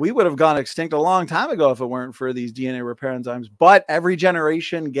we would have gone extinct a long time ago if it weren't for these DNA repair enzymes. But every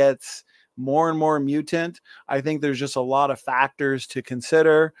generation gets more and more mutant. I think there's just a lot of factors to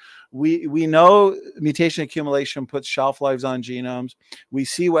consider. We know mutation accumulation puts shelf lives on genomes. We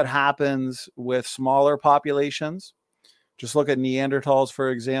see what happens with smaller populations. Just look at Neanderthals,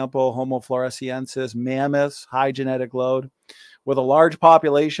 for example, Homo floresiensis, mammoths, high genetic load. With a large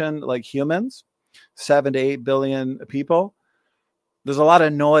population like humans, 7 to 8 billion people, there's a lot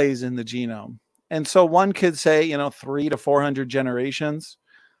of noise in the genome. And so one could say, 300 to 400 generations.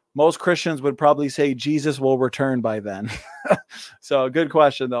 Most Christians would probably say Jesus will return by then. So good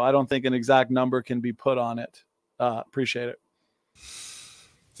question, though. I don't think an exact number can be put on it. Appreciate it.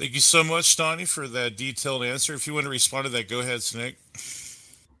 Thank you so much, Donny, for that detailed answer. If you want to respond to that, go ahead, Snake.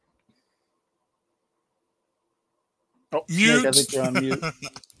 Oh, mute. Snake, I think you're on mute.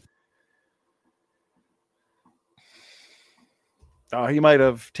 Oh, he might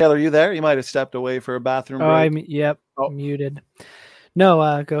have. Taylor, you there? You might have stepped away for a bathroom break. Yep, muted.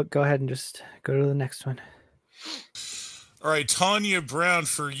 No, go ahead and just go to the next one. All right, Tanya Brown,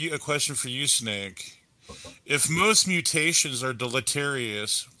 for you, a question for you, Snake. If most mutations are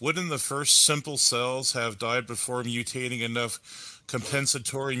deleterious, wouldn't the first simple cells have died before mutating enough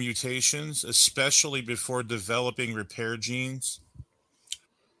compensatory mutations, especially before developing repair genes?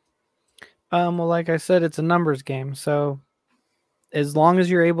 Well, like I said, it's a numbers game. So as long as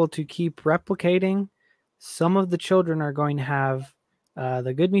you're able to keep replicating, some of the children are going to have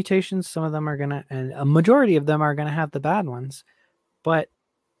the good mutations. Some of them are going to, and a majority of them are going to have the bad ones. But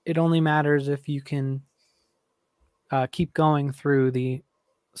it only matters if you can keep going through the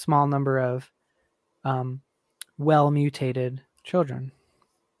small number of well-mutated children.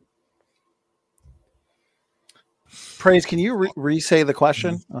 Praise, can you re-say the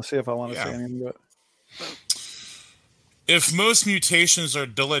question? I'll see if I want to say anything to it. If most mutations are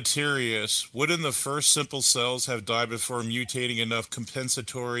deleterious, wouldn't the first simple cells have died before mutating enough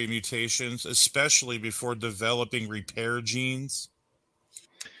compensatory mutations, especially before developing repair genes?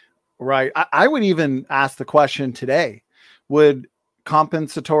 Right. I would even ask the question today, would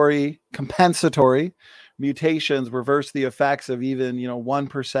compensatory mutations reverse the effects of even,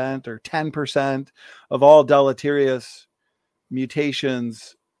 1% or 10% of all deleterious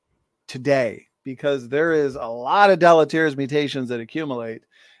mutations today? Because there is a lot of deleterious mutations that accumulate.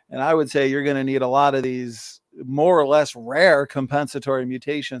 And I would say you're going to need a lot of these more or less rare compensatory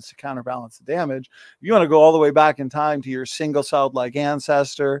mutations to counterbalance the damage. You want to go all the way back in time to your single-celled like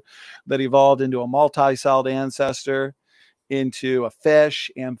ancestor that evolved into a multi-celled ancestor, into a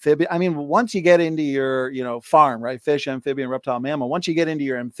fish, amphibian. I mean, once you get into your, farm, right? Fish, amphibian, reptile, mammal. Once you get into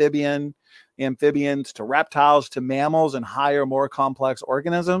your amphibians to reptiles to mammals and higher, more complex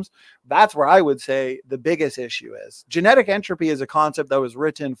organisms, that's where I would say the biggest issue is. Genetic entropy is a concept that was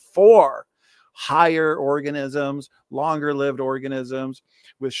written for higher organisms, longer lived organisms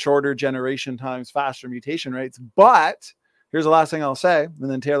with shorter generation times, faster mutation rates. But here's the last thing I'll say, and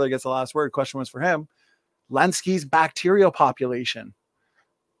then Taylor gets the last word. Question was for him. Lenski's bacterial population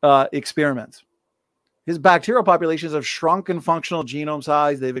experiments. His bacterial populations have shrunken functional genome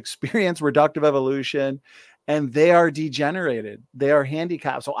size. They've experienced reductive evolution, and they are degenerated. They are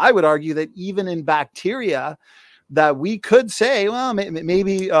handicapped. So I would argue that even in bacteria, that we could say, well,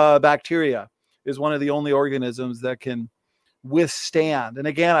 maybe bacteria is one of the only organisms that can withstand. And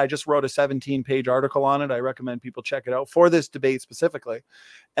again, I just wrote a 17-page article on it. I recommend people check it out for this debate specifically.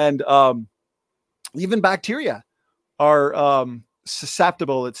 And even bacteria are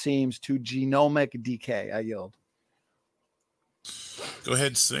susceptible, it seems, to genomic decay. I yield. Go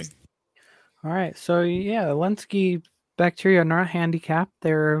ahead, Sing. All right. So, Lenski bacteria are not handicapped.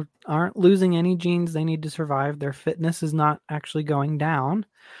 They aren't losing any genes they need to survive. Their fitness is not actually going down.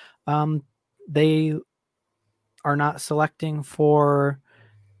 They are not selecting for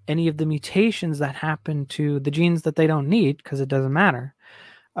any of the mutations that happen to the genes that they don't need because it doesn't matter.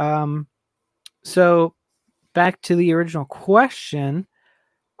 So back to the original question,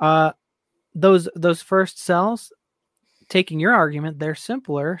 those first cells, taking your argument, they're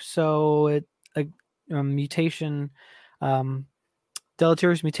simpler. So mutation,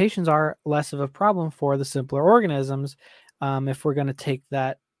 deleterious mutations are less of a problem for the simpler organisms. If we're going to take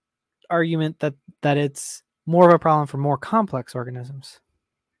that argument that it's more of a problem for more complex organisms.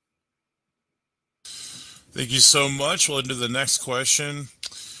 Thank you so much. We'll into the next question.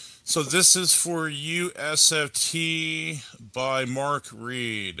 So this is for you, SFT, by Mark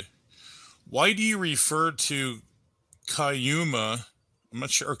Reed. Why do you refer to Kayuma, I'm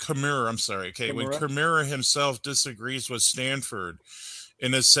not sure, or Kimura, I'm sorry, okay, when Kimura himself disagrees with Stanford?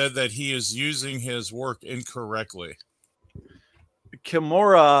 and has said that he is using his work incorrectly.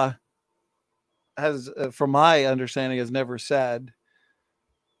 Kimura has, from my understanding, has never said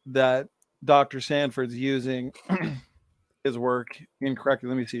that Dr. Sanford's using his work incorrectly.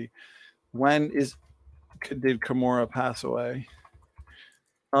 Let me see. When did Kimura pass away?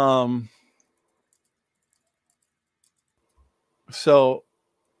 So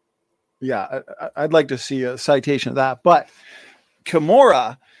yeah, I'd like to see a citation of that. But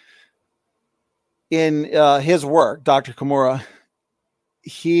Kimura, in his work, Dr. Kimura,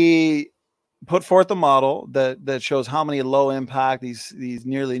 he put forth a model that shows how many low impact these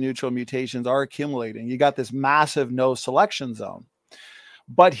nearly neutral mutations are accumulating. You got this massive no selection zone.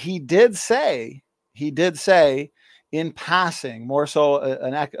 But he did say in passing, more so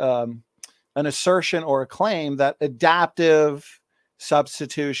an assertion or a claim that adaptive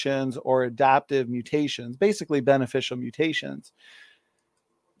substitutions or adaptive mutations, basically beneficial mutations,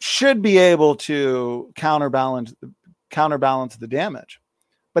 should be able to counterbalance the damage.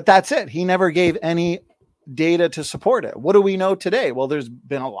 But that's it. He never gave any data to support it. What do we know today? Well, there's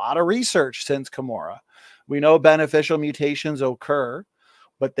been a lot of research since Kimura. We know beneficial mutations occur,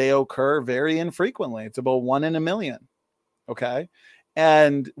 but they occur very infrequently. It's about 1 in a million. Okay.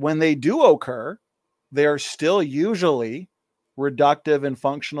 And when they do occur, they're still usually reductive and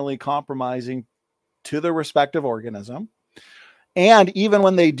functionally compromising to the respective organism. And even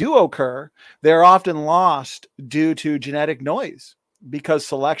when they do occur, they're often lost due to genetic noise because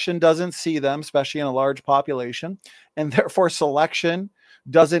selection doesn't see them, especially in a large population, and therefore selection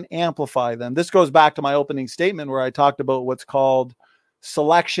doesn't amplify them. This goes back to my opening statement where I talked about what's called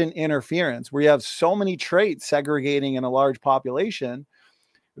selection interference, where you have so many traits segregating in a large population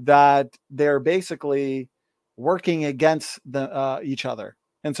that they're basically working against each other.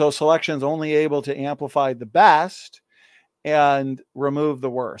 And so selection is only able to amplify the best and remove the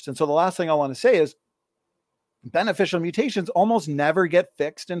worst. And so the last thing I want to say is beneficial mutations almost never get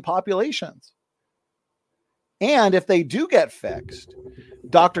fixed in populations. And if they do get fixed,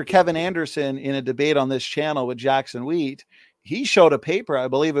 Dr. Kevin Anderson, in a debate on this channel with Jackson Wheat, he showed a paper, I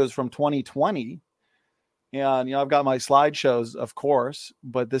believe it was from 2020. And, I've got my slideshows, of course,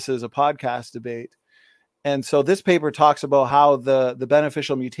 but this is a podcast debate. And so this paper talks about how the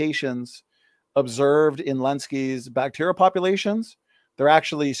beneficial mutations observed in Lenski's bacterial populations, they're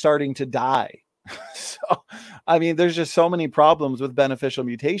actually starting to die. So, I mean, there's just so many problems with beneficial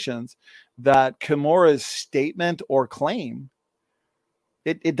mutations that Kimura's statement or claim,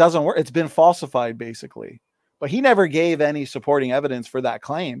 it doesn't work. It's been falsified, basically. But he never gave any supporting evidence for that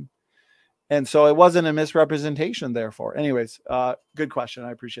claim. And so it wasn't a misrepresentation, therefore. Anyways, good question.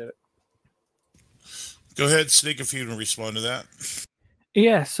 I appreciate it. Go ahead, Sneak, if you can respond to that.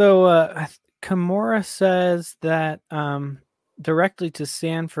 Yeah, so Kimura says that directly to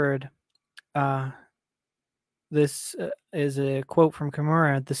Sanford, this is a quote from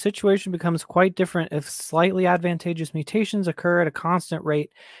Kimura: "The situation becomes quite different if slightly advantageous mutations occur at a constant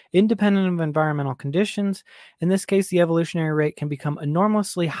rate, independent of environmental conditions. In this case, the evolutionary rate can become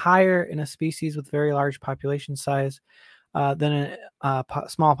enormously higher in a species with very large population size than a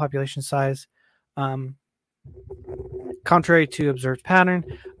small population size, contrary to observed pattern."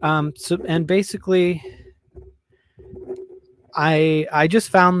 And basically, I just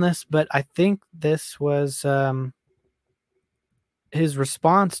found this, but I think this was his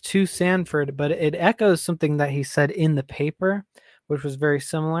response to Sanford, but it echoes something that he said in the paper, which was very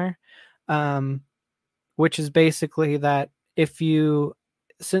similar, which is basically that if you,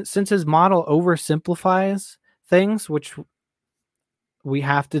 since his model oversimplifies things, which we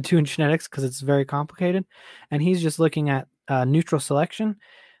have to do in genetics because it's very complicated, and he's just looking at neutral selection,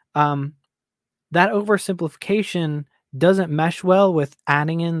 that oversimplification doesn't mesh well with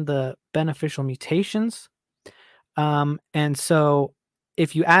adding in the beneficial mutations. And so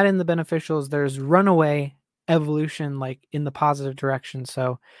if you add in the beneficials, there's runaway evolution, like in the positive direction.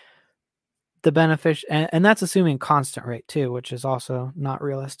 So the and that's assuming constant rate too, which is also not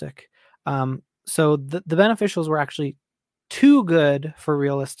realistic. So the beneficials were actually too good for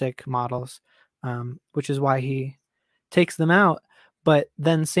realistic models, which is why he takes them out. But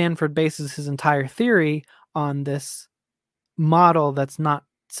then Sanford bases his entire theory on this model that's not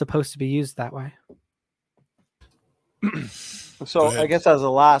supposed to be used that way. So I guess as a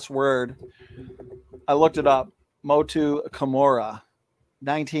last word, I looked it up. Motu Kimura,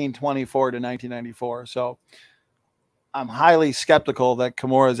 1924 to 1994. So I'm highly skeptical that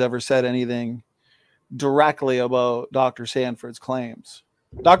Kimura has ever said anything directly about Dr. Sanford's claims.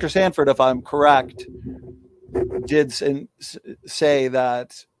 Dr. Sanford, if I'm correct, did say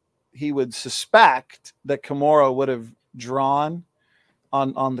that he would suspect that Kimura would have drawn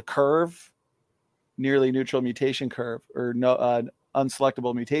on the curve, nearly neutral mutation curve, or no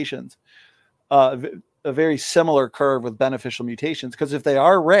unselectable mutations, a very similar curve with beneficial mutations. Because if they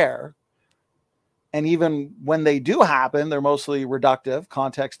are rare, and even when they do happen, they're mostly reductive,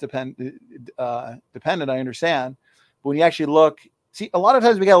 context dependent. I understand, but when you actually look, see, a lot of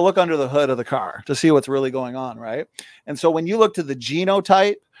times we got to look under the hood of the car to see what's really going on, right? And so when you look to the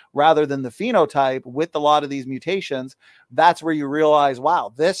genotype rather than the phenotype with a lot of these mutations, that's where you realize,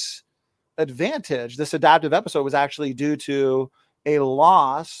 wow, this advantage, this adaptive episode was actually due to a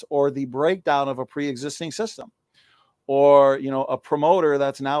loss or the breakdown of a pre-existing system, or, you know, a promoter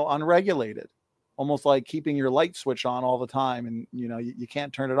that's now unregulated, almost like keeping your light switch on all the time and, you know, you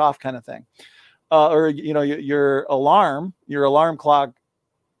can't turn it off kind of thing. Or, you know, your alarm clock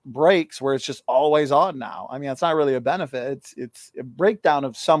breaks where it's just always on now. I mean, it's not really a benefit. It's a breakdown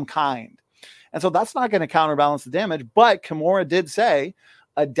of some kind. And so that's not going to counterbalance the damage. But Kimura did say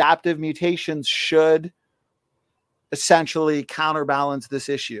adaptive mutations should essentially counterbalance this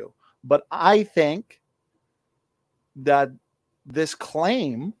issue. But I think that this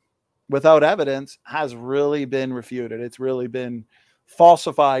claim without evidence has really been refuted. It's really been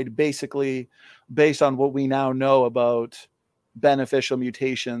falsified, basically based on what we now know about beneficial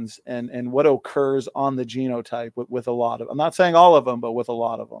mutations and what occurs on the genotype with a lot of, I'm not saying all of them, but with a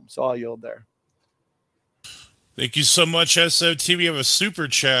lot of them. So I'll yield there. Thank you so much, SOT. We have a super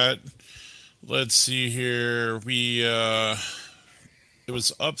chat. Let's see here. It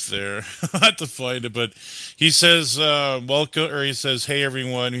was up there. I have to find it, but he says, welcome, or he says, hey,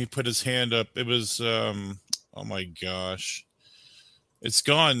 everyone. He put his hand up. It was, oh my gosh. It's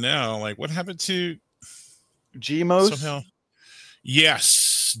gone now. Like, what happened to Gmos? Somehow.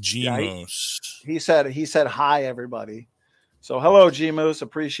 Yes, Gmos. Yeah, he said, hi, everybody. So hello, Gmos.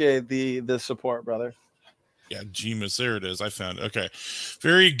 Appreciate the support, brother. Yeah, Gmos. There it is. I found it. Okay.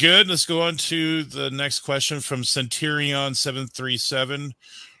 Very good. Let's go on to the next question from Centurion 737.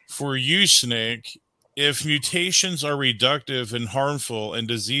 For you, Snake, if mutations are reductive and harmful and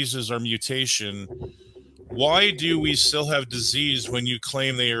diseases are mutation, why do we still have disease when you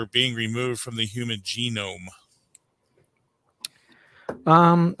claim they are being removed from the human genome?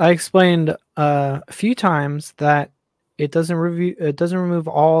 I explained a few times that it doesn't remove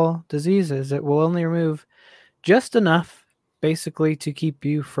all diseases. It will only remove just enough, basically, to keep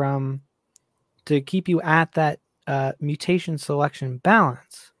you at that mutation selection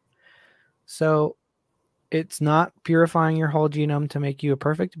balance. So it's not purifying your whole genome to make you a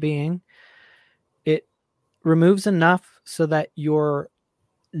perfect being. It removes enough so that you're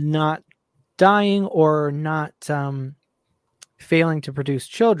not dying or not failing to produce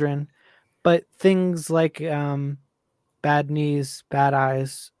children, but things like bad knees, bad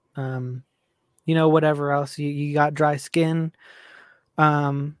eyes, whatever else, you got dry skin,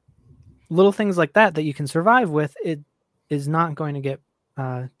 little things like that you can survive with, it is not going to get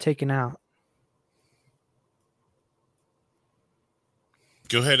taken out.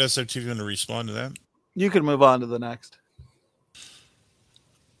 Go ahead, SFT, if you want to respond to that. You can move on to the next.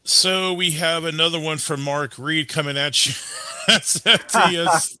 So we have another one from Mark Reed coming at you.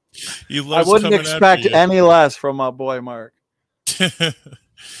 SFT, I wouldn't expect any less from my boy Mark.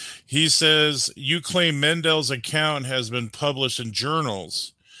 He says, you claim Mendel's account has been published in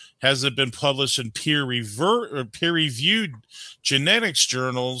journals. Has it been published in peer-reviewed genetics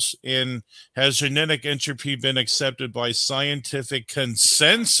journals? And has genetic entropy been accepted by scientific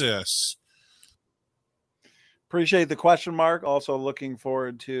consensus? Appreciate the question, Mark. Also looking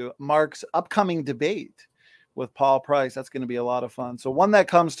forward to Mark's upcoming debate with Paul Price. That's going to be a lot of fun. So one that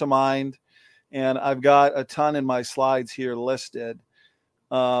comes to mind, and I've got a ton in my slides here listed.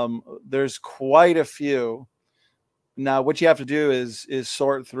 There's quite a few. Now, what you have to do is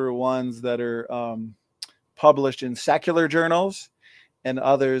sort through ones that are published in secular journals and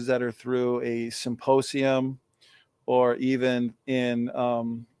others that are through a symposium or even in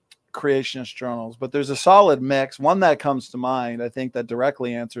creationist journals. But there's a solid mix. One that comes to mind, I think, that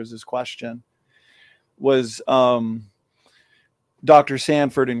directly answers this question was Dr.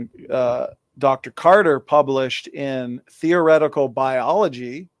 Sanford and Dr. Carter published in Theoretical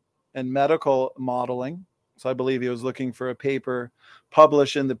Biology and Medical Modeling. So I believe he was looking for a paper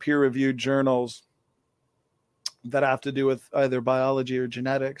published in the peer-reviewed journals that have to do with either biology or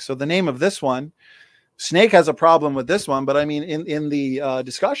genetics. So the name of this one, Snake has a problem with this one, but I mean, in the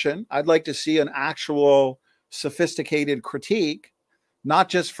discussion, I'd like to see an actual sophisticated critique, not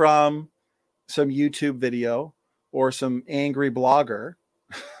just from some YouTube video or some angry blogger,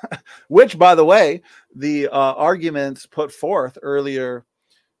 which, by the way, the arguments put forth earlier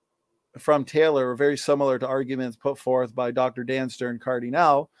from Taylor are very similar to arguments put forth by Dr. Dan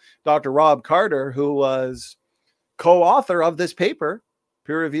Stern-Cardinal. Dr. Rob Carter, who was co-author of this paper,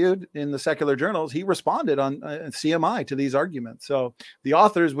 peer-reviewed in the secular journals, he responded on CMI to these arguments. So the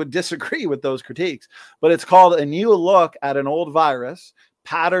authors would disagree with those critiques, but it's called A New Look at an Old Virus,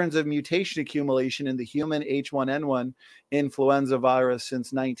 Patterns of Mutation Accumulation in the Human H1N1 Influenza Virus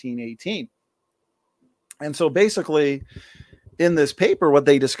since 1918. And so basically in this paper, what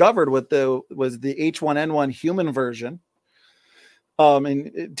they discovered was the H1N1 human version.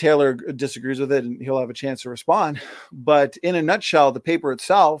 And Taylor disagrees with it, and he'll have a chance to respond. But in a nutshell, the paper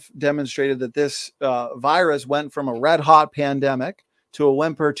itself demonstrated that this virus went from a red-hot pandemic to a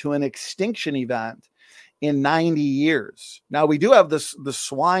whimper to an extinction event in 90 years. Now, we do have the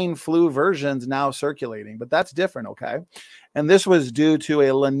swine flu versions now circulating, but that's different, okay? And this was due to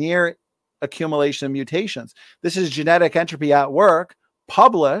a linear accumulation of mutations. This is Genetic Entropy at Work,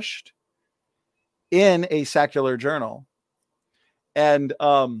 published in a secular journal. And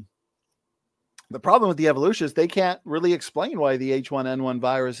the problem with the evolutionists, they can't really explain why the H1N1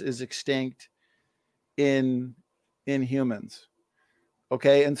 virus is extinct in humans.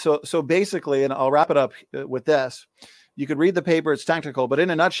 Okay, and so basically, and I'll wrap it up with this. You could read the paper, it's technical, but in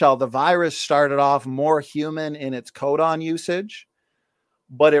a nutshell, the virus started off more human in its codon usage,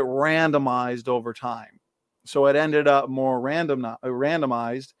 but it randomized over time. So it ended up more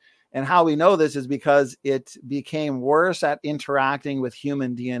randomized. And how we know this is because it became worse at interacting with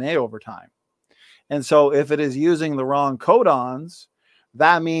human DNA over time. And so if it is using the wrong codons,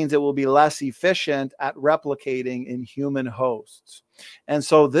 that means it will be less efficient at replicating in human hosts. And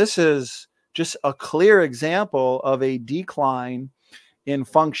so this is just a clear example of a decline in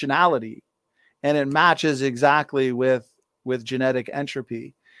functionality. And it matches exactly with genetic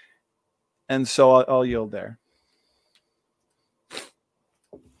entropy. And so I'll yield there.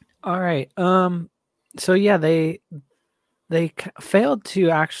 All right. So yeah, they failed to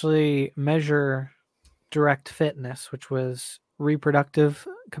actually measure direct fitness, which was reproductive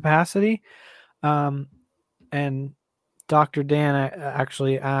capacity. And Dr. Dan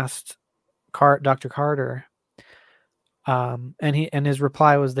actually asked Dr. Carter, and his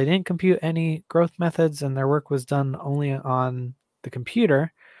reply was they didn't compute any growth methods, and their work was done only on the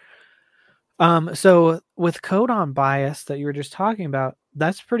computer. So with codon bias that you were just talking about,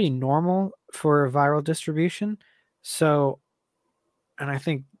 that's pretty normal for viral distribution. So, and I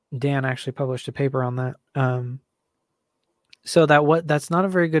think Dan actually published a paper on that. So that's not a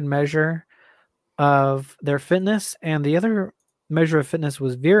very good measure of their fitness. And the other measure of fitness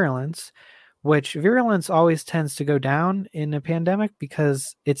was virulence, which virulence always tends to go down in a pandemic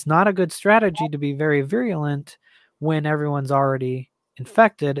because it's not a good strategy to be very virulent when everyone's already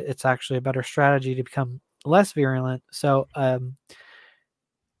infected. It's actually a better strategy to become less virulent. So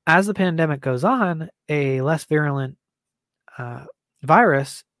as the pandemic goes on, a less virulent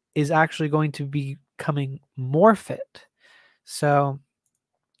virus is actually going to be becoming more fit. So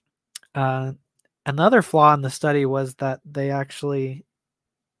another flaw in the study was that they actually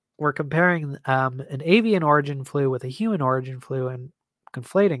were comparing an avian origin flu with a human origin flu and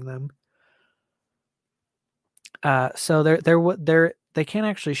conflating them. So they can't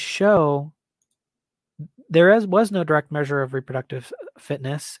actually show was no direct measure of reproductive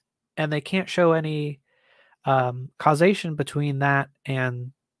fitness, and they can't show any causation between that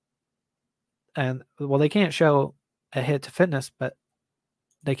and well, they can't show a hit to fitness, but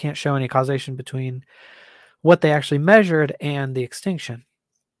they can't show any causation between what they actually measured and the extinction.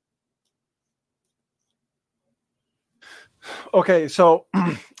 Okay, so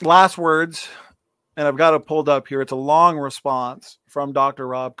last words, and I've got it pulled up here. It's a long response from Dr.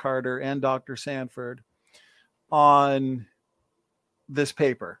 Rob Carter and Dr. Sanford on this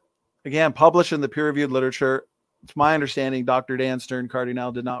paper. Again, published in the peer-reviewed literature. It's my understanding Dr. Dan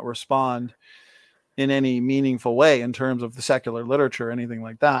Stern-Cardinal did not respond in any meaningful way in terms of the secular literature or anything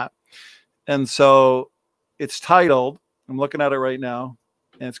like that. And so it's titled, I'm looking at it right now,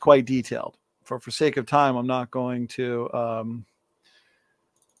 and it's quite detailed. For sake of time, I'm not going to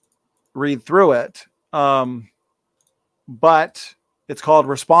read through it. But it's called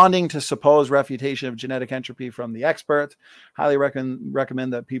Responding to Supposed Refutation of Genetic Entropy from the Experts. Highly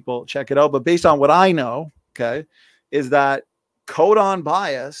recommend that people check it out. But based on what I know, okay, is that codon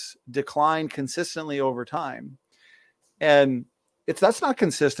bias declined consistently over time. And that's not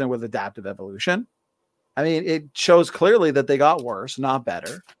consistent with adaptive evolution. I mean, it shows clearly that they got worse, not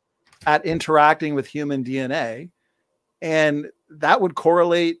better, at interacting with human DNA. And that would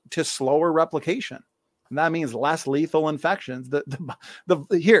correlate to slower replication. And that means less lethal infections.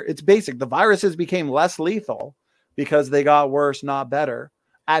 Here, it's basic. The viruses became less lethal because they got worse, not better,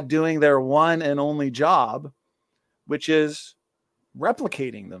 at doing their one and only job, which is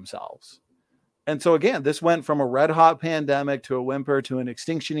replicating themselves. And so again, this went from a red hot pandemic to a whimper to an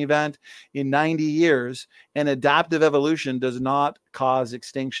extinction event in 90 years, and adaptive evolution does not cause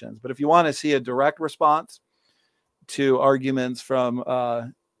extinctions. But if you want to see a direct response to arguments from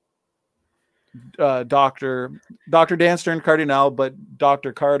Dr. Dan Stern Cardinal, but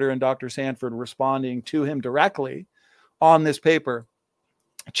Dr. Carter and Dr. Sanford responding to him directly on this paper,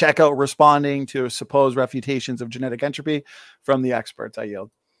 check out Responding to Supposed Refutations of Genetic Entropy from the Experts. I yield.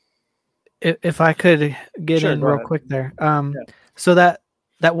 If I could get in real quick there. So that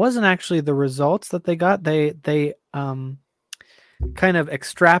wasn't actually the results that they got. They kind of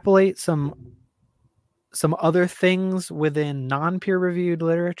extrapolate some other things within non-peer reviewed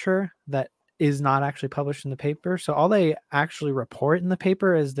literature that is not actually published in the paper. So all they actually report in the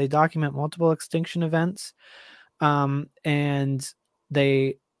paper is they document multiple extinction events, and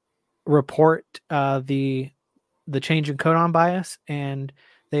they report the change in codon bias, and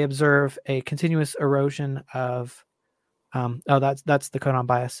they observe a continuous erosion of that's the codon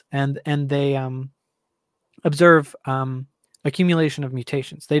bias, and they observe accumulation of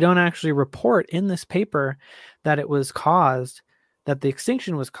mutations. They don't actually report in this paper that it was caused, that the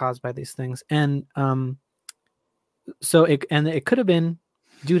extinction was caused by these things, and so it could have been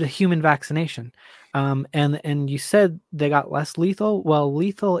due to human vaccination. And you said they got less lethal. Well,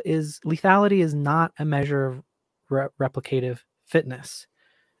 lethality is not a measure of replicative fitness.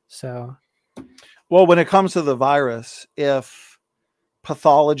 So, well, when it comes to the virus, if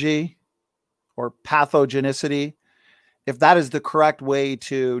pathology or pathogenicity, if that is the correct way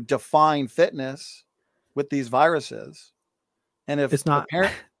to define fitness with these viruses, and if it's not,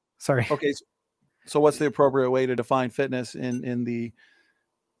 sorry. Okay. So what's the appropriate way to define fitness in the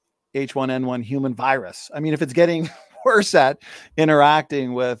H1N1 human virus? I mean, if it's getting worse at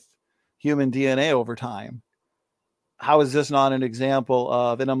interacting with human DNA over time, how is this not an example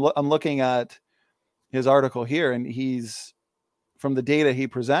of, and I'm looking at his article here, and he's, from the data he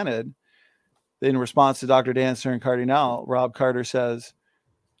presented in response to Dr. Dan Stern Cardinal, Rob Carter says,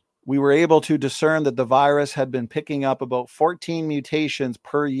 we were able to discern that the virus had been picking up about 14 mutations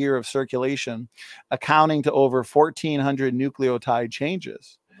per year of circulation, accounting to over 1,400 nucleotide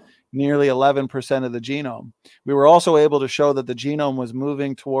changes, nearly 11% of the genome. We were also able to show that the genome was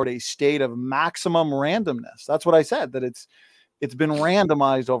moving toward a state of maximum randomness. That's what I said, that it's been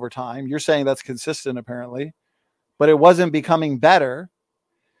randomized over time. You're saying that's consistent, apparently, but it wasn't becoming better.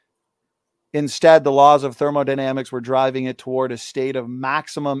 Instead, the laws of thermodynamics were driving it toward a state of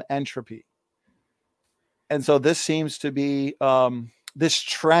maximum entropy. And so this seems to be, this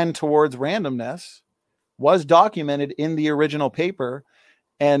trend towards randomness was documented in the original paper.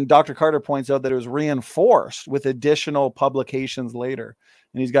 And Dr. Carter points out that it was reinforced with additional publications later.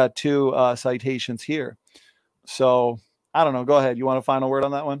 And he's got 2 citations here. So I don't know. Go ahead. You want a final word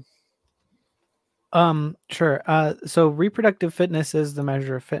on that one? Sure. So reproductive fitness is the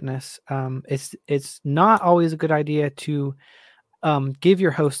measure of fitness. It's not always a good idea to give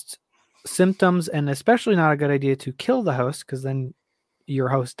your host symptoms, and especially not a good idea to kill the host, because then your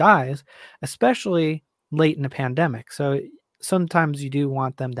host dies, especially late in a pandemic. So sometimes you do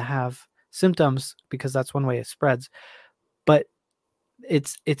want them to have symptoms because that's one way it spreads. But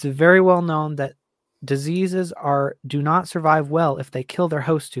it's very well known that diseases do not survive well if they kill their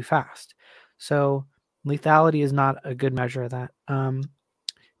host too fast. So lethality is not a good measure of that. And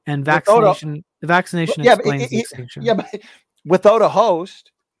vaccination explains the extinction. Yeah, but without a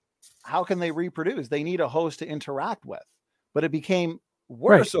host, how can they reproduce? They need a host to interact with. But it became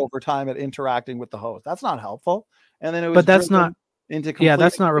worse over time at interacting with the host. That's not helpful. And then it was, but that's not into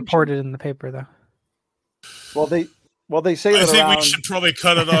that's not reported in the paper, though. Well, they say that. I think we should probably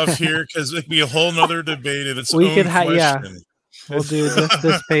cut it off here because it could be a whole nother debate in its own question. Yeah, we'll do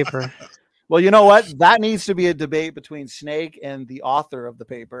this paper. Well, you know what? That needs to be a debate between Snake and the author of the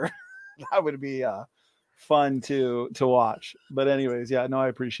paper. That would be fun to watch. But anyways, yeah, no, I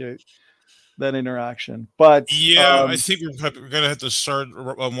appreciate that interaction. But yeah, I think we're going to have to start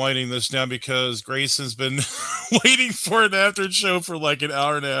winding this down because Grayson's been waiting for an after show for like an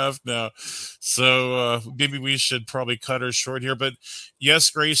hour and a half now. So maybe we should probably cut her short here. But yes,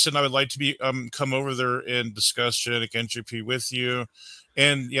 Grayson, I would like to be come over there and discuss genetic entropy with you.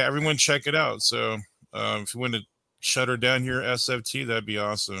 And yeah, everyone check it out. So if you want to shut her down here, SFT, that'd be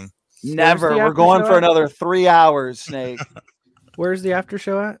awesome. Never. We're going for another 3 hours, Snake. Where's the after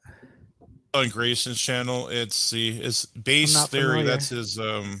show at? On Grayson's channel. It's base theory. Familiar. That's his.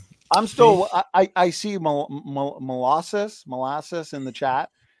 I'm still. I see molasses in the chat.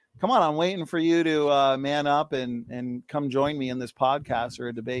 come on, I'm waiting for you to man up and come join me in this podcast or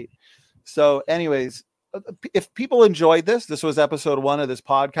a debate. So anyways, if people enjoyed this was episode 1 of this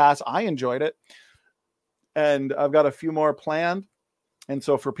podcast. I enjoyed it. And I've got a few more planned. And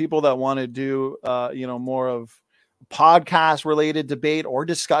so for people that want to do, more of podcast related debate or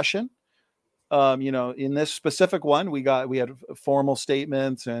discussion, in this specific one, we had formal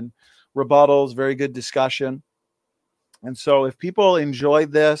statements and rebuttals, very good discussion. And so if people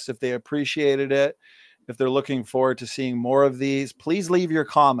enjoyed this, if they appreciated it, if they're looking forward to seeing more of these, please leave your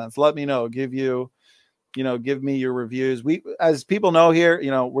comments. Let me know. Give me your reviews. We, as people know here,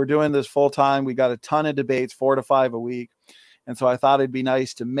 we're doing this full time. We got a ton of debates, 4 to 5 a week. And so I thought it'd be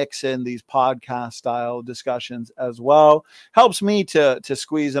nice to mix in these podcast style discussions as well. Helps me to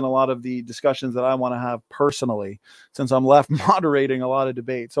squeeze in a lot of the discussions that I want to have personally, since I'm left moderating a lot of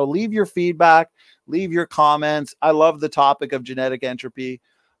debate. So leave your feedback, leave your comments. I love the topic of genetic entropy.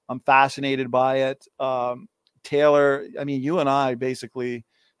 I'm fascinated by it. Taylor, I mean, you and I basically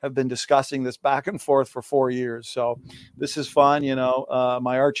have been discussing this back and forth for 4 years. So this is fun,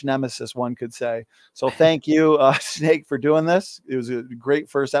 my arch nemesis, one could say. So thank you, Snake, for doing this. It was a great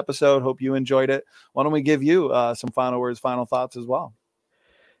first episode. Hope you enjoyed it. Why don't we give you some final words, final thoughts as well?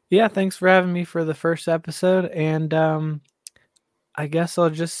 Yeah, thanks for having me for the first episode. And I guess I'll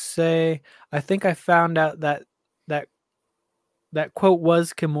just say, I think I found out that quote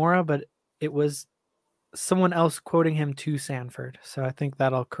was Kimura, but it was someone else quoting him to Sanford. So I think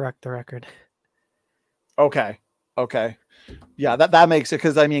that'll correct the record. Okay. Yeah, that makes it,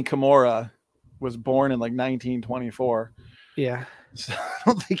 because I mean, Kimura was born in like 1924. Yeah. So I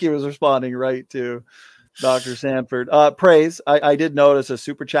don't think he was responding right to Dr. Sanford. Praise. I did notice a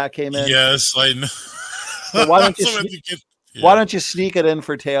super chat came in. Yes, I know. So why don't you sneak it in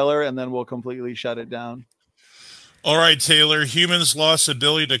for Taylor, and then we'll completely shut it down. All right, Taylor. Humans lost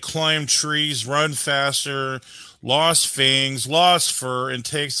ability to climb trees, run faster, lost fangs, lost fur, and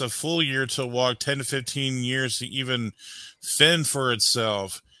takes a full year to walk, 10 to 15 years to even fend for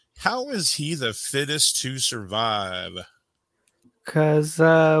itself. How is he the fittest to survive? Because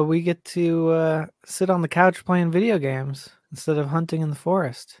we get to sit on the couch playing video games instead of hunting in the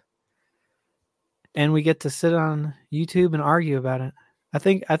forest. And we get to sit on YouTube and argue about it. I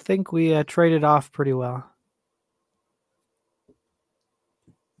think we traded off pretty well.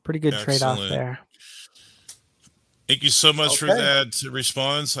 Pretty good trade-off there. Thank you so much for that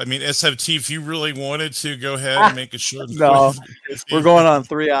response. I mean, SFT, if you really wanted to, go ahead and make it short. No, we're going on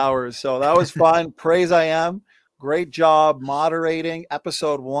 3 hours. So that was fun. Praise I am. Great job moderating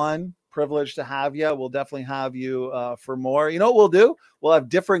episode 1. Privileged to have you. We'll definitely have you for more. You know what we'll do? We'll have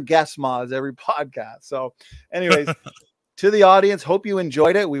different guest mods every podcast. So anyways, to the audience, hope you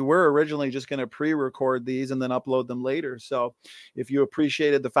enjoyed it. We were originally just going to pre-record these and then upload them later. So if you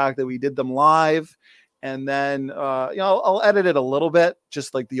appreciated the fact that we did them live, and then I'll edit it a little bit,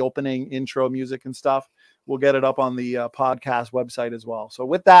 just like the opening intro music and stuff. We'll get it up on the podcast website as well. So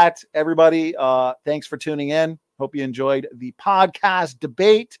with that, everybody, thanks for tuning in. Hope you enjoyed the podcast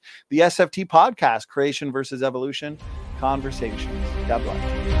debate, the SFT podcast, Creation versus Evolution Conversations. God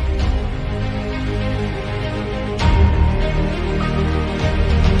bless.